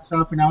Santa's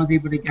workshop, and I was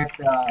able to get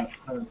the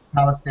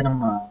Palace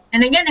Cinema.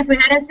 And again, if we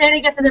hadn't said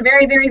it gets to the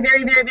very, very,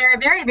 very, very, very,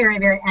 very, very,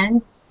 very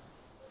end.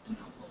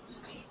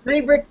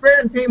 Three brick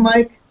friends. Hey,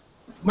 Mike.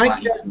 Mike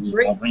says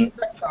great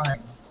feedback sign.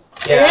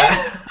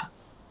 Yeah.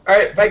 All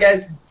right. Bye,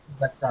 guys.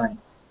 Feedback sign.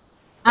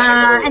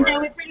 And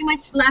then we pretty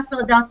much left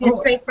Philadelphia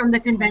straight from the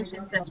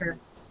convention center.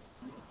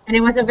 And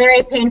it was a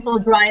very painful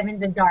drive in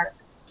the dark.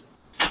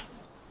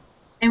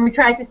 And we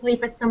tried to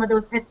sleep at some of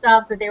those pit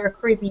stops, but they were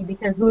creepy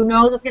because who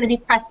knows what's going to be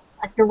pressed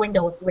at your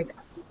window if you wake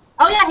up.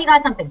 Oh yeah, he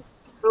got something.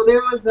 So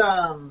there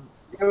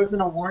was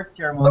an award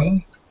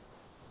ceremony,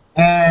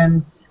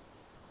 and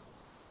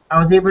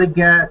I was able to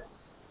get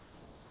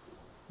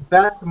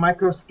best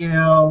micro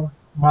scale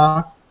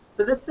mock.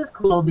 So this is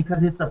cool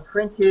because it's a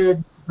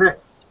printed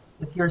brick.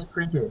 This here is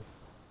printed.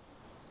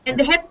 And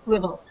the hip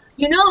swivel.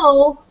 You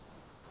know,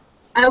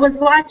 I was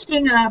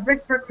watching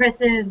Bricks for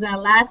Chris's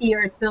last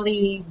year's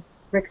Philly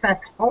Brick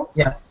Fest haul.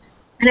 Yes.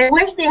 And I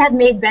wish they had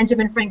made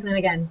Benjamin Franklin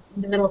again,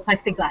 the little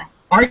plexiglass.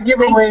 Our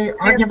giveaway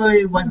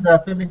was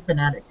the Philly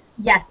Fanatic.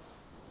 Yes.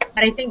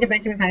 But I think the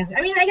Benjamin Franklin,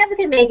 I mean, I guess we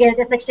could make it.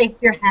 It's like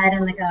Shakespeare head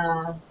and like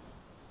a,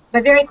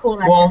 but very cool.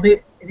 Well,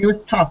 it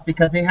was tough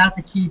because they had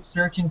to keep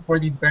searching for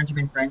these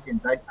Benjamin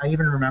Franklins. I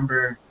even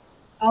remember.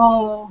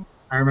 Oh.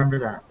 I remember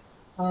that.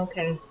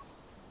 Okay.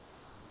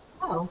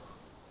 Oh.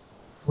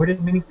 Where did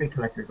Minifig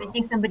Collector go? I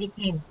think somebody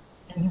came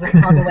and he was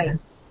called away.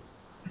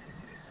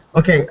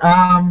 Okay,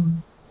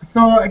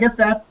 so I guess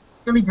that's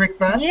Philly Brick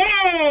Fest.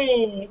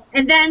 Yay!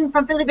 And then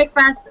from Philly Brick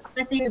Fest,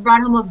 let's see, we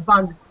brought home a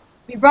bug.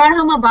 We brought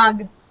home a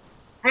bug.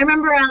 I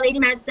remember Lady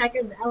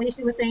Madstacker's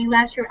Alicia was saying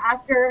last year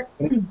after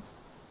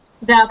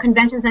the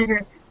convention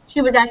center,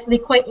 she was actually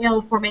quite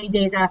ill for many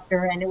days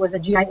after, and it was a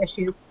GI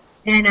issue.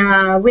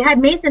 And we had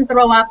Mason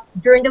throw up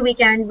during the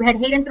weekend. We had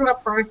Hayden throw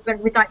up first, but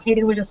we thought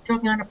Hayden was just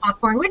choking on a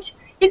popcorn, which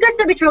he could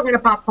still be choking on a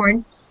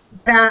popcorn.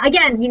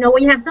 Again, you know,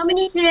 when you have so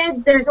many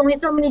kids, there's only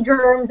so many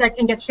germs that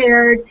can get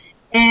shared,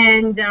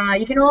 and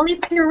you can only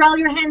Purell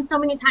your hands so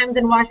many times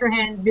and wash your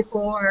hands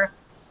before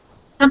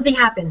something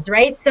happens,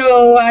 right?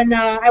 So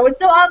I was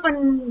still off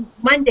on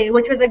Monday,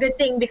 which was a good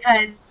thing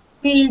because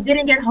we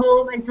didn't get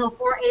home until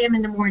 4 a.m.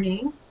 in the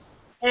morning,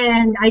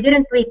 and I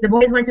didn't sleep. The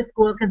boys went to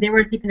school because they were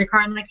asleep in the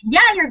car. I'm like,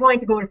 yeah, you're going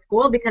to go to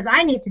school because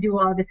I need to do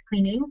all this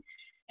cleaning.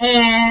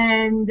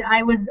 And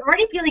I was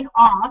already feeling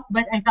off,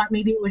 but I thought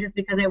maybe it was just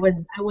because I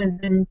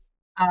wasn't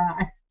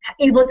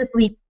able to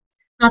sleep.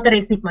 Not that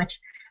I sleep much.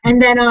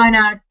 And then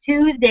on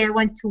Tuesday I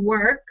went to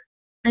work,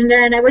 and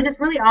then I was just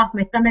really off.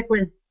 My stomach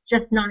was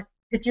just not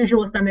its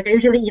usual stomach. I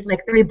usually eat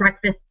like 3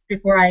 breakfasts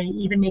before I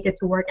even make it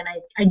to work, and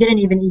I didn't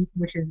even eat,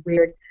 which is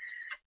weird.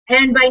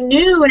 And by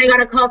noon I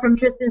got a call from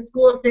Tristan's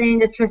school saying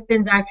that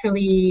Tristan's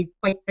actually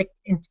quite sick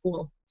in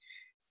school.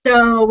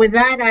 So with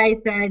that, I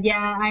said,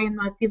 yeah, I am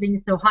not feeling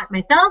so hot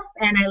myself,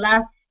 and I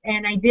left,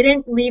 and I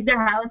didn't leave the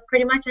house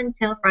pretty much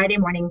until Friday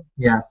morning.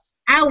 Yes.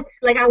 Out,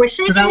 like I was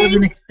shaking. So that was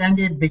an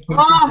extended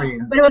vacation for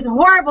you. But it was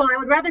horrible. I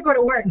would rather go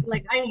to work.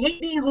 Like I hate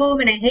being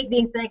home and I hate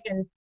being sick,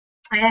 and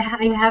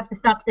I have to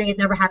stop saying it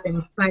never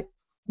happened. But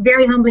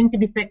very humbling to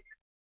be sick.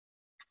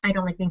 I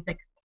don't like being sick.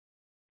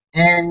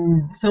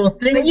 And so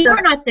things. But you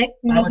were not sick.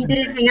 You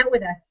didn't sick. hang out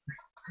with us.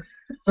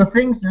 So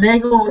things,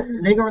 Lego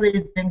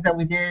related things that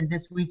we did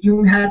this week.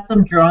 You had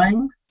some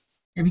drawings.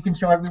 If you can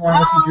show everyone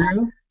what you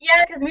drew.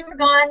 Yeah, because we were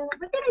gone.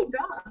 What did I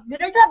draw?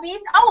 Did I draw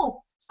beast?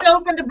 Oh,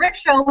 so from the brick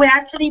show, we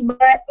actually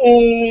bought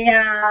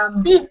a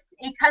beast,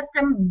 a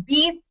custom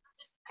beast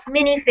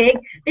minifig.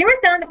 They were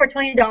selling it for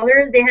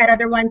 $20. They had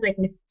other ones like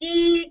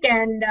Mystique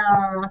and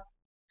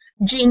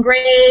Jean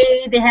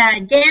Grey. They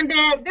had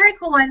Gambit, very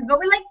cool ones. But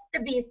we liked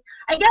the beast.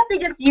 I guess they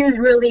just used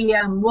really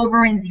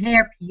Wolverine's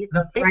hair piece.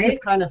 The face right? is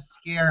kind of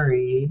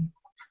scary,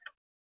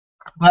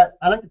 but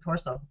I like the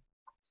torso,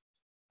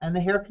 and the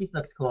hair piece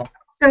looks cool.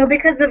 So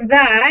because of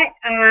that,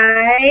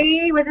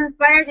 I was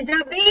inspired to draw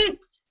a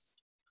beast.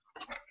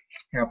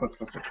 Here, I'll put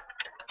closer.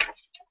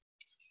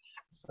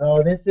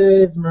 So this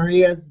is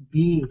Maria's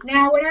beast.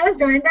 Now, when I was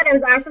drawing that, I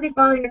was actually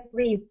falling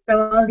asleep.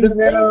 So all these The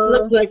little... face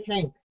looks like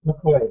Hank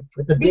McCoy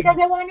with the big because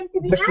I want him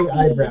to be bushy happy.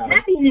 eyebrows.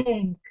 Happy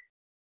Hank.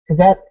 Because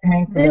that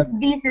Hank This looks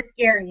beast is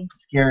scary.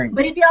 scary.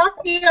 But if you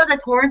also feel the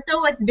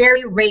torso, it's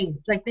very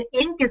raised. Like the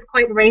ink is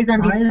quite raised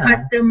on these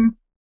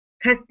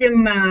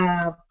custom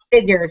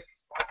figures.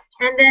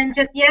 And then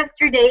just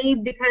yesterday,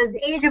 because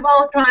Age of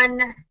Ultron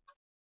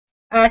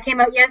came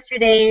out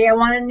yesterday, I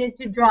wanted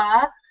to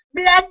draw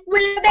Black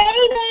Widow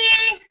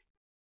Baby.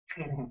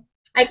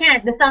 I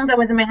can't. The song's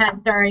always in my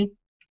head. Sorry.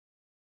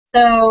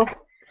 So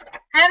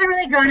I haven't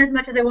really drawn as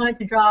much as I wanted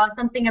to draw.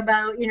 Something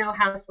about, you know,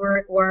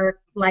 housework,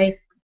 work, life,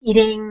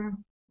 eating,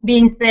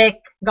 being sick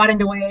got in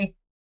the way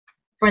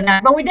for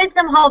that. But we did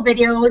some haul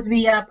videos.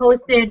 We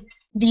posted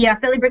the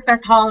Philly Brick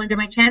Fest haul into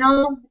my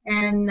channel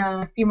and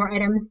a few more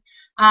items.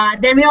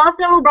 Then we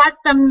also brought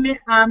some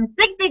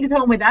sick pigs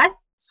home with us.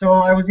 So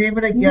I was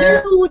able to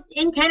get New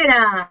in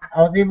Canada.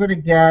 I was able to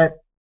get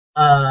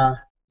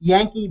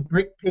Yankee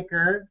Brick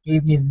Picker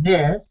gave me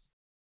this,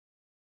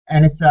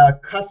 and it's a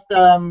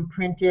custom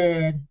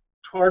printed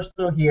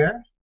torso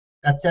here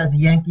that says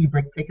Yankee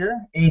Brick Picker,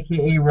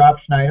 aka Rob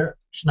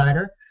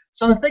Schneider.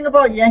 So the thing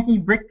about Yankee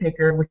Brick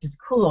Picker, which is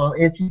cool,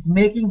 is he's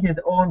making his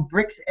own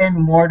bricks and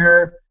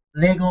mortar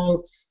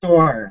Lego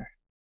store.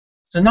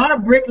 So not a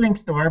Bricklink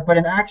store, but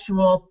an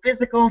actual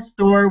physical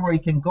store where you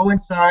can go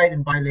inside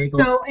and buy Lego.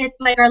 So it's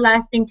like our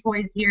lasting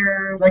toys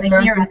here. It's like near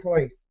Lasting us.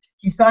 Toys.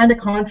 He signed a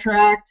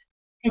contract.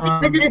 I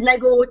think visited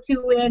Lego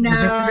too in he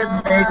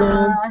visited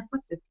Lego.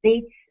 What's the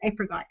state? I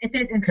forgot. It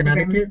says Instagram.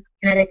 Connecticut.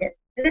 Connecticut.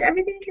 Is it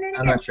everything in Connecticut?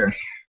 I'm not sure.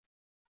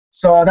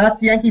 So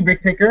that's Yankee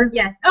Brick Picker.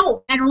 Yes.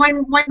 Oh, and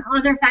one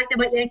other fact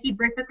about Yankee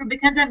Brick Picker,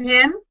 because of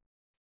him,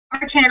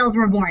 our channels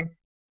were born.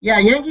 Yeah,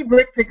 Yankee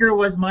Brick Picker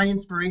was my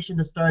inspiration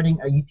to starting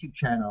a YouTube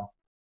channel.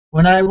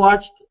 When I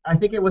watched, I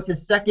think it was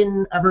his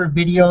second ever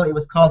video, it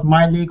was called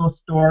My Lego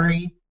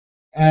Story,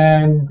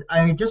 and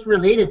I just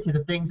related to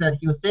the things that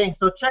he was saying.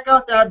 So check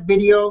out that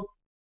video.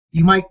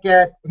 You might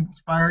get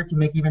inspired to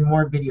make even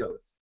more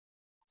videos.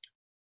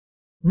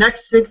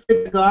 Next sig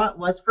I got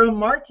was from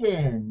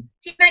Martin.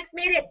 TMX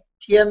made it.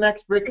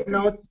 TMX Brick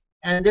Notes,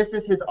 and this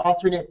is his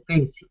alternate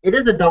face. It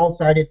is a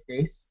double-sided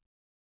face.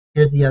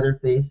 Here's the other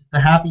face, the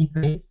happy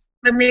face.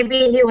 But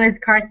maybe he was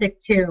car sick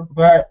too.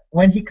 But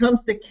when he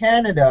comes to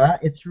Canada,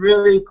 it's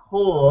really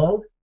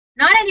cold.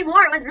 Not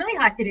anymore. It was really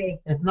hot today.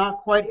 It's not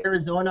quite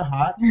Arizona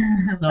hot.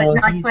 But So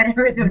not he's quite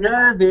Arizona.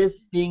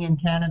 nervous being in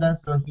Canada,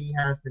 so he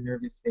has the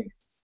nervous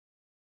face.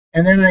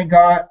 And then I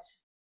got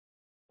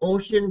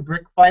Ocean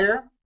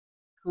Brickfire,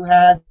 who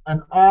has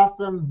an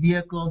awesome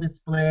vehicle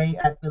display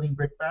at Philly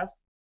Brickfest.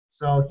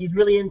 So he's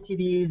really into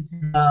these.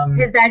 His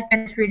dad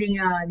finished reading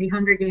the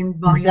Hunger Games His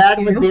volume dad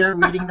 2. was there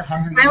reading the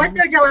Hunger Games. I was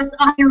so jealous.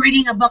 Oh, you're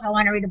reading a book. I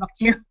want to read a book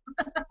too.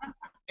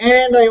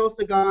 And I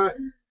also got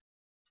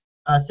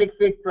a sig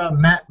fig from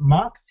Matt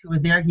MOCs, who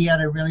was there. He had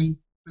a really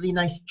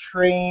nice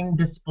train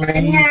display.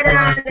 And he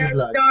had for the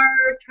Blood. Star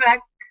Trek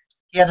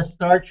He had a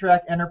Star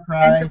Trek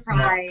Enterprise.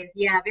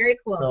 Yeah, very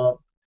cool. So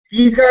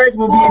these guys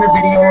will be in a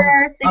video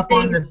More sig up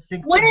on figs. the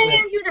sig What fig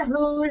did list. you do? The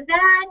Who's That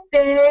I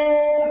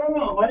Big? don't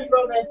know. Money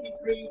Road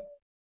 93.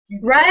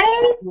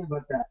 Right? Ask me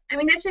about that. I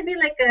mean, that should be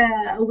like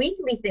a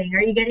weekly thing.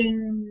 Are you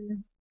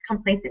getting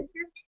complacent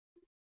here?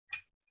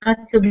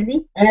 Not too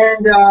busy?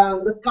 And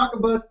let's talk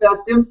about The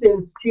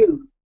Simpsons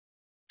too.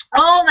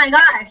 Oh my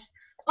gosh.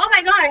 Oh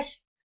my gosh.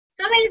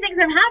 So many things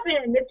have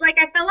happened. It's like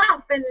I fell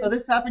off. And So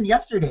this happened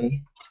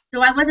yesterday.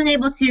 so I wasn't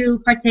able to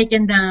partake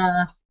in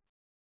the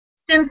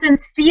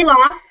Simpsons feel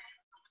off.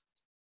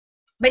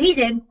 But he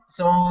did.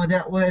 So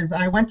that was,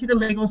 I went to the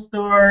Lego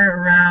store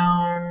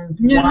around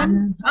Noon?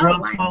 around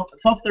Wow.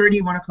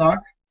 12:30, 1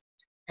 o'clock.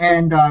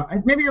 And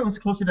maybe it was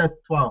closer to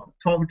 12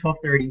 or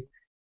 12:30.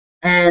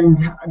 And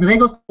the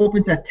Lego store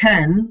opens at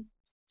 10.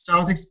 So I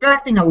was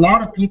expecting a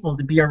lot of people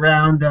to be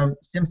around the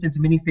Simpsons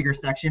minifigure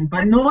section,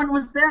 but no one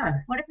was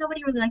there. What if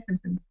nobody really likes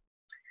Simpsons?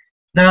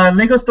 The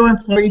Lego store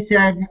employee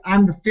said,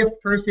 I'm the 5th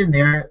person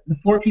there. The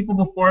 4 people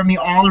before me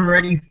all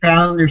already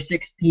found their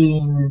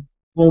 16,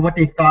 well, what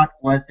they thought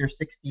was their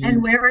 16.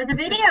 And where are the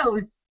This is-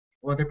 videos?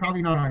 Well, they're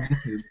probably not on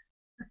YouTube.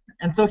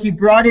 And so he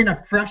brought in a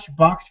fresh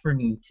box for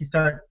me to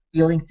start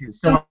feeling through.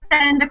 So Don't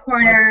stand in the I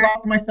corner.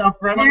 plopped myself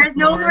right on There's the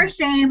no floor. more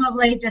shame of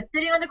like just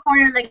sitting on the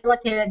corner like a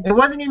little kid. It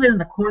wasn't even in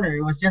the corner.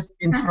 It was just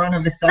in front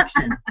of the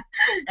section.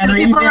 And So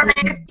I people are even,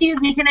 like, excuse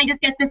me, can I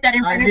just get this set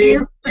in I front of laid,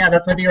 you? yeah,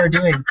 that's what they were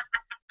doing.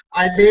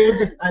 I laid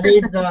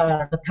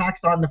the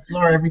packs on the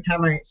floor every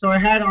time so I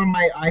had on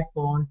my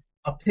iPhone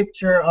a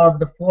picture of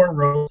the 4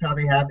 rows, how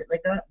they have it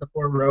like that, the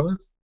 4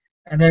 rows.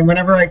 And then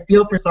whenever I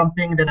feel for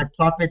something, then I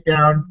plop it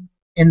down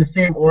in the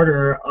same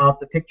order of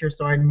the picture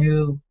so I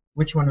knew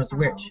which one was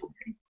which.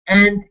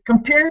 And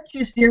compared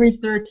to Series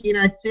 13,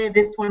 I'd say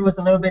this one was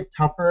a little bit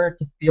tougher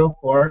to feel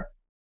for.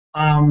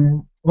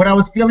 What I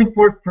was feeling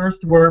for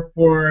first were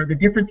for the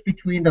difference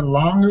between the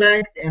long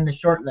legs and the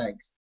short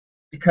legs.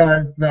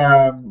 Because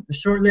the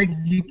short legs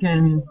you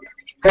can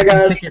Hey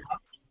guys. pick it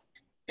up.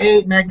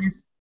 Hey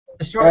Magnus.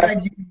 The short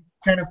legs you can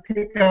kind of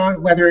pick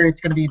out whether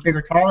it's going to be big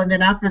or tall, and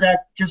then after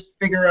that just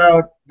figure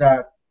out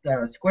the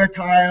square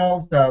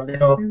tiles, the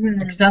little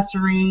Mhm.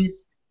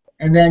 accessories,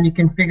 and then you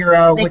can figure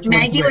out Like which one's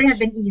Maggie would which. have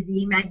been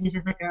easy. Maggie's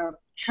just like a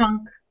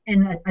chunk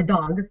and a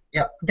dog.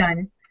 Yep.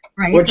 Done.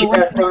 Right. What So you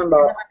guys talking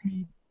about?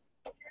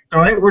 All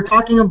right, we're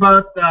talking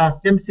about the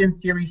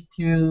Simpsons Series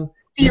 2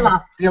 Feel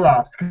off.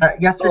 Feel-offs.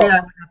 Yesterday I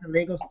went to the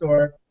Lego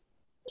store.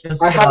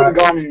 Just, I haven't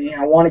gone any.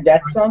 I want to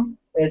get some.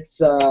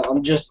 It's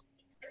I'm just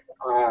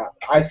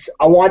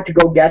I want to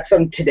go get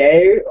some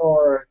today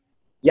or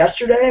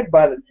yesterday,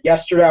 but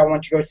yesterday I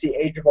went to go see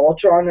Age of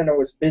Ultron and I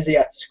was busy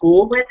at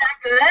school. Was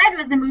that good?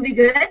 Was the movie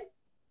good?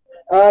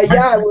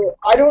 Yeah,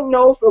 I don't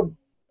know if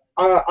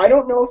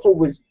it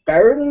was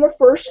better than the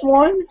first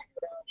one,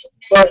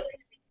 but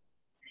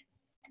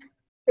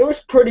it was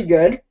pretty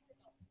good.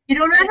 You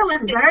don't know if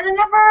it was better than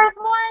the first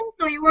one,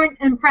 so you weren't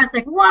impressed.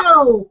 Like,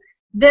 whoa,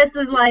 this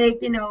is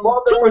like, you know.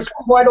 Well, there was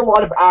quite a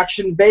lot of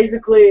action.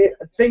 Basically,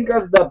 think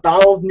of the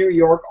Battle of New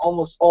York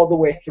almost all the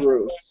way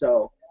through.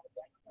 So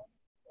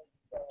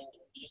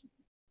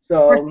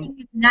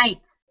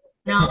Night.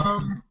 No.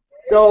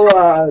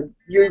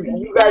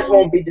 you guys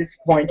won't be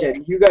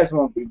disappointed. You guys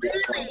won't be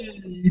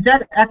disappointed. Is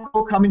that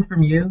echo coming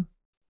from you? Do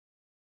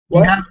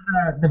What? you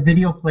have the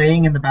video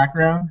playing in the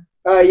background?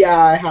 Yeah,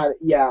 I had.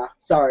 Yeah,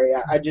 sorry.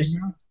 I just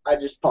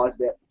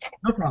paused it.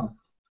 No problem.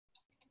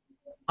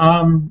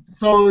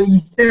 So you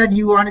said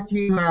you wanted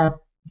to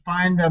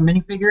find the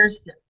minifigures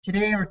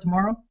today or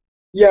tomorrow?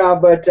 Yeah,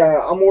 but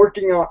I'm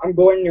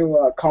going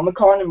to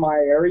Comic-Con in my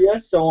area,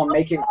 so I'm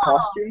making a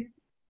costume.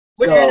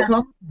 Which So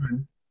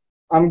Comic-Con?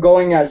 I'm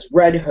going as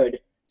Red Hood.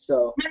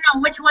 So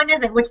No, which one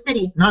is it? Which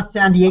city? Not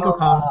San Diego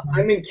Comic-Con.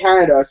 I'm in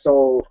Canada,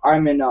 so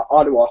I'm in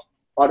Ottawa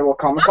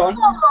Comic-Con.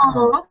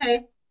 Oh,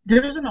 okay.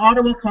 There's an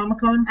Ottawa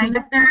Comic-Con. I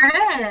guess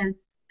there is.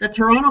 The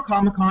Toronto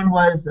Comic-Con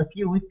was a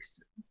few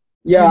weeks.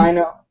 Yeah, I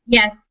know.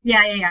 Yes,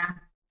 yeah.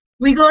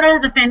 We go to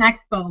the Fan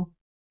Expo.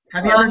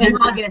 Have you ever in been?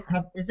 August.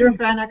 Is there a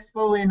Fan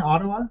Expo in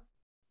Ottawa?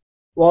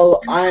 Well,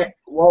 I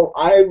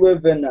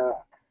live in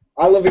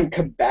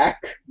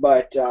Quebec,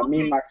 but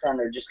me and my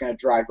friend are just gonna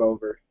drive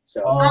over.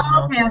 So.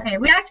 Oh, okay.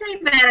 We actually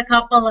met a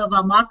couple of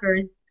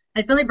mockers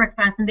at Philly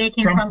Brickfest, and they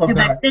came from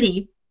Quebec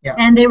City. Yeah.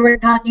 And they were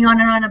talking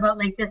on and on about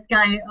like this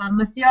guy,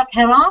 Monsieur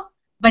Caron,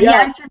 but Yeah, he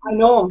actually I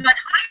know him. got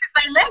hired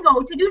by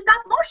Lego to do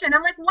stop motion.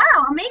 I'm like,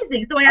 wow,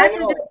 amazing. So I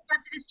actually just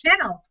went to his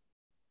channel.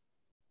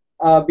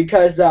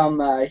 Because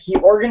he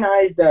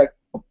organized the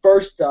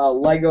first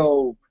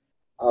Lego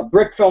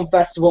Brick Film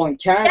Festival in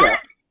Canada.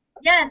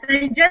 Yes,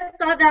 I just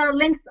saw the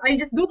links. I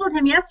just Googled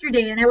him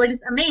yesterday, and I was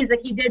just amazed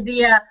that he did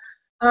the,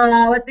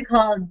 what's it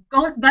called,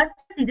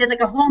 Ghostbusters. He did like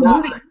a whole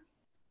movie.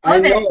 I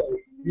know.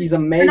 He's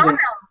amazing.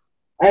 Phenomenal.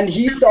 And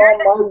he saw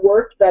my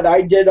work that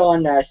I did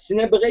on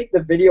Cinebreak,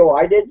 the video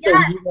I did, so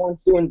he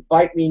wants to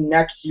invite me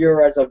next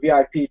year as a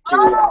VIP to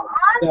film.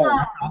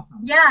 Awesome.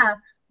 Yeah.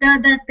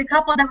 The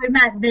couple that we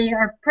met, they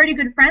are pretty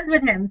good friends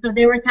with him, so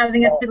they were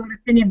telling us to go to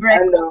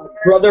Cinebreak. And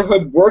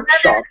Brotherhood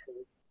Workshop.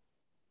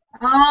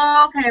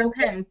 Oh,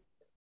 okay.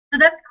 So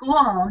that's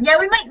cool. Yeah,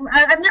 we might.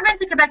 I've never been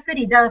to Quebec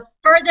City. The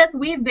furthest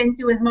we've been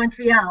to is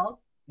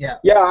Montreal. Yeah.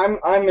 Yeah,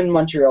 I'm in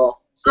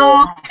Montreal. So.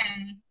 Oh,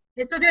 okay.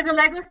 So there's a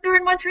Lego store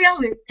in Montreal.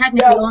 We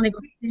technically only go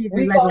to cities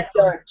with Lego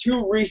stores.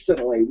 Two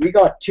recently. We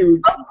got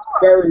two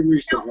very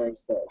recently.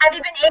 So. Have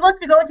you been able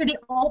to go to the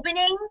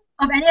opening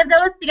of any of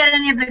those to get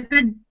any of the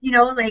good,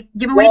 like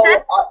giveaway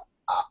sets?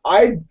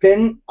 I've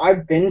been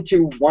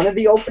to one of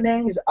the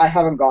openings. I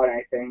haven't got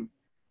anything.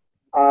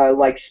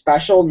 Like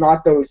special,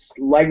 not those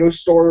Lego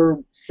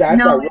store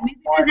sets. No, maybe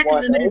there's like a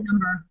limited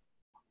number.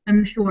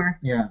 I'm sure.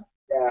 Yeah.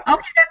 Yeah.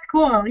 Okay, that's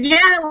cool.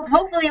 Yeah,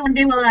 hopefully one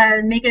day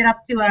we'll make it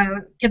up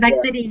to Quebec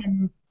City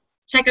and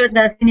check out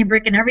the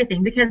Cinebrick and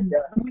everything, because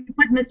when you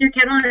put Monsieur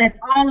Caron, it's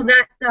all of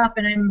that stuff,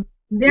 and I'm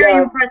very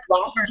impressed.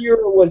 This year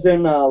it was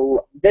in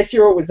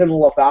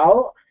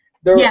Laval.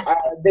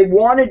 They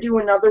want to do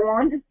another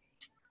one,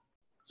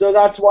 so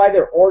that's why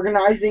they're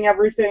organizing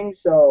everything.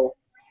 So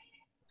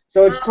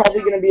it's probably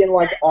going to be in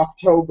like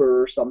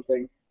October or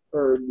something,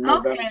 or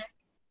November.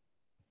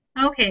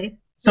 Okay.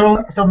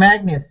 So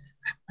Magnus,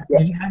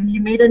 have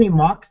you made any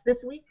mocks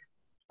this week?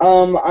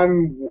 I'm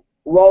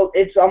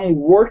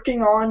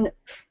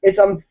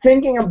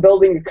thinking of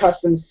building a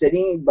custom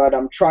city, but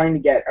I'm trying to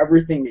get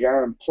everything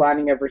there and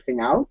planning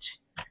everything out.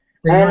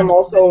 And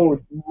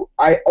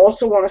I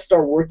also want to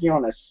start working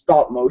on a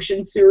stop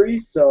motion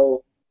series,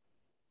 so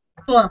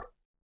cool.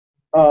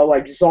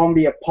 Like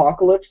zombie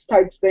apocalypse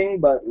type thing,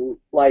 but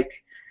like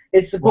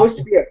it's supposed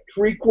to be a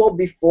prequel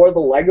before the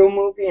Lego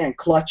movie and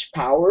Clutch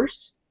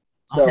Powers.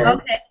 So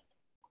okay.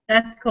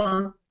 That's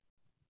cool.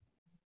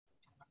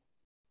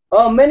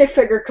 Oh,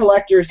 minifigure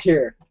collector's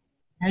here.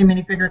 Hey,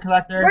 minifigure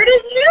collector. Where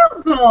did you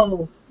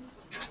go?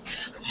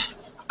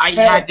 I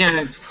had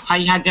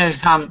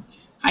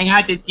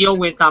to deal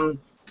with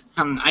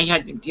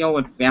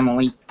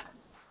family.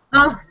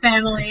 Oh,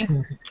 family.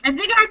 I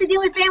think I have to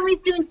deal with family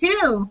soon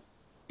too.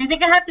 I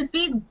think I have to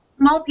feed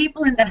small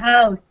people in the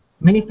house.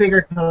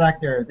 Minifigure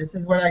collector. This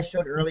is what I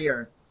showed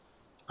earlier.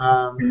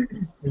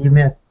 You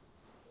missed.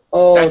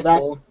 Oh, that's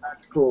cool.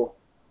 That's cool.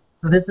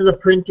 So this is a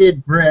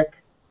printed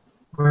brick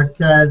where it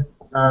says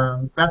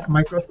best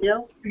micro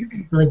scale,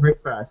 Philly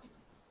Brickfest.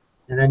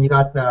 And then you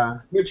got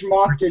the... Which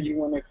mock did you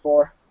win it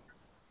for?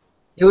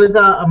 It was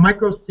a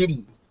micro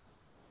city.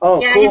 Oh,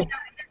 cool.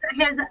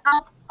 His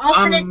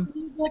alternate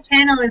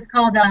channel is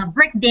called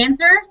Brick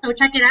Dancer, so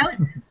check it out.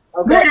 Okay.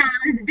 But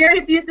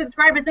very few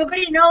subscribers.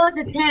 Nobody knows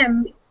it's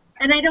him.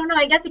 And I don't know,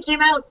 I guess it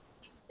came out...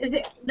 Is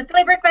it the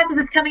Philly Brickfest is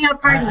his coming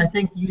out party? I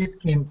think you just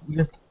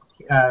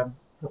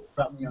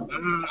brought me up.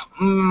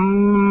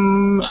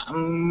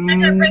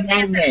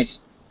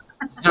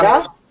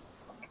 Yeah?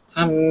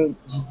 Do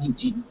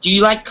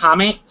you like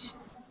comics?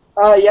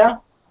 Yeah.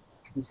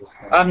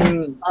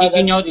 Did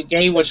you know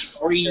today was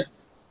free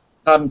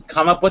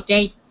comic book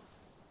day?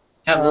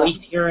 At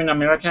least here in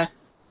America?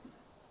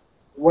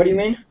 What do you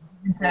mean?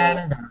 In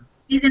Canada.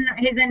 He's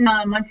in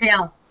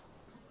Montreal.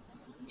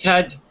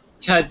 Ted,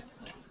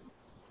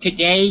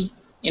 today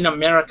in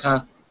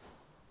America,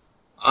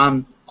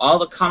 all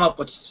the comic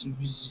books.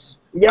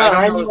 Yeah,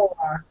 I know.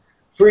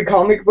 Free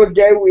comic book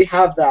day, we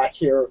have that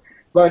here,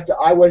 but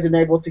I wasn't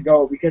able to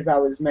go because I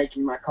was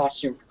making my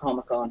costume for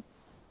Comic-Con.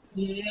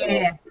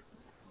 Yeah.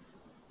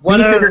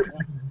 So,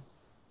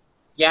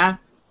 yeah?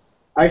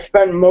 I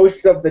spent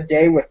most of the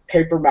day with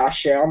paper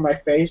mache on my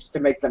face to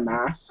make the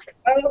mask.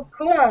 Oh,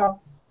 cool.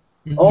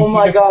 Did you Oh see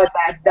my the- god,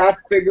 that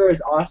figure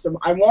is awesome.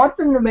 I want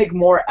them to make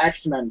more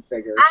X-Men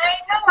figures. I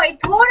know, I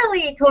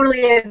totally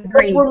Like,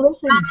 agree. we're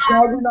missing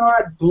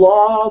Juggernaut,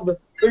 Blob.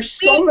 There's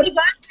so much.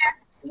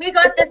 We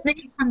got this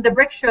mini from the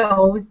brick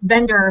show's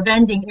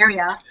vending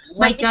area.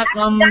 Like that,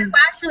 Who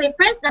actually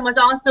prints them was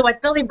also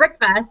at Philly Brick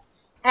Fest,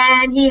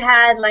 and he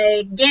had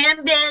like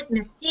Gambit,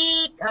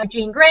 Mystique,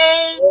 Jean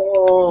Grey,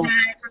 Oh, and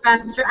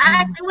Professor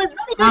X. It was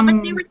really good,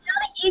 but they were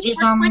selling each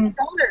for $20.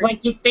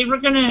 like if they were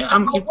gonna do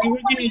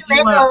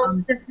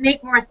Legos just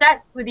make more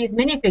sets with these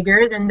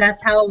minifigures, and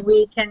that's how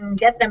we can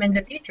get them in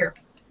the future.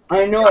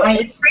 I know.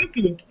 It's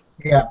crazy.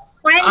 Yeah.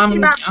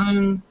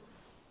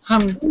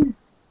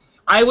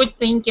 I would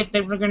think if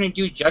they were gonna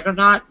do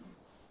Juggernaut,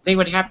 they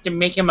would have to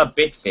make him a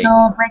big fig.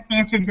 No,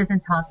 Breakdancer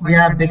doesn't talk much.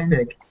 Yeah, for big him.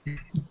 fig.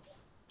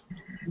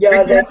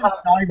 Yeah, they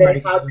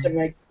Sorry, had to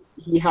make.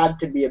 He had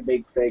to be a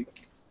big fig.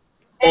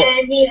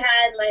 And he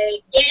had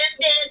like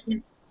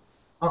Gambit.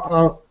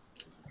 Uh-oh.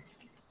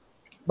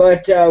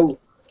 But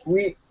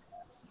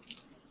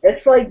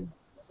it's like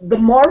the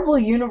Marvel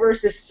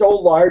universe is so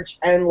large,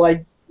 and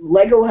like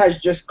Lego has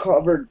just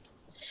covered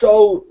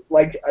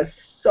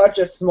such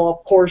a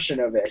small portion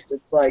of it.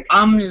 It's like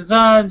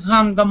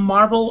The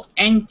Marvel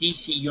and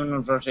DC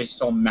universe is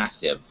so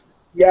massive.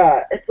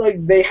 yeah, it's like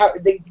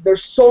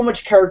there's so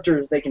much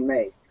characters they can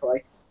make.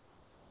 Like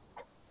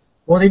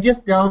Well, they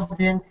just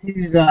delved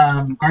into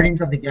the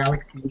Guardians of the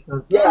Galaxy,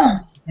 so yeah,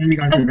 and we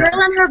got A to girl that.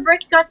 and her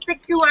bricks got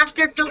sick too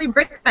after Philly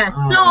Brick Fest.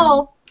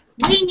 Oh.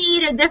 So we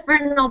need a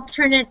different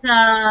alternate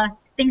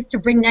things to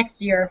bring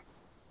next year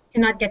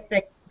to not get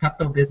sick.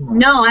 Pepto-Bismol.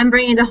 No, I'm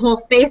bringing the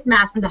whole face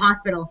mask from the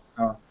hospital.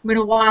 Oh. I'm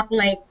gonna walk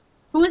like,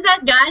 who's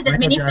that guy? That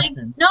Michael minifig?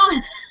 Jackson. No,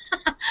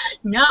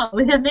 no,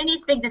 the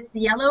minifig that's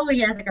yellow. He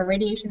has like a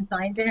radiation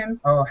sign to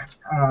him. Oh,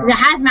 The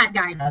hazmat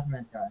guy.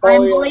 hazmat guy. Oh,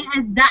 I'm yeah. going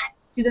as that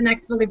to the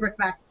next Philly Brick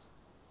Fest,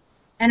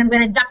 and I'm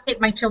gonna duct tape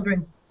my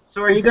children.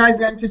 So are you guys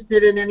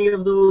interested in any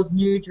of those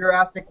new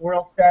Jurassic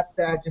World sets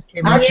that just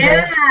came out?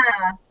 Yeah,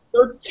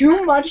 they're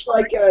too much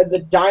like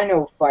the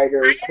Dino I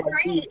Fighters. Like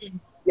agree.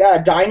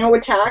 Dino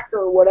Attack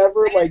or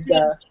whatever. Like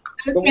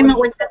Those the came ones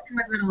out with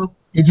just little.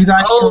 Did you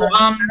guys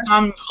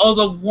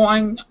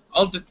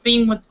The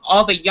thing with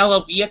all the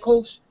yellow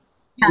vehicles.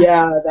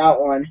 yeah, that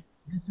one.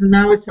 So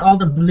now it's all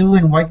the blue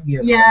and white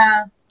vehicles.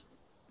 Yeah.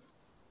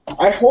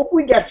 I hope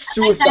we get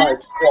Suicide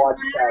Squad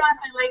sets.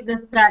 I like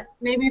the sets.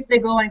 Maybe if they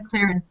go on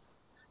clearance.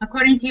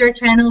 According to your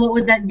channel, what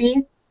would that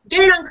be?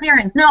 Get it on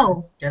clearance.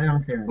 No. Get it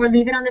on clearance. Or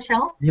leave it on the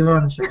shelf. Leave it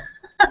on the shelf.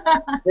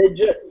 They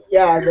just they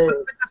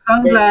The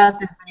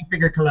sunglasses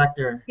minifigure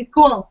collector. It's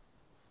cool.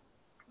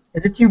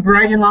 Is it too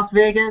bright in Las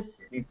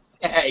Vegas?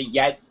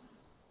 Yes.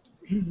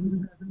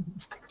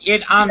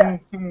 It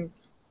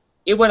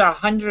was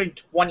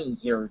 120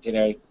 here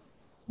today.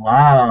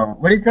 Wow.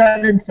 What is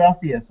that in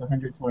Celsius?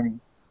 120.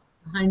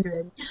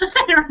 100.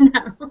 I don't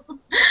know.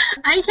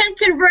 I can't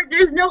convert.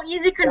 There's no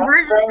easy That's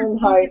conversion.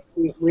 Fahrenheit.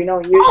 We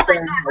don't use Oh my God.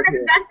 Fahrenheit One of the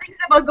here. best things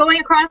about going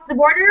across the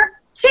border?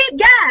 Cheap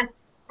gas.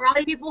 For all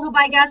you people who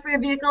buy gas for your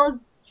vehicles,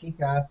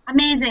 Cheap ass.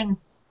 amazing.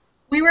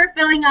 We were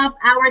filling up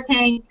our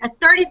tank at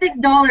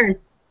 $36.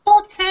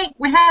 Full tank.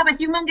 We have a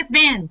humongous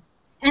van.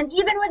 And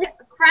even with a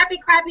crappy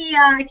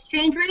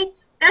exchange rate,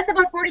 that's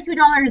about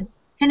 $42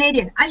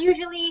 Canadian. I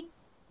usually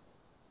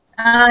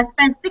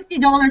spend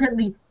 $60 at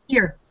least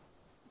here.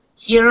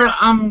 Here,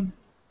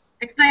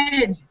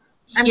 Excited.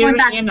 I'm here going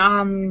back in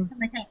to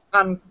my tank.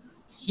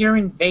 here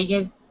in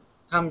Vegas,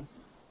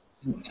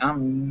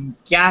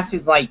 gas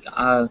is like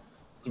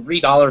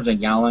 $3 a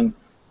gallon.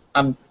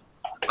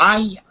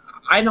 I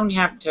don't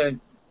have to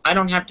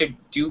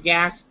do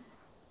gas.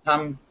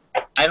 I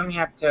don't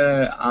have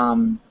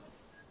to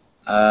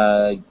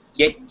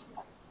get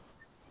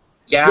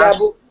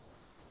gas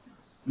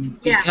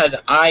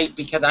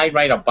because I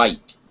ride a bike.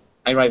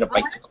 I ride a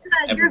bicycle.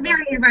 You're everywhere.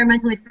 very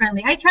environmentally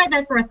friendly. I tried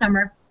that for a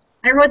summer.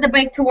 I rode the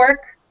bike to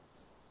work,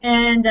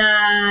 and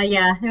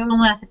yeah, it only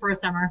lasted for a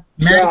summer.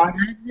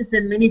 Magnus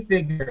and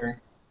minifigure.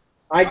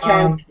 I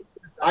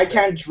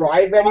can't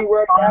drive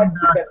anywhere yet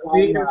because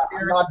I'm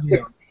not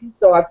 16,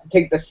 so I have to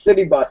take the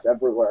city bus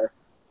everywhere.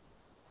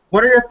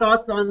 What are your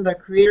thoughts on the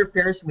Creator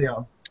Ferris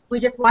wheel?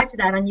 We just watched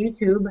that on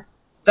YouTube.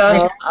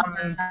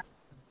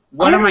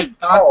 One of my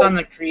thoughts on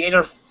the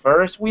Creator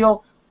Ferris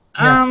wheel.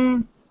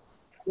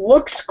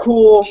 Looks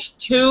cool.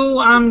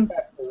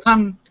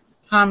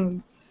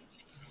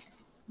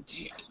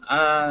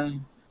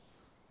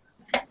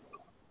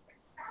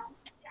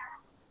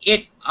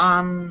 It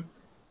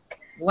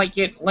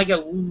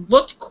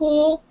looked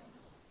cool,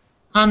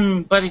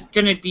 but it's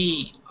gonna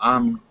be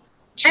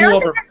too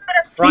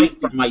overpriced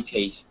for my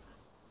taste.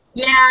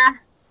 Yeah.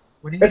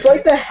 It's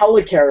like the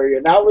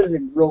helicarrier. That was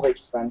really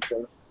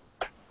expensive.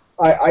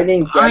 I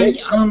didn't get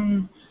it.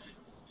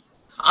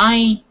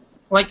 I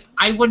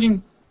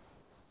wouldn't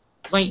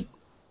like.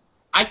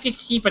 I could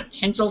see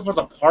potential for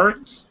the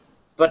parts,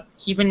 but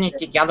keeping it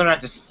together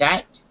as a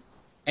set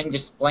and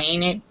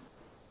displaying it.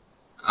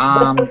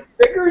 But the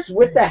figures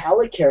with the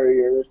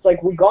helicarrier, it's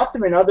like we got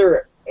them in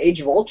other Age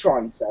of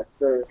Ultron sets.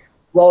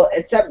 Well,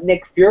 except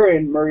Nick Fury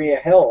and Maria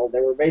Hill,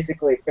 they were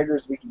basically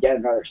figures we could get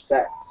in other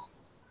sets.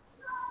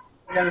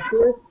 Yeah,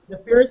 the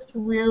Ferris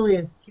wheel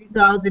is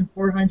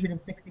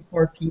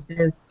 2,464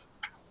 pieces.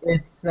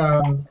 It's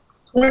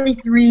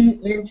 23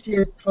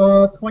 inches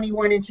tall,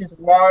 21 inches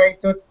wide,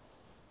 so it's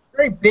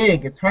very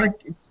big. It's hard.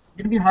 It's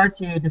gonna be hard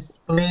to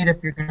display it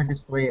if you're gonna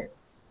display it.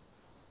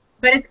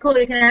 But it's cool.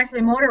 You can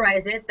actually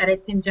motorize it. That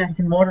it can You just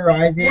can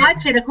motorize it.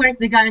 watch it according to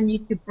the guy on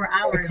YouTube for It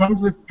hours.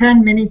 comes with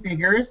 10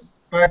 minifigures,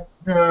 but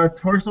the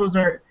torsos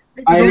are.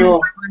 I there's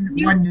know.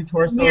 only One new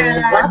torso.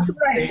 Yeah. That's what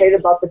I hate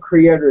about the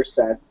creator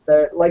sets.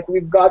 That like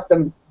we've got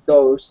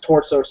those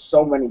torsos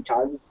so many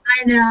times.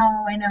 I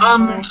know.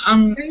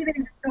 They're even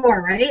in the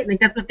store, right? Like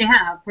that's what they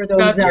have for those.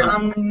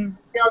 the,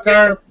 build the,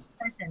 your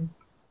person.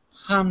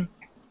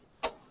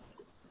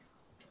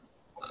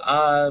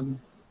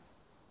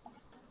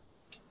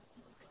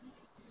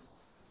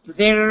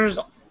 there's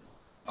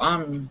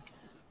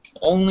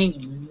only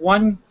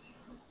one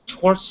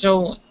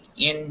torso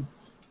in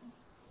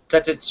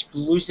that's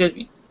exclusive.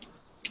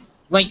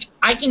 Like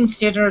I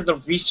consider the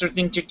Research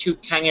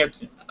Institute kind of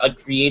a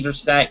creator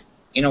set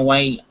in a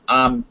way.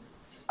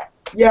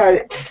 Yeah,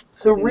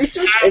 the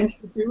Research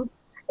Institute.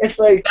 It's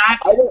like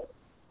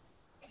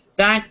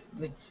that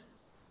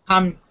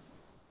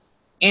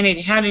and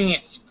it had an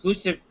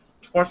exclusive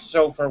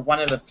torso for one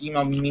of the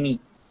female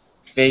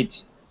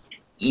minifigs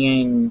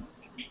in.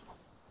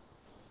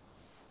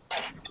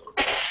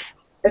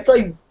 It's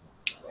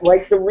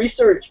like the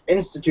Research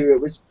Institute.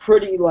 It was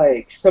pretty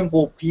like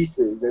simple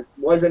pieces. It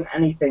wasn't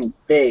anything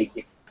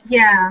big.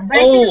 Yeah.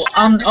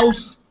 But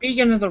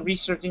Speaking of the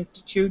Research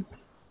Institute,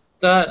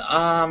 the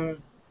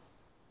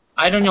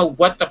I don't know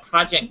what the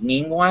project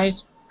name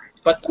was,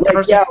 but the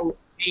person who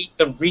made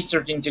the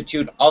Research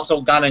Institute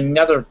also got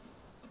another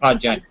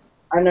project.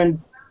 And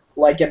then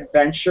like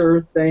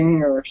adventure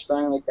thing or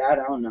something like that.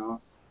 I don't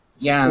know.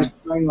 Yeah.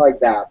 Something like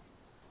that.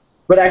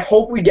 But I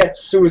hope we get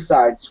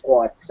Suicide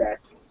Squad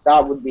sets.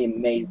 That would be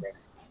amazing.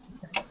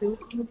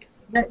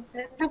 that's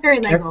not very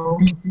That's Lego.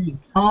 DC.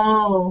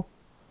 Oh.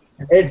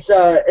 It's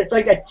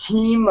like a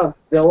team of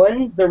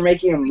villains. They're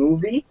making a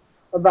movie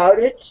about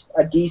it,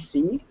 a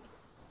DC.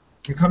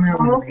 They're coming out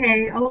with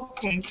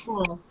Okay,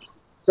 cool.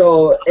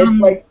 So it's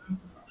like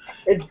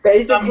it's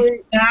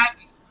basically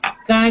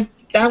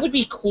that would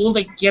be cool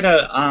to get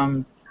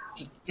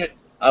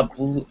a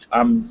blue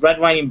red,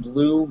 white, and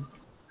blue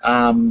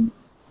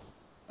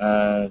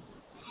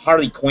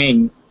Harley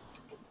Quinn.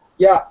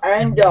 yeah,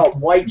 and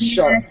White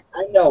Shark,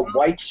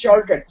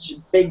 a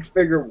big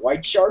figure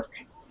White Shark.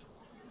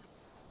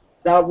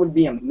 That would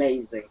be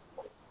amazing.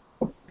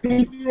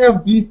 Speaking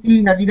of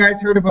DC, have you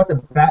guys heard about the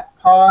Bat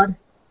Pod?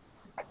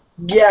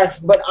 Yes,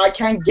 but I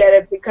can't get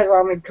it because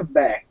I'm in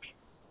Quebec.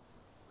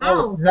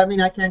 Oh. Does that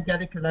mean I can't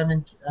get it because I'm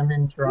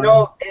in Toronto?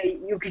 No,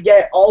 you could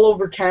get it all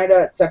over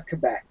Canada except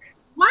Quebec.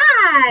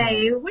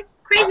 Why? What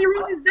crazy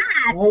rule is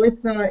that? Well,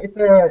 it's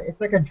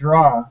like a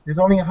draw. There's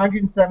only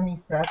 170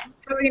 sets.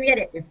 How are we gonna get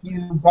it? If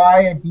you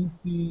buy a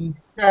DC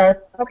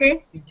set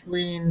Okay.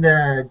 between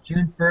the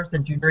June 1st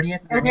and June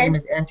 30th, your Okay. name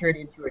is entered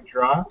into a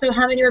draw. So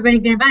how many are we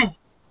gonna buy?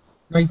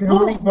 No, you can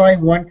only buy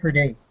one per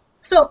day.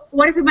 So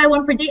what if we buy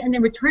one per day and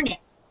then return it?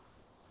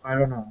 I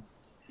don't know.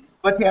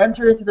 But to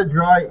enter into the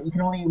draw, you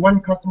can only one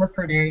customer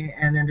per day,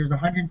 and then there's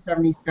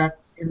 170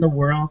 sets in the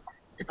world.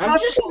 It's I'm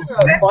not just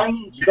gonna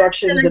find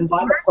instructions and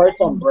buy the parts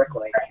on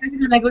Bricklink. In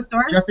the Lego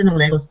store? just in a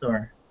Lego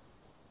store.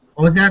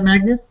 What was that,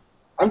 Magnus?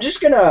 I'm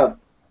just gonna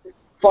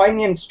find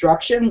the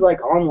instructions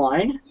like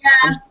online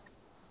Yeah.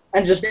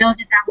 and just Build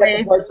it that get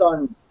way. the parts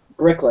on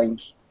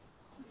Bricklink.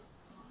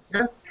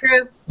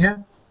 True. Yeah.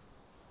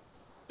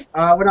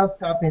 What else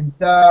happens?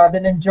 The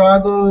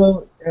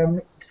Ninjago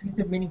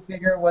exclusive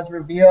minifigure was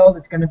revealed.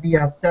 It's going to be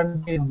a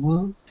Sensei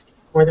Wu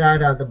for that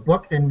the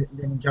book, the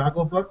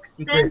Ninjago book,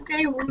 Secret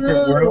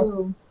World.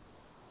 Woo.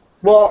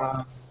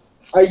 Well,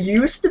 I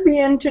used to be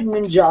into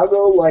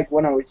Ninjago like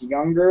when I was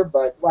younger,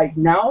 but like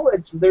now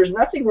there's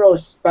nothing really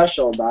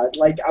special about it.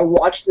 Like I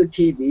watched the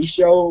TV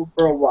show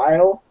for a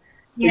while.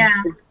 Yeah.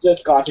 It's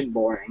just gotten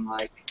boring.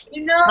 Like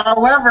You know,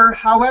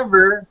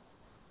 However,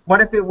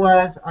 what if it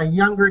was a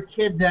younger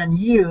kid than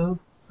you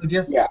who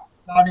just Yeah.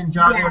 saw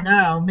Ninjago Yeah.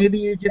 now? Maybe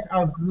you just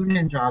outgrew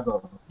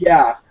Ninjago.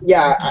 yeah.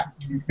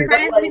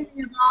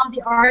 surprisingly of all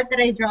the art that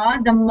I draw,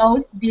 the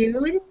most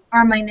viewed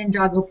are my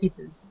Ninjago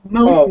pieces.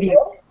 Most Oh, viewed.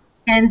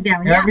 Hands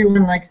down. Yeah.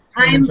 Everyone likes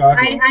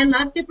Ninjago. I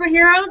love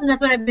superheroes, and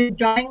that's what I've been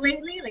drawing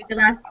lately, like the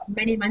last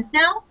many months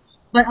now.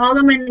 But all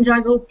of my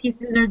Ninjago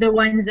pieces are the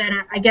ones that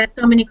I get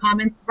so many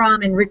comments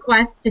from and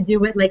requests to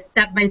do it like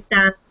step by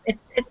step. It's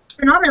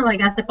phenomenal, I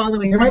guess, to follow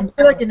it. There might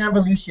be like an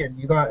evolution.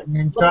 You got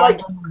Ninjago. But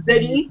like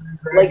City,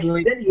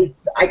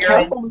 I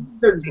can't believe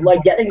they're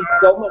like getting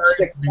so much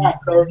success.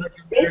 They're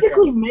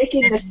basically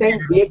making the same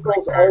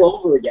vehicles all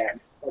over again,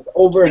 like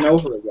over and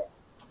over again.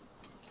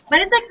 But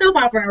it's like soap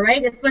opera,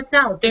 right? It's what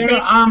sells. There,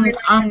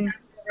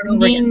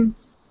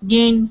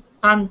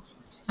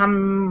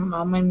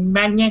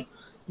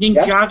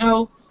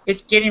 Ninjago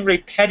is getting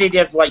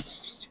repetitive like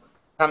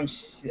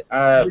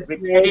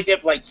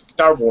repetitive like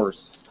Star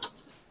Wars.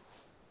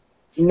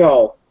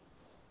 No.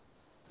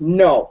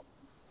 No.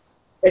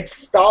 It's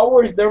Star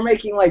Wars. They're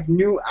making like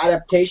new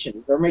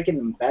adaptations. They're making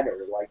them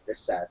better, like the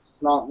sets.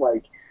 It's not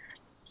like.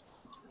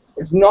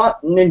 It's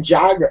not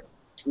Ninjago.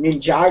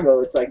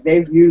 Ninjago. It's like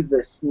they've used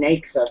the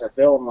snakes as a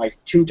villain like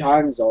 2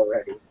 times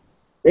already.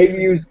 They've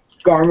used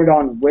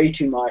Garmadon way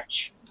too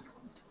much.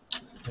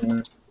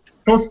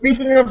 So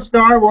speaking of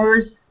Star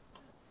Wars,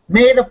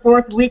 May the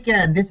 4th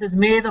weekend. This is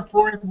May the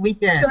 4th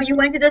weekend. So you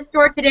went to the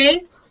store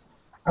today?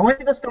 I went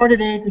to the store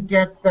today to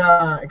get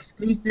the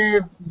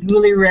exclusive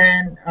Yuli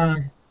Ren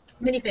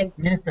Minifig.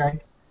 minifig,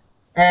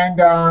 and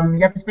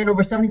you have to spend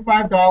over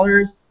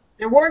 $75.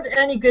 There weren't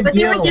any good But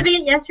deals. they were giving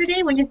it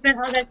yesterday when you spent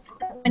all that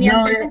money No,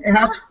 on it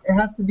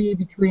has to be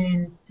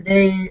between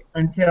today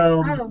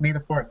until Oh. May the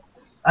 4th.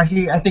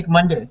 Actually, I think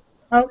Monday.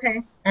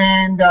 Okay.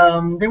 And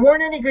there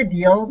weren't any good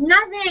deals.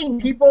 Nothing.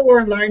 People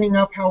were lining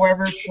up,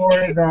 however, for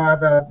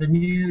the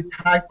new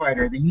TIE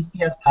fighter, the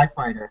UCS TIE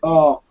fighter.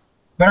 Oh.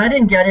 But I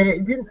didn't get it.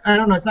 It didn't. I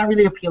don't know. It's not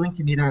really appealing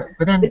to me.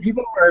 But then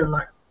people were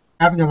like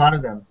having a lot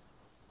of them.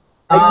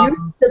 I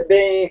used to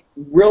be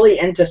really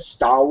into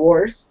Star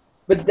Wars,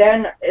 but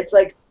then it's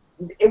like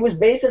it was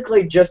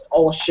basically just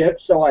all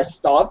ships, so I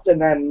stopped, and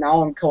then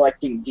now I'm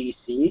collecting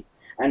DC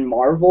and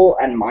Marvel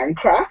and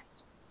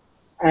Minecraft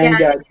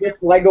and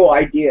just Lego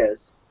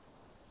ideas.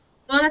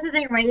 Well, that's the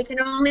thing, right? You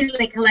can only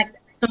like collect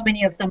so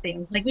many of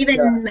something. Like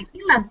even like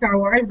you love Star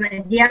Wars, but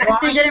he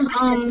actually didn't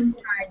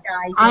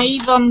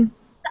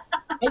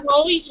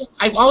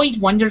I've always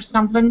wondered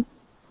something.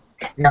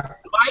 Yeah.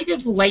 Why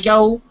does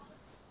Lego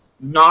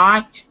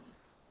not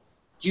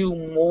do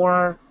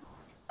more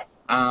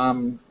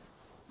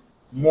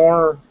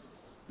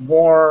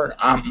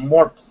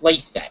play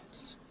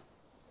sets?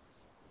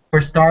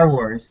 For Star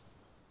Wars.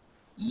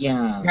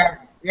 Yeah.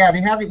 Yeah,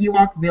 they have the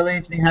Ewok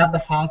Village, they have the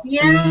Hoth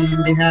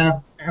scene, they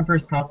have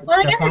Emperor's Well,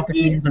 I guess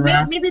Palpatine's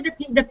maybe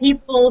the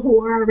people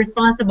who are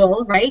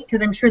responsible, right?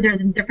 Because I'm sure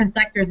there's in different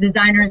sectors,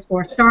 designers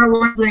for Star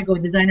Wars Lego,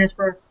 designers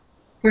for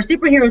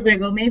superheroes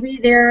Lego. Maybe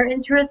their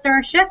interests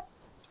are ships.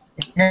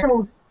 Yeah.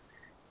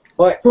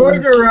 But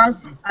Toys R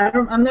Us,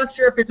 I'm not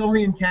sure if it's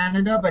only in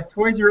Canada, but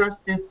Toys R Us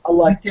this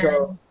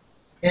weekend,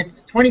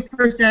 it's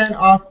 20%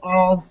 off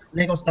all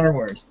Lego Star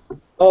Wars.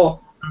 Oh,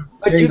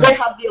 but There do you they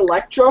go. have the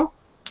Electro?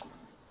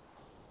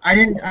 I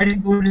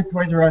didn't go to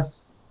Toys R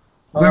Us.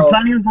 We're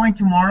planning on going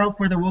tomorrow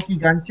for the Wookiee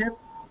gunship.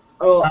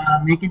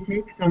 Make and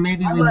take. So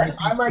maybe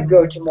I might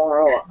go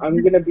tomorrow. I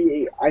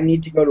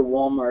need to go to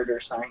Walmart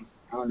or something.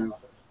 I don't know.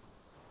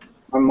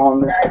 My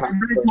mom. I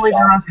heard Toys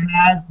R Us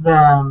has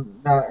the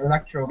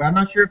Electro, but I'm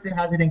not sure if it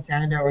has it in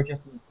Canada or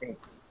just in the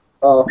States.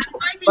 Oh.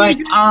 But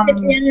at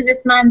the end of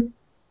this month.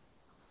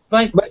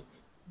 But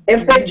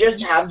if they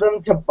just have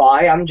them to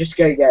buy, I'm just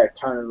gonna get a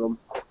ton of them.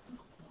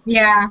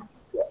 Yeah.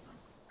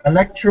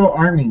 Electro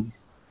Army.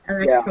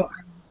 Electro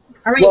Army.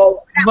 All right.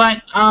 Well,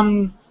 but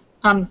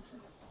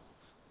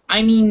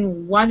I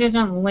mean, why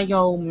doesn't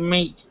Lego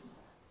make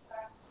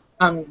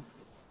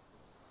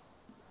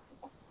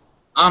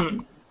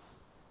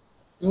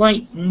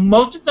like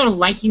most of their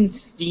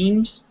licensed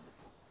themes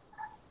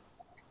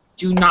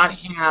do not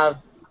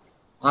have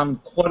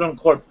quote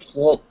unquote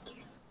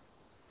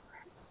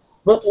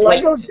but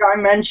Lego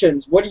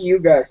Dimensions, what do you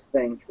guys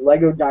think?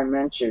 Lego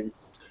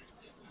Dimensions.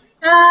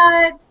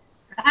 I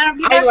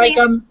don't. I like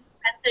them.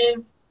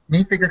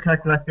 Minifigure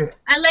collector.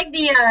 I like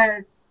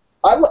the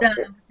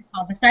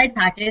the side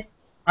packets.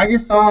 I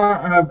just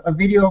saw a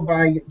video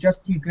by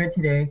Just Too Good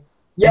today.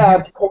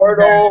 Yeah,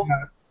 Portal,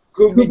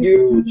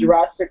 Scooby-Doo,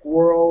 Jurassic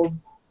World.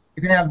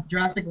 You're gonna have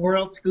Jurassic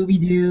World,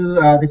 Scooby-Doo,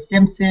 The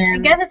Simpsons. I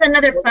guess it's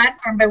another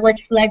platform by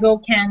which Lego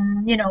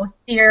can,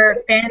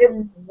 steer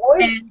fans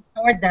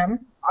toward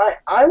them.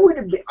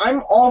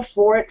 I'm all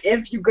for it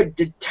if you could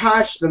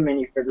detach the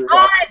minifigures.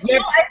 I heard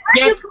you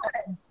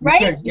could,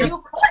 right? You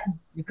could.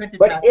 You could detach.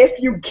 But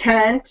if you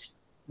can't,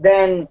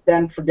 then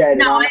forget it.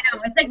 No, I know.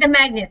 It's like the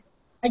magnets.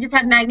 I just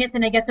have magnets,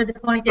 and I guess at the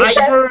point I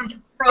heard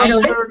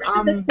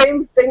the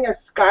same thing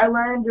as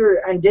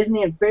Skylander and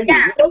Disney Infinity.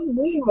 Yeah. You don't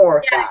need more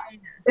of that.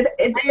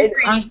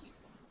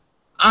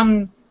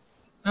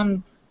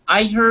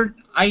 I heard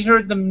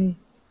the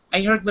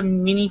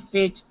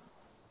minifig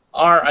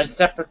are a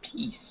separate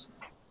piece.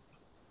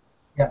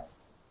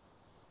 Yes,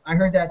 I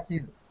heard that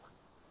too.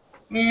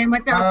 And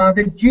what else?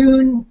 The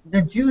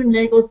June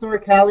Lego store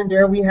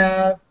calendar we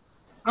have.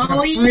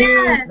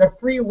 The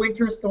free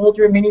Winter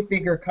Soldier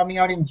minifigure coming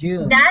out in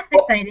June. That's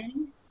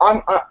exciting.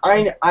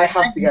 I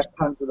have to get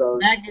tons of those.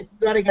 Magnus,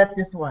 you gotta get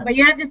this one. But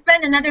you have to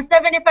spend another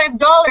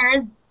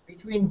 $75.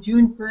 Between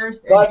June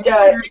 1st and But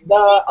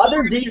the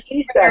other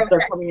DC sets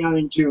are coming out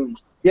in June.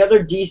 The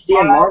other DC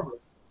and Marvel.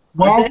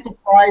 While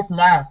supplies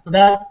last. So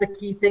that's the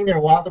key thing there,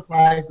 while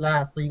supplies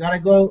last. So you gotta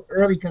go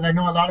early because I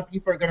know a lot of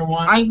people are gonna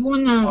want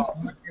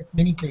this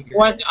minifigure.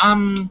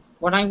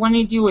 What I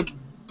wanna do is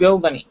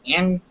build an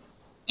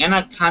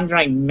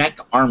Anaconda mech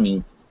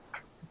army.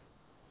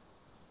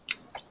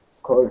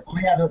 Cool. Oh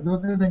yeah,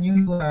 those are the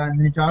new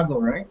Ninjago,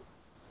 right?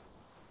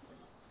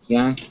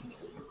 Yeah.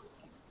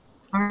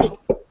 Alright.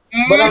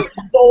 But I'm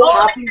so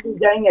happy we're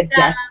getting a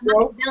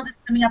Deathstroke. Build is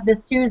coming up this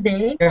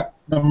Tuesday. Yeah,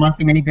 the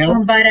monthly mini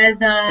build. But as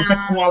It's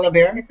a koala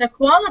bear. it's a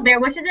koala bear,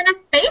 which is in a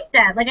space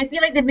set. Like I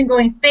feel like they've been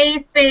going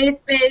space, space,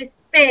 space,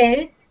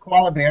 space,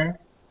 Koala bear.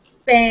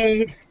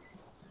 space,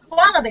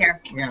 koala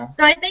bear. Yeah.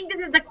 So I think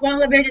this is the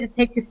koala bear that they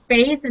take to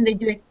space, and they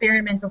do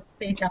experimental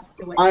space up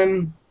to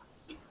it.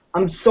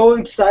 I'm so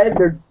excited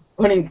they're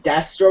putting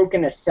Deathstroke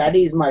in a set.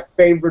 He's my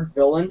favorite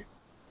villain.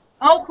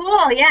 Oh,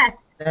 cool! Yes.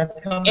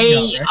 That's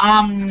coming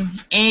out,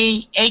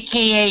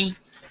 right?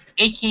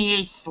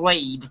 AKA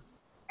Slade.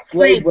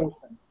 Slade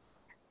Wilson.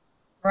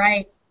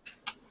 Right.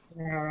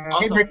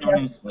 Also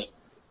known as Slade.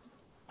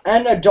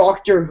 And a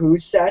Doctor Who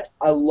set.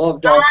 I love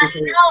Doctor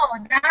Who.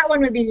 No, that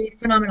one would be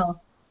phenomenal.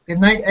 Good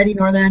night, Eddie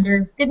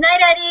Norlander. Good night,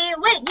 Eddie.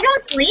 Wait, you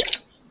don't sleep?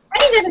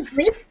 Eddie doesn't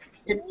sleep.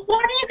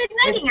 What are you good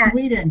nighting It's at?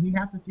 Sweden. He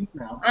has to sleep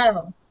now.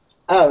 Oh.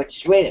 Oh, it's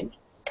Sweden.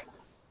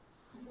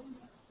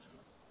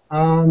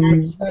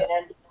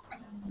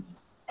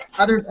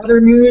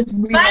 Other news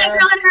we Bye, have.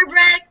 girl and her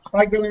bricks.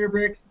 Bye, Girl and Her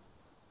Bricks.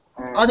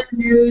 Other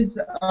news.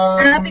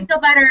 I hope you feel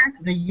better.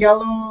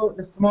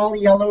 The small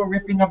yellow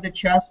ripping of the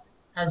chest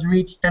has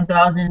reached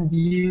 10,000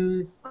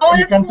 views Oh,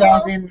 and that's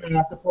 10,000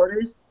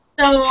 supporters.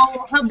 So,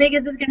 how big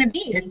is this going to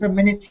be? It's a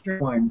miniature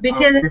one.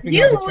 Because it's ripping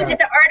you of the did chest.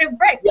 the art of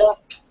bricks. Yeah.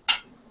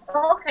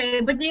 Okay,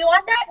 but do you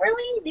want that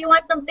really? Do you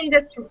want something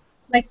that's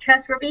like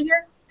chest rippy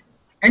here?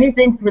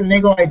 Anything for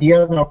Lego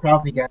ideas, I'll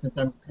probably get since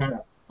I'm kind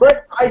of.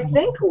 But I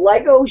think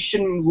Lego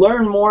should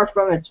learn more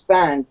from its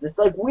fans. It's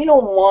like we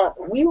want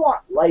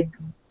like,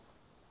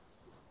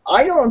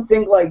 I don't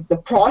think like the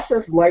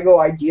process Lego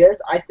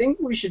ideas, I think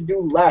we should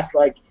do less.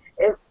 Like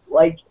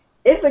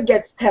if it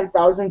gets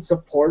 10,000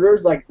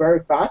 supporters like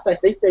very fast, I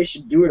think they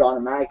should do it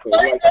automatically.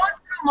 Well, Like, it's going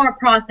through more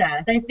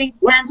process. I think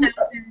 10,000 is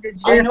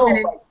just I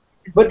know,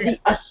 but the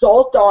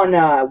assault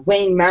on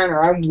Wayne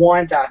Manor, I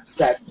want that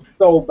set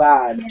so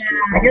bad. Yeah.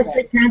 I guess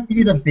they can't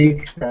do the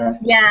big set.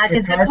 Yeah,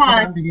 because It's the hard for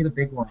them cost, to do the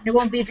big one. it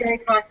won't be very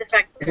cost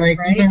effective, Like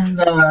right? even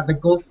the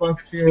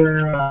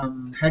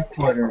Ghostbuster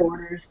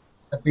headquarters,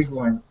 the big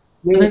one.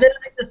 So they did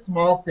like the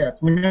small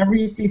sets. Whenever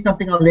you see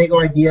something on Lego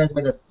Ideas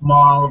with a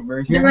small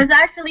version, There was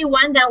actually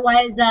one that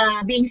was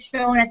being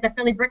shown at the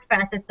Philly Brick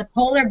Fest. It's the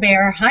polar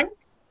bear hunt,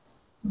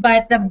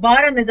 but the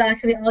bottom is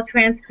actually all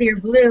trans clear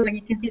blue, and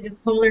you can see this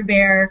polar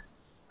bear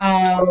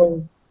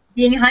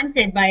being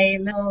hunted by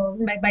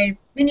by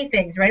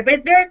minifigs, right? But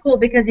it's very cool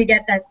because you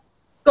get that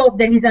scope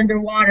that he's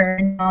underwater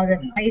and all this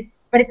ice.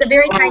 But it's a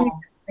very tiny.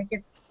 Like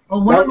it's,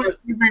 one of my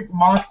favorite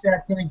MOCs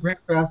at Philly Brick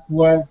Fest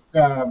was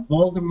the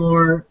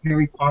Voldemort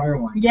Harry Potter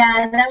one.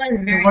 yeah, that was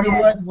So very what good.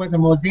 it was a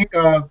mosaic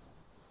of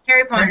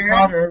Harry Potter. Harry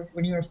Potter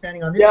when you were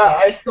standing on this Yeah,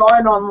 side. I saw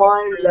it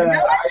online.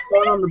 I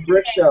saw it on the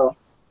Brick Show.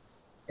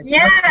 It's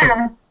Yeah.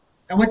 nice.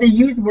 And what they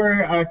used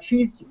were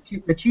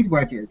the cheese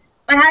wedges.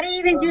 But how do you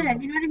even do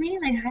that? You know what I mean?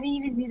 Like, how do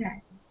you even do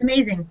that? It's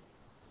amazing.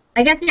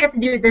 I guess you have to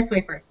do it this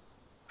way first.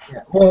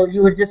 Yeah. Well,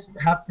 you would just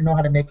have to know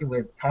how to make it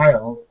with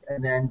tiles,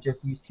 and then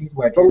just use cheese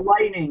wedges.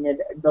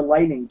 The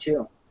lighting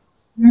too.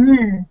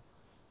 Mm.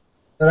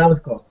 So that was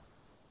cool.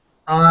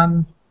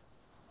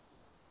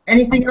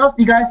 Anything else?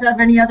 Do you guys have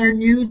any other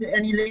news?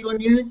 Any Lego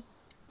news?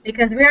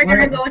 Because we are going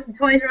to go to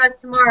Toys R Us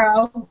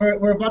tomorrow.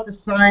 We're about to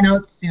sign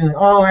out soon.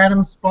 Oh,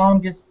 Adam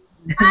Spong just.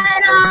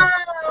 Adam!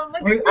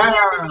 Where's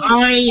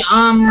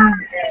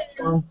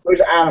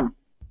Where's Adam?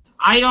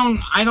 I don't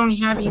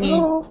have any.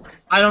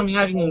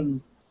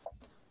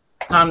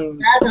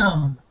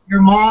 Adam,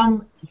 your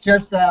mom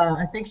just,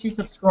 I think she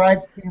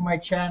subscribed to my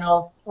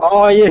channel.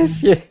 Oh,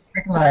 yes.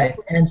 Brick Life,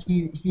 and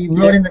she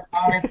wrote in the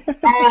comments,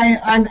 "Hi,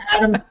 I'm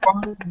Adam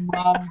Spong,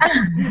 Mom.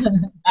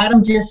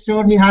 Adam just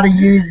showed me how to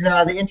use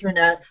the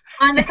internet."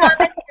 On the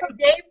comments,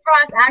 Dave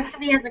Frost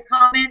actually has a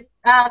comment,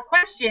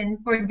 question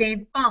for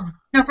Dave Spong.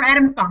 No, for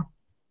Adam Spong.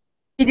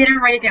 He didn't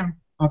write it down.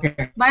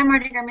 Okay. Bye,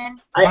 Marty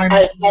German. I had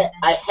a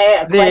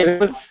There question.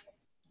 was,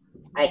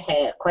 I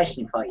had a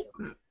question for you.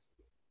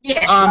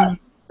 Yeah.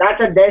 That's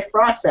what Dave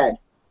Frost said.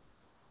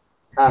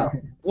 Oh.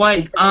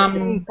 What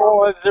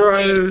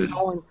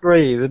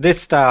 4093, the Death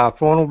Star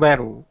final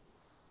battle.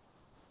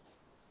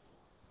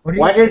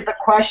 What is the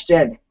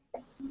question?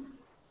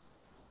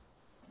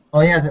 Oh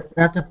yeah,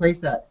 that's a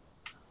playset.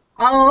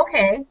 Oh,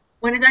 okay.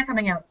 When is that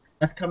coming out?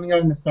 That's coming out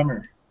in the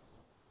summer.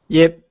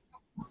 Yep.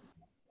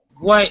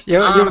 What? You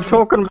were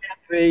talking about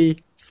the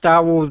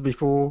Star Wars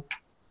before.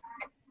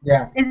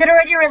 Yes. Is it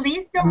already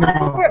released? No.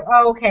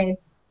 Oh, okay.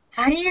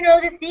 How do you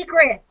know the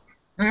secret?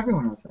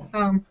 Everyone knows that.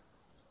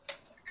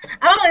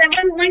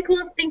 And one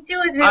cool thing too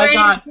is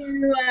related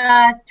to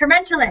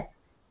Tarantulus.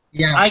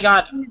 Yeah. I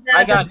got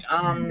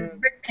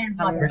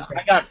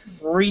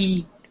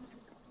free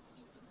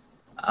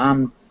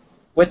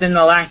within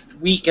the last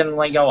week in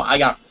Lego. I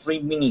got free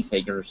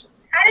minifigures.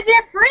 How did you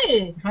get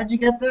free? How'd you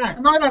get that?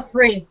 I'm all about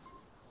free.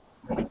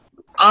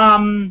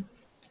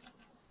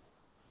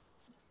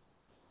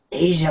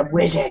 He's a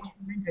wizard.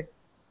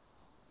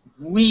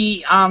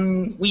 We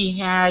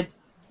had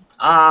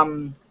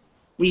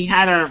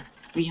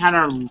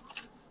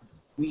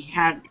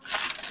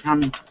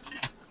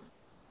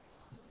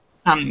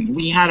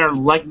we had our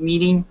LUG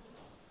meeting.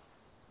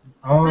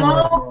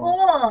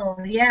 Oh,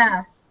 cool.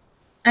 Yeah.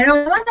 I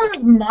know what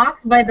those MOCs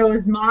by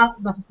those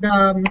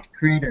the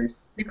Creators.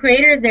 the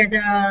creators. They're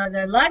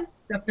the lugs,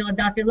 the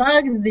Philadelphia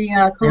lugs,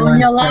 the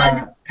Colonial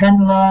lug, Penn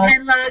Lug,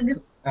 Penn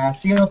lugs.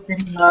 Steel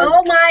City Lug.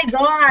 Oh my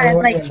God!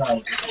 Like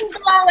Lug.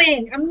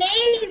 glowing,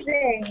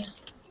 amazing.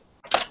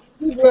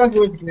 Two Lug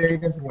was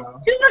great as well.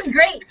 Two looks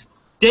great.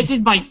 This is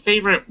my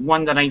favorite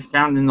one that I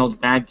found in those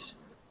bags.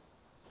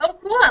 Oh,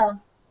 cool.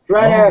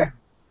 Shredder.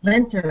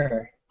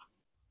 Splinter.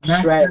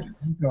 Shred.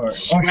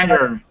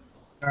 Shredder.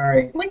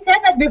 Sorry, We said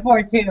that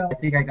before too. I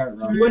think I got it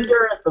wrong.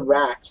 Splinter is the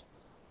rat.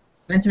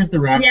 Splinter's the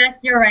rat. Yes,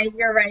 you're right.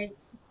 You're right.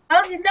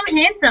 Oh, he's so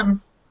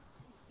handsome.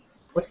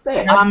 What's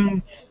this?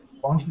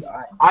 Wonky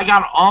eye. I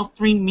got all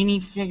 3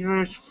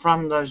 minifigures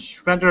from the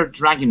Shredder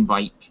Dragon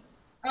Bike.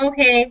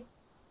 Okay.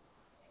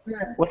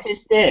 What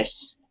is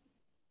this?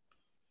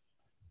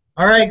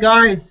 All right,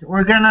 guys,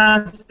 we're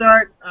gonna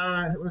start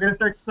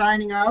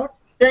signing out.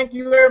 Thank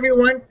you,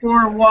 everyone,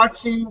 for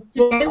watching.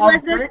 It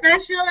was a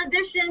special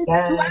edition, 2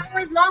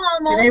 hours long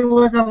almost. Today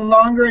was a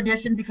longer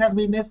edition because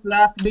we missed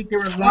last week. There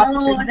were lots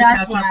of things to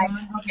that's catch why. up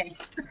on. Okay.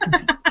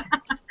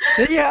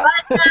 See ya.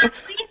 But,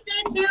 please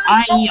stay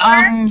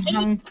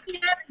tuned.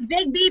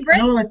 Big B break.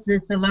 No, it's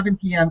 11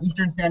 p.m.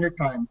 Eastern Standard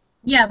Time.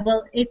 Yeah,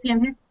 well, 8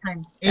 p.m. his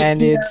time. 8 And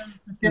p.m. it's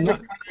Pacific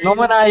time. no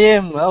one I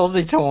am all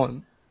the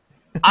time.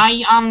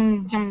 I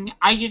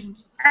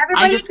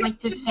just like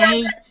to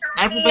say,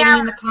 everybody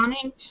in the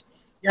comments,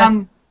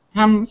 Yes.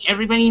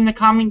 everybody in the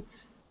comment,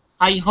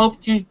 I hope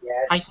to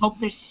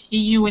Yes. see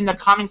you in the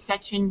comment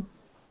section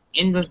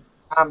in the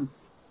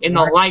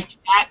live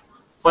chat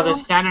for the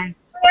Saturday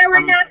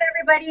Forward nap,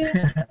 everybody.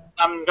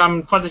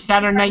 for the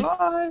Saturday night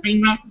Bye.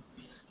 stream.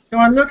 So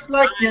it looks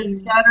like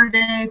this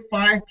Saturday,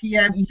 5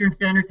 p.m. Eastern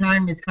Standard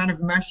Time is kind of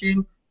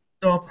meshing.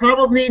 So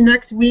probably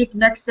next week,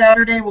 next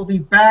Saturday, we'll be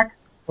back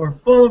for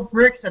Full of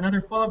Bricks,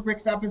 another Full of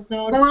Bricks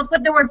episode. Well, we'll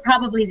put the word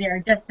probably there,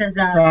 just as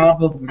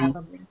Probably.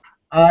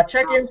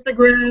 Check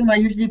Instagram. I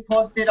usually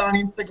post it on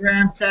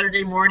Instagram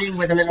Saturday morning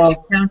with a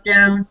little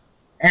countdown.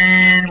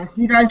 And we'll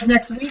see you guys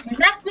next week.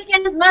 Next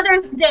weekend is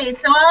Mother's Day,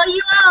 so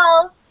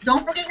all,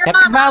 don't forget your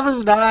Happy mama.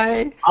 Mother's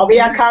Day. I'll be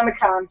at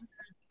Comic-Con.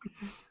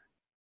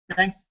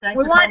 Thanks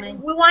We for want,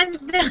 coming.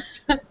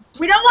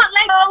 we don't want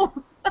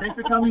Lego. Thanks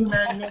for coming,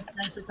 Magnus.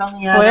 Thanks for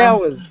coming,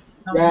 Flowers.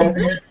 Yeah,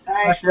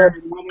 thanks for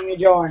letting me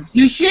join.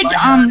 You should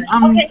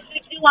Okay,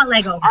 we do want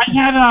Lego.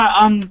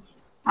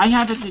 I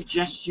have a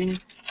suggestion.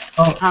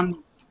 Oh,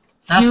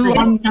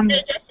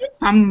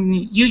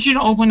 You should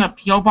open a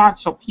PO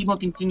box so people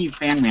can send you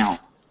fan mail.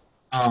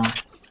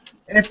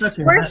 it's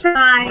okay. We're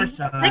shy. We're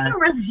shy. Like, we're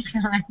really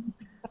shy.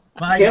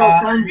 Bye, He'll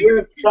guys. send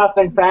weird stuff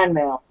in fan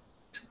mail.